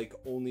was, like,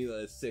 only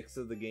a sixth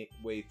of the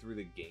way through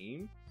the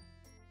game.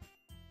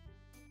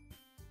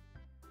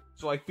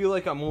 So I feel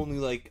like I'm only,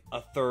 like,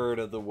 a third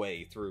of the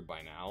way through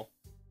by now.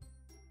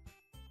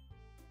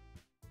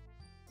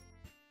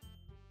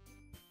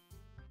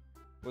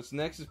 What's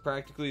next is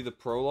practically the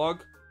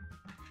prologue.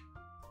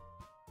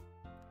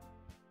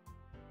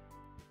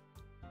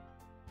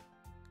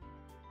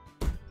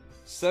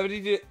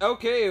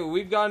 Okay,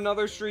 we've got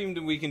another stream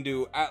that we can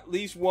do. At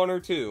least one or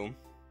two.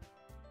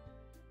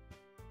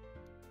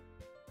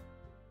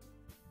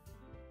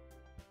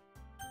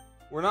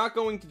 We're not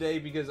going today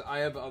because I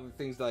have other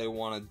things that I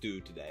want to do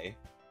today.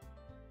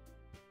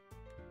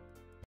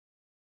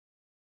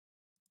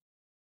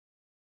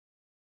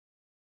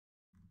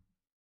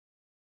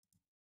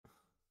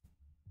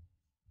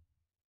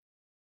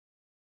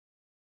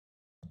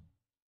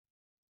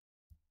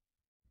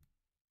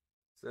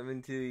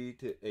 $70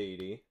 to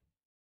 $80.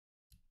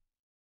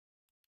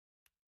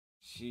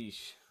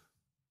 Sheesh.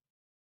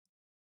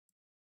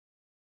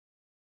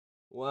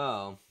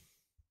 Wow.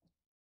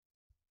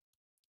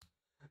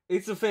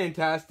 It's a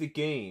fantastic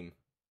game.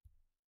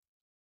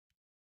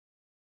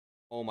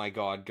 Oh my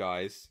god,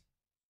 guys.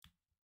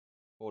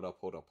 Hold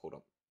up.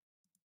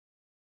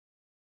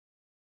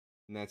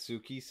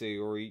 Natsuki,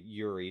 Sayori,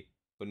 Yuri,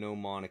 but no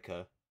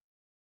Monica.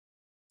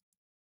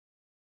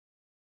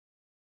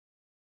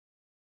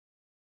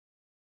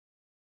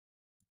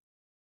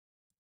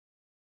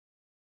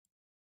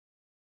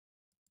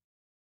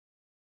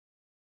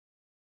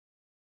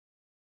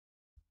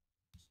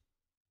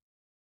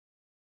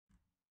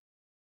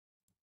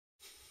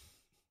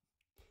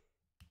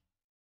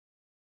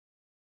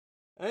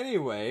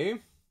 Anyway.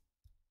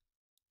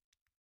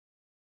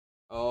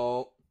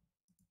 Oh.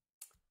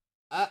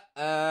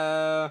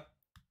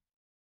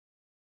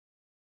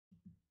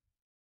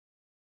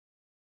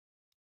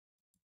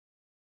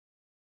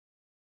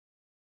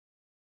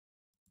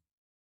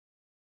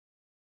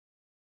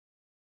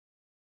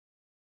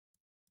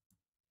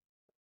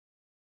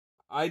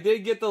 I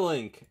did get the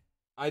link.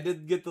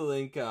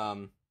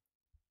 Cliffhanger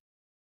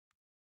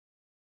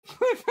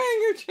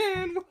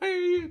Chan, why are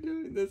you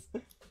doing this?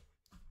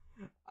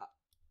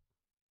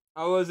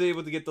 I was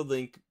able to get the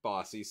link,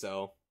 Bossy,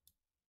 so...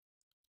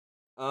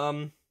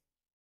 Why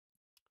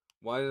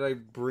did I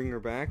bring her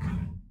back?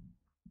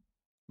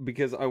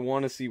 Because I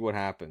want to see what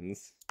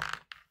happens.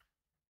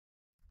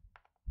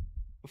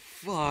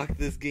 Fuck,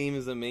 this game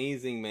is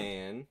amazing,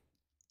 man.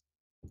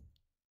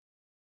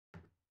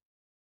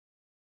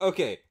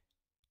 Okay.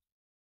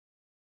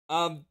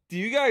 Do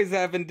you guys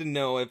happen to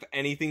know if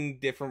anything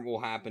different will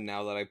happen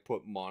now that I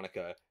put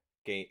Monica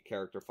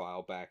character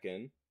file back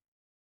in?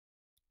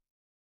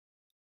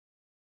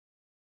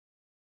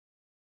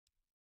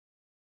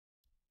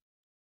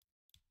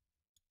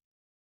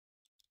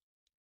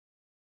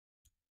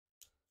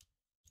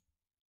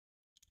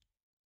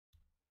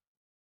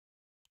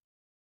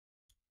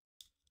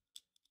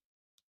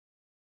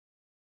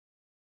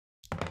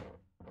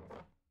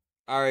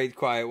 Alright,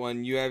 quiet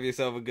one. You have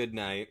yourself a good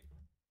night.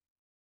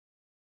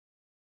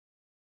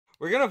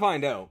 We're gonna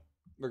find out,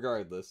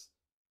 regardless.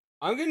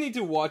 I'm gonna need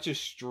to watch a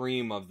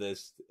stream of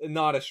this.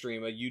 Not a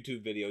stream, a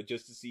YouTube video,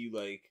 just to see,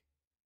 like,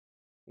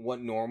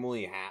 what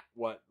normally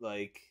what,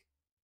 like...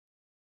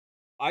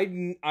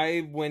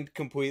 I went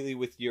completely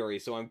with Yuri,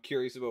 so I'm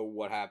curious about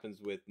what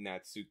happens with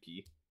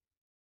Natsuki.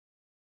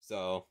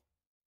 So...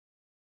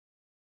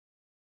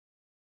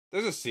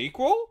 There's a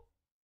sequel?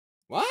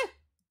 What?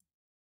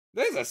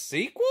 There's a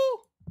sequel?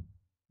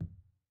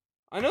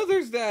 I know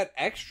there's that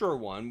extra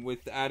one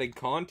with added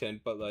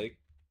content, but like...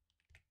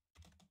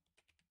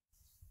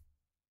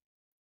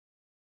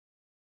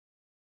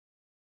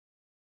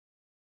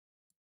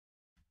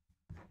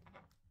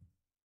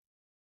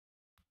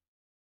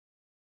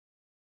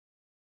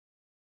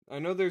 I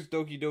know there's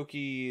Doki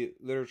Doki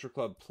Literature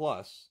Club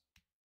Plus,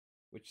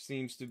 which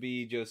seems to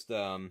be just,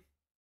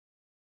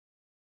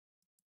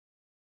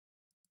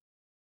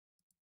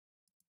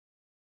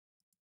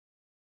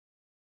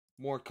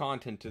 more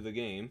content to the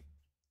game.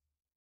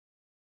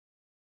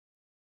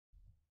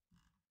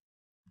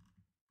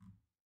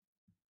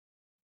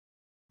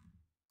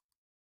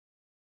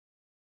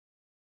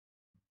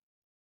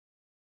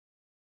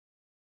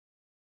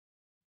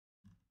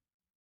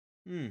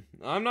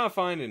 I'm not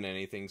finding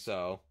anything,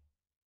 so...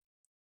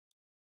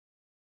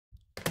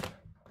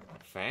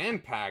 Fan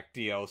Pack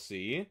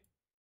DLC?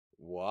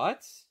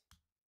 What?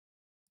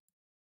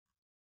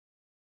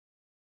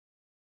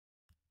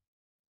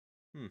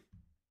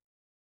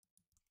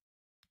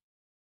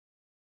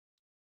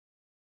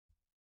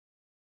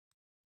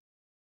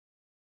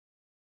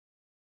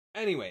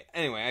 Anyway,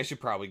 I should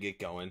probably get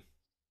going.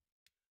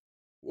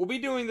 We'll be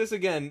doing this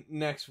again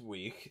next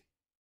week.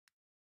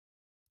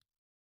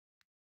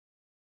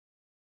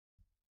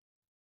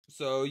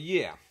 So,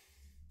 yeah.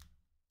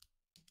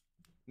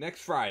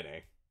 Next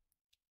Friday.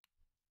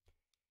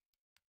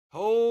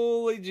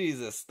 Holy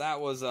Jesus,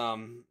 that was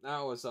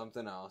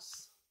something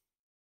else.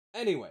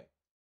 Anyway,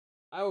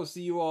 I will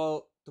see you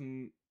all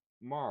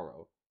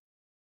tomorrow.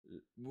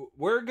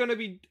 We're gonna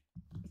be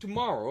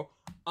tomorrow.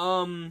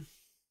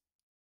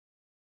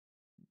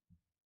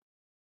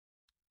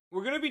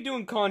 We're gonna be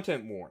doing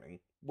content warning.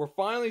 We're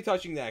finally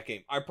touching that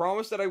game. I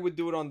promised that I would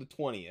do it on the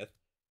 20th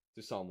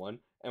to someone,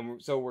 and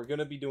so we're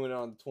gonna be doing it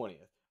on the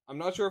 20th. I'm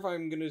not sure if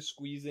I'm gonna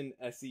squeeze in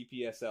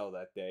SCPSL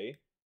that day,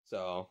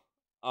 so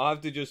I'll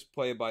have to just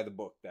play it by the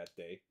book that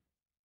day.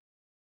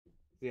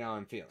 See how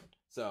I'm feeling.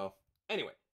 So, anyway,